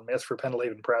Fairy Tale and Myth for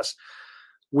Pendelhaven Press,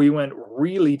 we went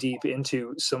really deep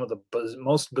into some of the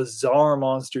most bizarre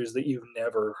monsters that you've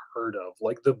never heard of,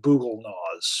 like the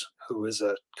Boogle-Naws, who is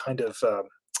a kind of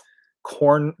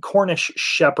Cornish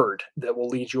shepherd that will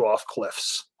lead you off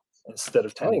cliffs instead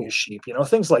of tending his sheep.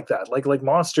 Things like that, like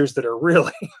monsters that are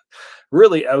really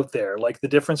really out there, like the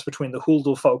difference between the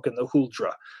Huldul folk and the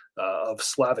Huldra of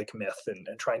Slavic myth, and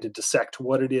trying to dissect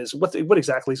what it is, what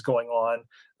exactly is going on,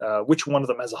 which one of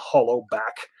them has a hollow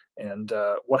back, and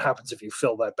what happens if you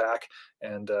fill that back.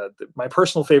 And my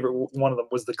personal favorite one of them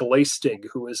was the Glaistig,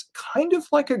 who is kind of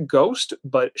like a ghost,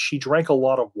 but she drank a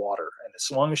lot of water. And as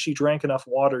long as she drank enough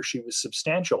water, she was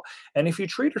substantial. And if you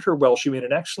treated her well, she made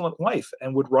an excellent wife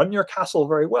and would run your castle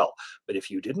very well. But if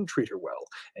you didn't treat her well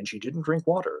and she didn't drink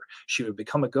water, she would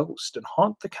become a ghost and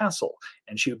haunt the castle,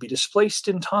 and she would be displaced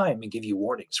in time and give you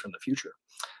warnings from the future.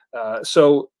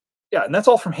 Yeah, and that's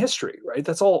all from history, right?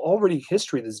 That's all already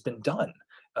history that's been done.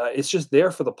 It's just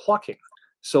there for the plucking.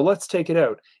 So let's take it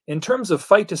out. In terms of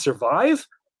Fight to Survive,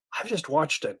 I've just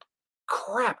watched a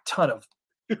crap ton of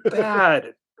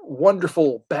bad,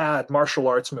 wonderful, bad martial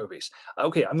arts movies.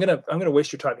 Okay, I'm gonna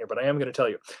waste your time here, but I am gonna tell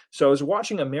you. So I was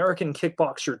watching American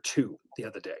Kickboxer 2 the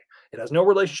other day. It has no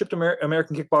relationship to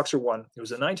American Kickboxer 1. It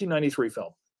was a 1993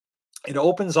 film. It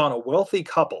opens on a wealthy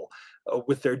couple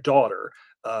with their daughter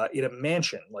in a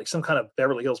mansion, like some kind of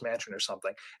Beverly Hills mansion or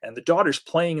something, and the daughter's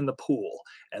playing in the pool,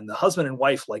 and the husband and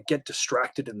wife like get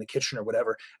distracted in the kitchen or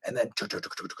whatever, and then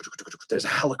there's a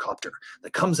helicopter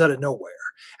that comes out of nowhere,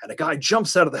 and a guy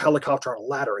jumps out of the helicopter on a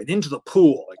ladder and into the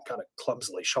pool, like kind of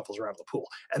clumsily shuffles around the pool,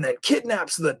 and then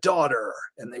kidnaps the daughter,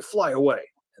 and they fly away,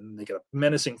 and they get a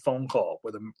menacing phone call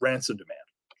with a ransom demand.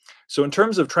 So in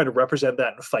terms of trying to represent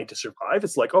that in a fight to survive,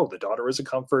 it's like, oh, the daughter is a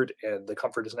comfort, and the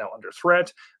comfort is now under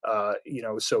threat.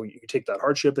 So you take that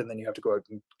hardship, and then you have to go out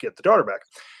and get the daughter back.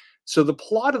 So the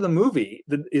plot of the movie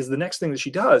is the next thing that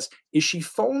she does is she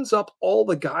phones up all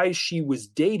the guys she was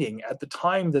dating at the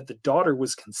time that the daughter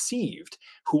was conceived,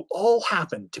 who all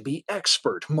happened to be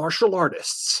expert martial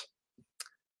artists.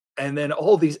 And then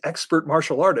all these expert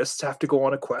martial artists have to go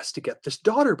on a quest to get this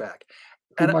daughter back.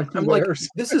 And I'm like,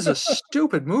 this is a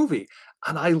stupid movie.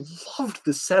 And I loved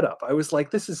the setup. I was like,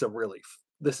 this is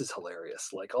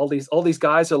hilarious. Like all these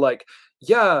guys are like,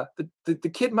 yeah, the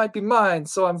kid might be mine,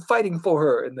 so I'm fighting for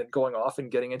her. And then going off and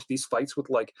getting into these fights with,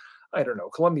 like, I don't know,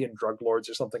 Colombian drug lords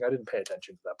or something. I didn't pay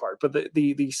attention to that part. But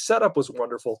the setup was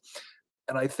wonderful.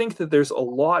 And I think that there's a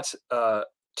lot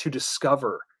to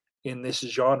discover in this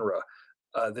genre.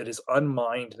 That is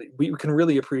unmined, that we can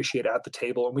really appreciate at the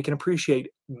table, and we can appreciate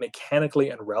mechanically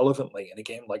and relevantly in a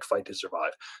game like Fight to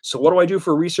Survive. So what do I do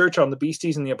for research on the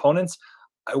beasties and the opponents?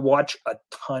 I watch a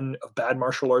ton of bad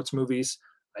martial arts movies.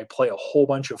 I play a whole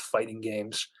bunch of fighting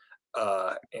games,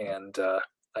 and I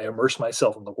immerse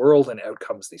myself in the world, and out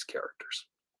comes these characters.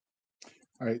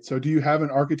 All right. So do you have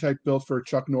an archetype built for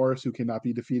Chuck Norris who cannot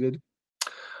be defeated?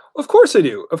 Of course I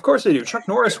do. Of course I do. Chuck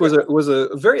Norris was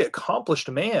a very accomplished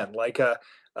man. Like,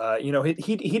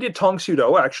 he did Tong Soo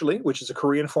Do, actually, which is a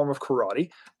Korean form of karate.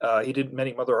 He did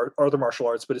many other martial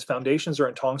arts, but his foundations are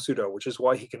in Tong Soo Do, which is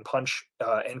why he can punch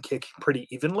and kick pretty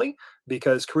evenly,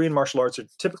 because Korean martial arts are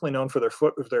typically known for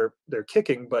their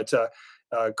kicking, but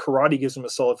karate gives him a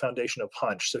solid foundation of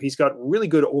punch. So he's got really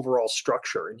good overall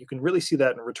structure, and you can really see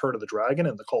that in Return of the Dragon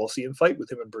and the Colosseum fight with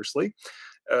him and Bruce Lee.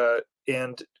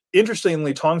 And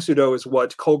interestingly, Tong Soo Do is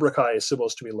what Cobra Kai is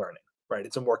supposed to be learning, right?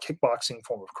 It's a more kickboxing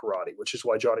form of karate, which is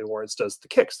why Johnny Lawrence does the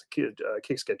kicks. The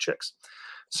kicks get chicks.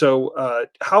 So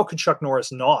how could Chuck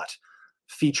Norris not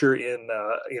feature in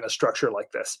a structure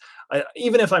like this?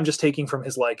 Even if I'm just taking from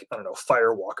his, like, I don't know,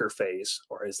 Firewalker phase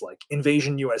or his like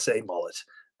Invasion USA mullet,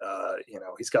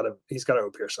 he's got to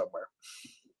appear somewhere.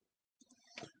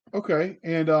 Okay,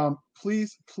 and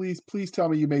please tell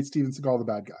me you made Steven Seagal the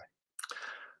bad guy.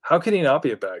 How can he not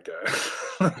be a bad guy?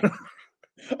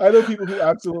 I know people who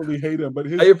absolutely hate him, but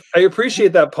I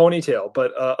appreciate that ponytail,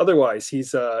 but otherwise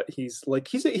he's a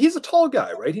tall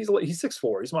guy, right? He's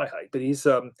 6'4", he's my height, but he's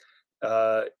I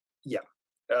don't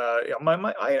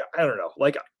know.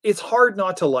 Like, it's hard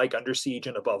not to like Under Siege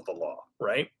and Above the Law,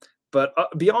 right? But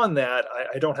beyond that,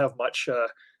 I don't have much.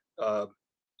 I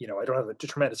don't have a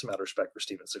tremendous amount of respect for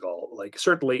Steven Seagal. Like,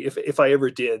 certainly, if I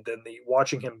ever did, then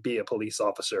watching him be a police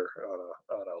officer on a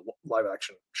live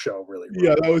action show really.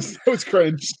 Yeah, that was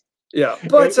cringe. Yeah,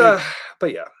 but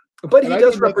he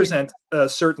does represent a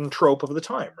certain trope of the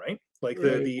time, right? Like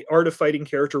the Art of Fighting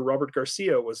character Robert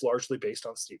Garcia was largely based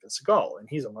on Steven Seagal, and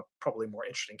he's a probably more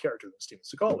interesting character than Steven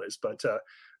Seagal is. But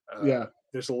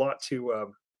there's a lot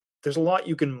to. There's a lot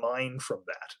you can mine from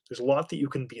that. There's a lot that you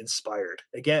can be inspired.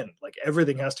 Again, like,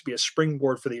 everything has to be a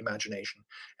springboard for the imagination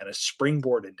and a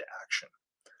springboard into action.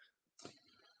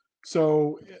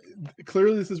 So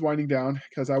clearly this is winding down,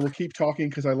 because I will keep talking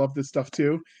because I love this stuff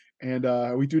too. And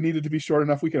we do need it to be short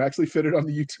enough we can actually fit it on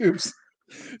the YouTubes.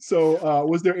 So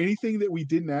was there anything that we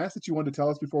didn't ask that you wanted to tell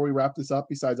us before we wrap this up,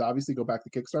 besides obviously go back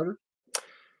to Kickstarter?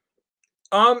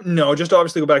 No, just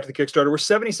obviously go back to the Kickstarter. We're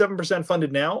 77%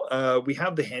 funded now. We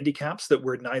have the handicaps that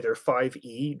we're neither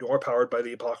 5e nor powered by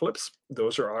the apocalypse.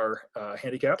 Those are our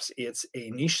handicaps. It's a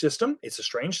niche system. It's a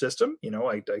strange system.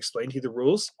 I explained to you the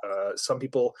rules. Some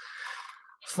people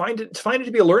find it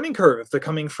to be a learning curve if they're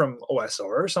coming from OSR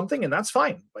or something, and that's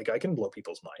fine. Like, I can blow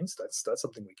people's minds. That's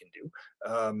something we can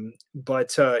do.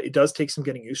 But it does take some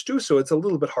getting used to. So it's a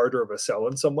little bit harder of a sell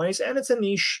in some ways, and it's a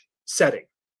niche setting.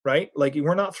 Right? Like,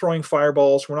 we're not throwing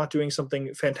fireballs. We're not doing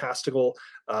something fantastical.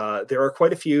 There are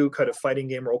quite a few kind of fighting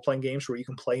game, role-playing games where you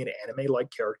can play an anime-like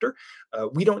character.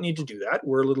 We don't need to do that.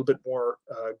 We're a little bit more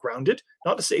grounded.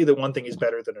 Not to say that one thing is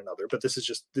better than another, but this is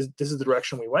just this is the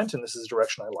direction we went, and this is the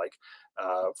direction I like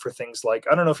for things like,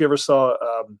 I don't know if you ever saw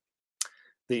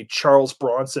the Charles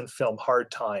Bronson film Hard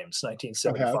Times,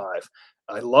 1975.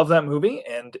 I love that movie,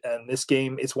 and this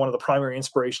game is one of the primary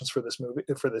inspirations for this movie,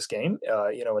 for this game.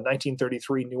 You know, a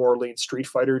 1933 New Orleans street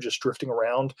fighter just drifting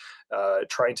around,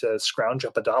 trying to scrounge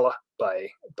up a dollar by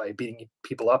beating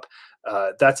people up.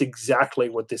 That's exactly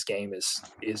what this game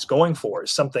is going for.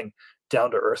 Is something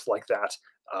down to earth like that,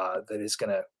 that is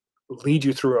going to lead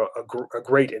you through a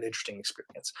great and interesting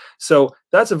experience. So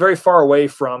that's a very far away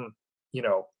from, you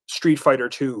know, Street Fighter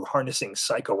 2 harnessing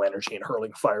psycho energy and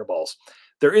hurling fireballs.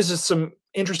 There is some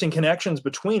interesting connections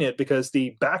between it because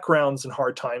the backgrounds and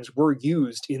hard times were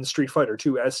used in Street Fighter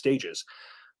 2 as stages,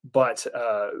 but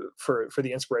for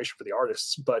the inspiration for the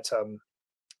artists. But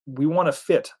we want to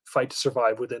fit Fight to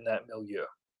Survive within that milieu.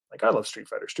 Like, I love Street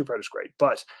Fighter. Street Fighter's great,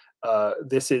 but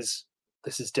this is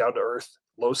down to earth,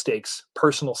 low stakes,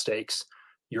 personal stakes.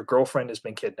 Your girlfriend has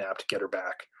been kidnapped. Get her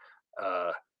back,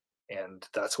 and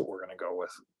that's what we're going to go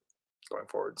with going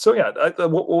forward. So yeah,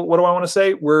 what do I want to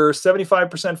say? We're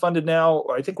 75% funded now.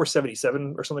 I think we're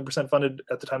 77 or something percent funded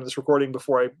at the time of this recording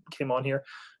before I came on here.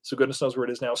 So goodness knows where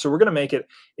it is now. So we're going to make it.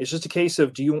 It's just a case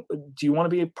of, do you want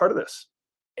to be a part of this?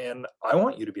 And I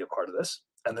want you to be a part of this.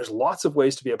 And there's lots of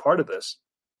ways to be a part of this.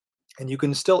 And you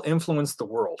can still influence the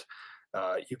world.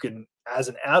 You can, as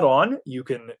an add-on, you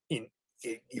can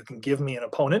give me an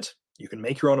opponent. You can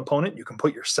make your own opponent. You can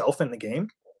put yourself in the game.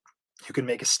 You can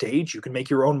make a stage. You can make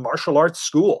your own martial arts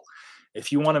school.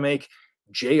 If you want to make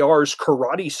JR's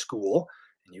karate school,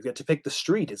 and you get to pick the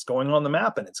street, it's going on the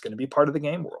map and it's going to be part of the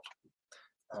game world.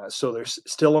 So there's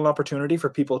still an opportunity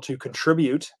for people to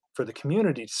contribute, for the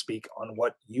community to speak on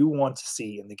what you want to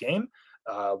see in the game.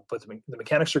 But the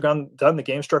mechanics are done, the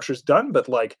game structure is done, but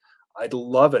like, I'd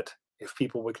love it if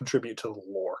people would contribute to the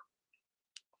lore.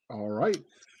 All right.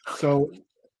 So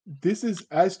this is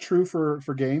as true for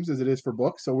games as it is for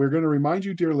books. So we're going to remind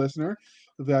you, dear listener,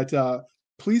 that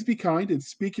please be kind and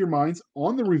speak your minds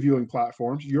on the reviewing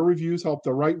platforms. Your reviews help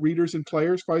the right readers and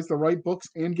players find the right books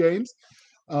and games.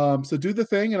 So do the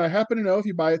thing. And I happen to know if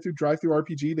you buy it through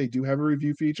DriveThruRPG, they do have a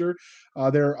review feature.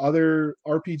 There are other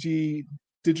RPG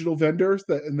digital vendors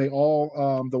and they all,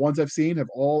 the ones I've seen, have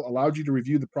all allowed you to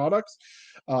review the products.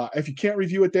 If you can't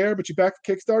review it there, but you back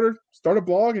the Kickstarter, start a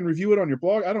blog and review it on your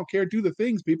blog. I don't care. Do the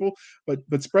things, people, but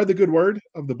spread the good word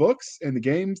of the books and the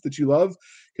games that you love,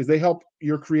 because they help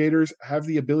your creators have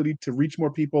the ability to reach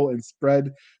more people and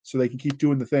spread so they can keep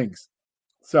doing the things.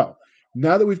 So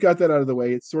now that we've got that out of the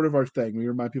way, it's sort of our thing. We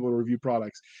remind people to review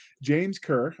products. James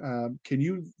Kerr, can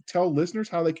you tell listeners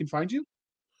how they can find you?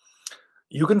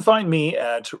 You can find me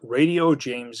at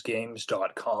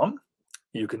radiojamesgames.com.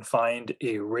 You can find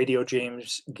a Radio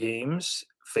James Games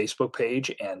Facebook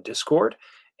page and Discord.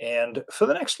 And for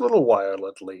the next little while,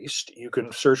 at least, you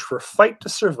can search for Fight to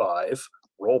Survive,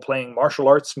 role-playing martial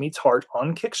arts meets heart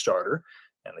on Kickstarter.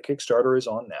 And the Kickstarter is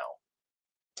on now.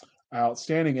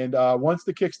 Outstanding. And once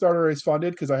the Kickstarter is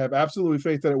funded, because I have absolutely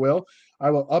faith that it will, I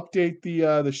will update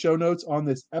the show notes on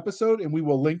this episode, and we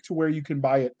will link to where you can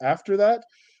buy it after that.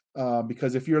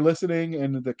 Because if you're listening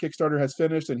and the Kickstarter has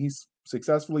finished and he's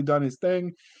successfully done his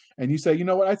thing, and you say, you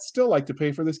know what, I'd still like to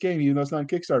pay for this game, even though it's not on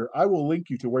Kickstarter, I will link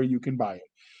you to where you can buy it,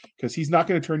 because he's not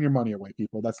going to turn your money away,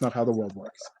 people. That's not how the world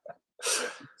works.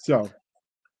 So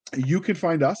you can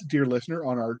find us, dear listener,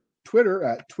 on our Twitter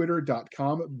at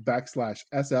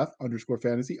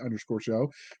twitter.com/SF_fantasy_show,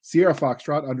 Sierra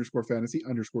Foxtrot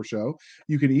 _fantasy_show.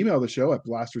 You can email the show at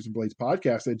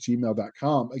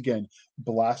blastersandbladespodcast@gmail.com. Again,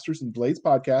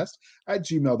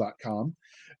 blastersandbladespodcast@gmail.com.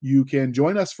 You can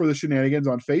join us for the shenanigans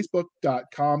on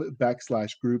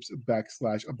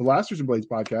facebook.com/groups/Blasters and Blades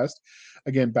Podcast.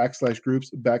 Again,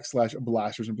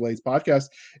 /groups/Blasters and Blades Podcast.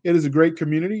 It is a great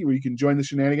community where you can join the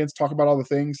shenanigans, talk about all the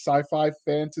things, sci-fi,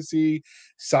 fantasy,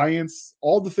 science,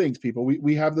 all the things, people.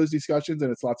 We have those discussions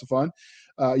and it's lots of fun.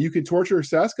 You can torture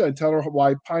Seska and tell her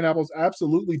why pineapples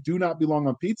absolutely do not belong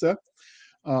on pizza.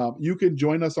 You can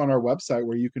join us on our website,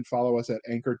 where you can follow us at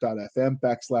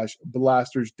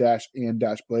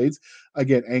anchor.fm/blasters-and-blades.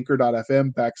 Again,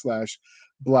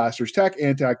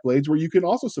 anchor.fm/blasters-tech-and-tech-blades, where you can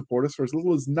also support us for as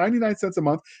little as 99 cents a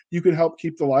month. You can help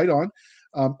keep the light on.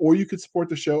 Or you could support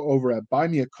the show over at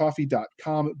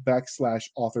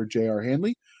buymeacoffee.com/author J.R.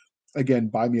 Hanley. Again,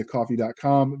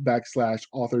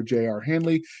 buymeacoffee.com/author J.R.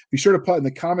 Hanley. Be sure to put in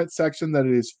the comment section that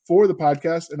it is for the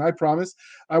podcast, and I promise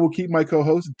I will keep my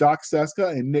co-hosts Doc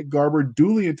Seska and Nick Garber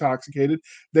duly intoxicated.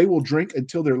 They will drink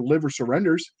until their liver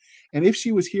surrenders, and if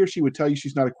she was here, she would tell you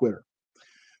she's not a quitter.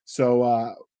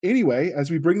 So anyway,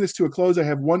 as we bring this to a close, I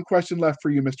have one question left for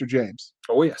you, Mr. James.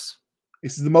 Oh, yes.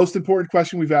 This is the most important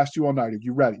question we've asked you all night. Are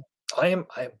you ready? I am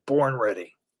born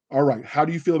ready. All right. How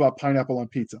do you feel about pineapple on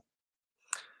pizza?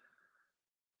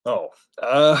 Oh,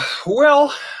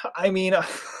 well, I mean,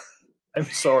 I'm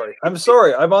sorry. I'm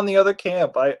sorry. I'm on the other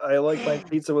camp. I like my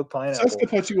pizza with pineapple. Seska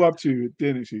put you up to,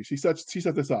 didn't she? She set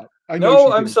this up. I know No,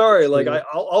 she I'm did. sorry. Like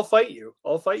I'll fight you.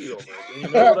 I'll fight you over it. And you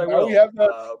know that I Now we will. have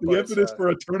the But impetus for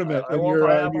a tournament, I and want you're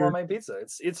pineapple on you're my pizza.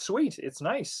 It's sweet. It's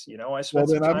nice. You know, I well. spent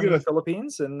some Then time in the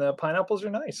Philippines, and the pineapples are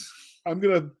nice. I'm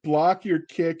gonna block your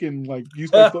kick and like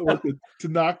use my footwork to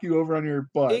knock you over on your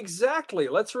butt. Exactly.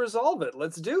 Let's resolve it.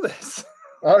 Let's do this.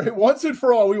 All right, once and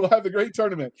for all, we will have the great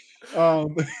tournament.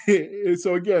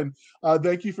 So again,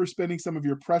 thank you for spending some of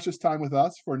your precious time with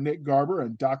us. For Nick Garber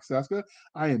and Doc Seska,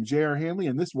 I am J.R. Hanley,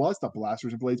 and this was the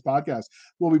Blasters and Blades podcast.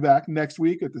 We'll be back next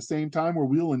week at the same time, where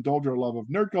we'll indulge our love of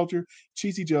nerd culture,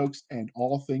 cheesy jokes, and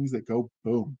all things that go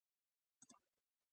boom.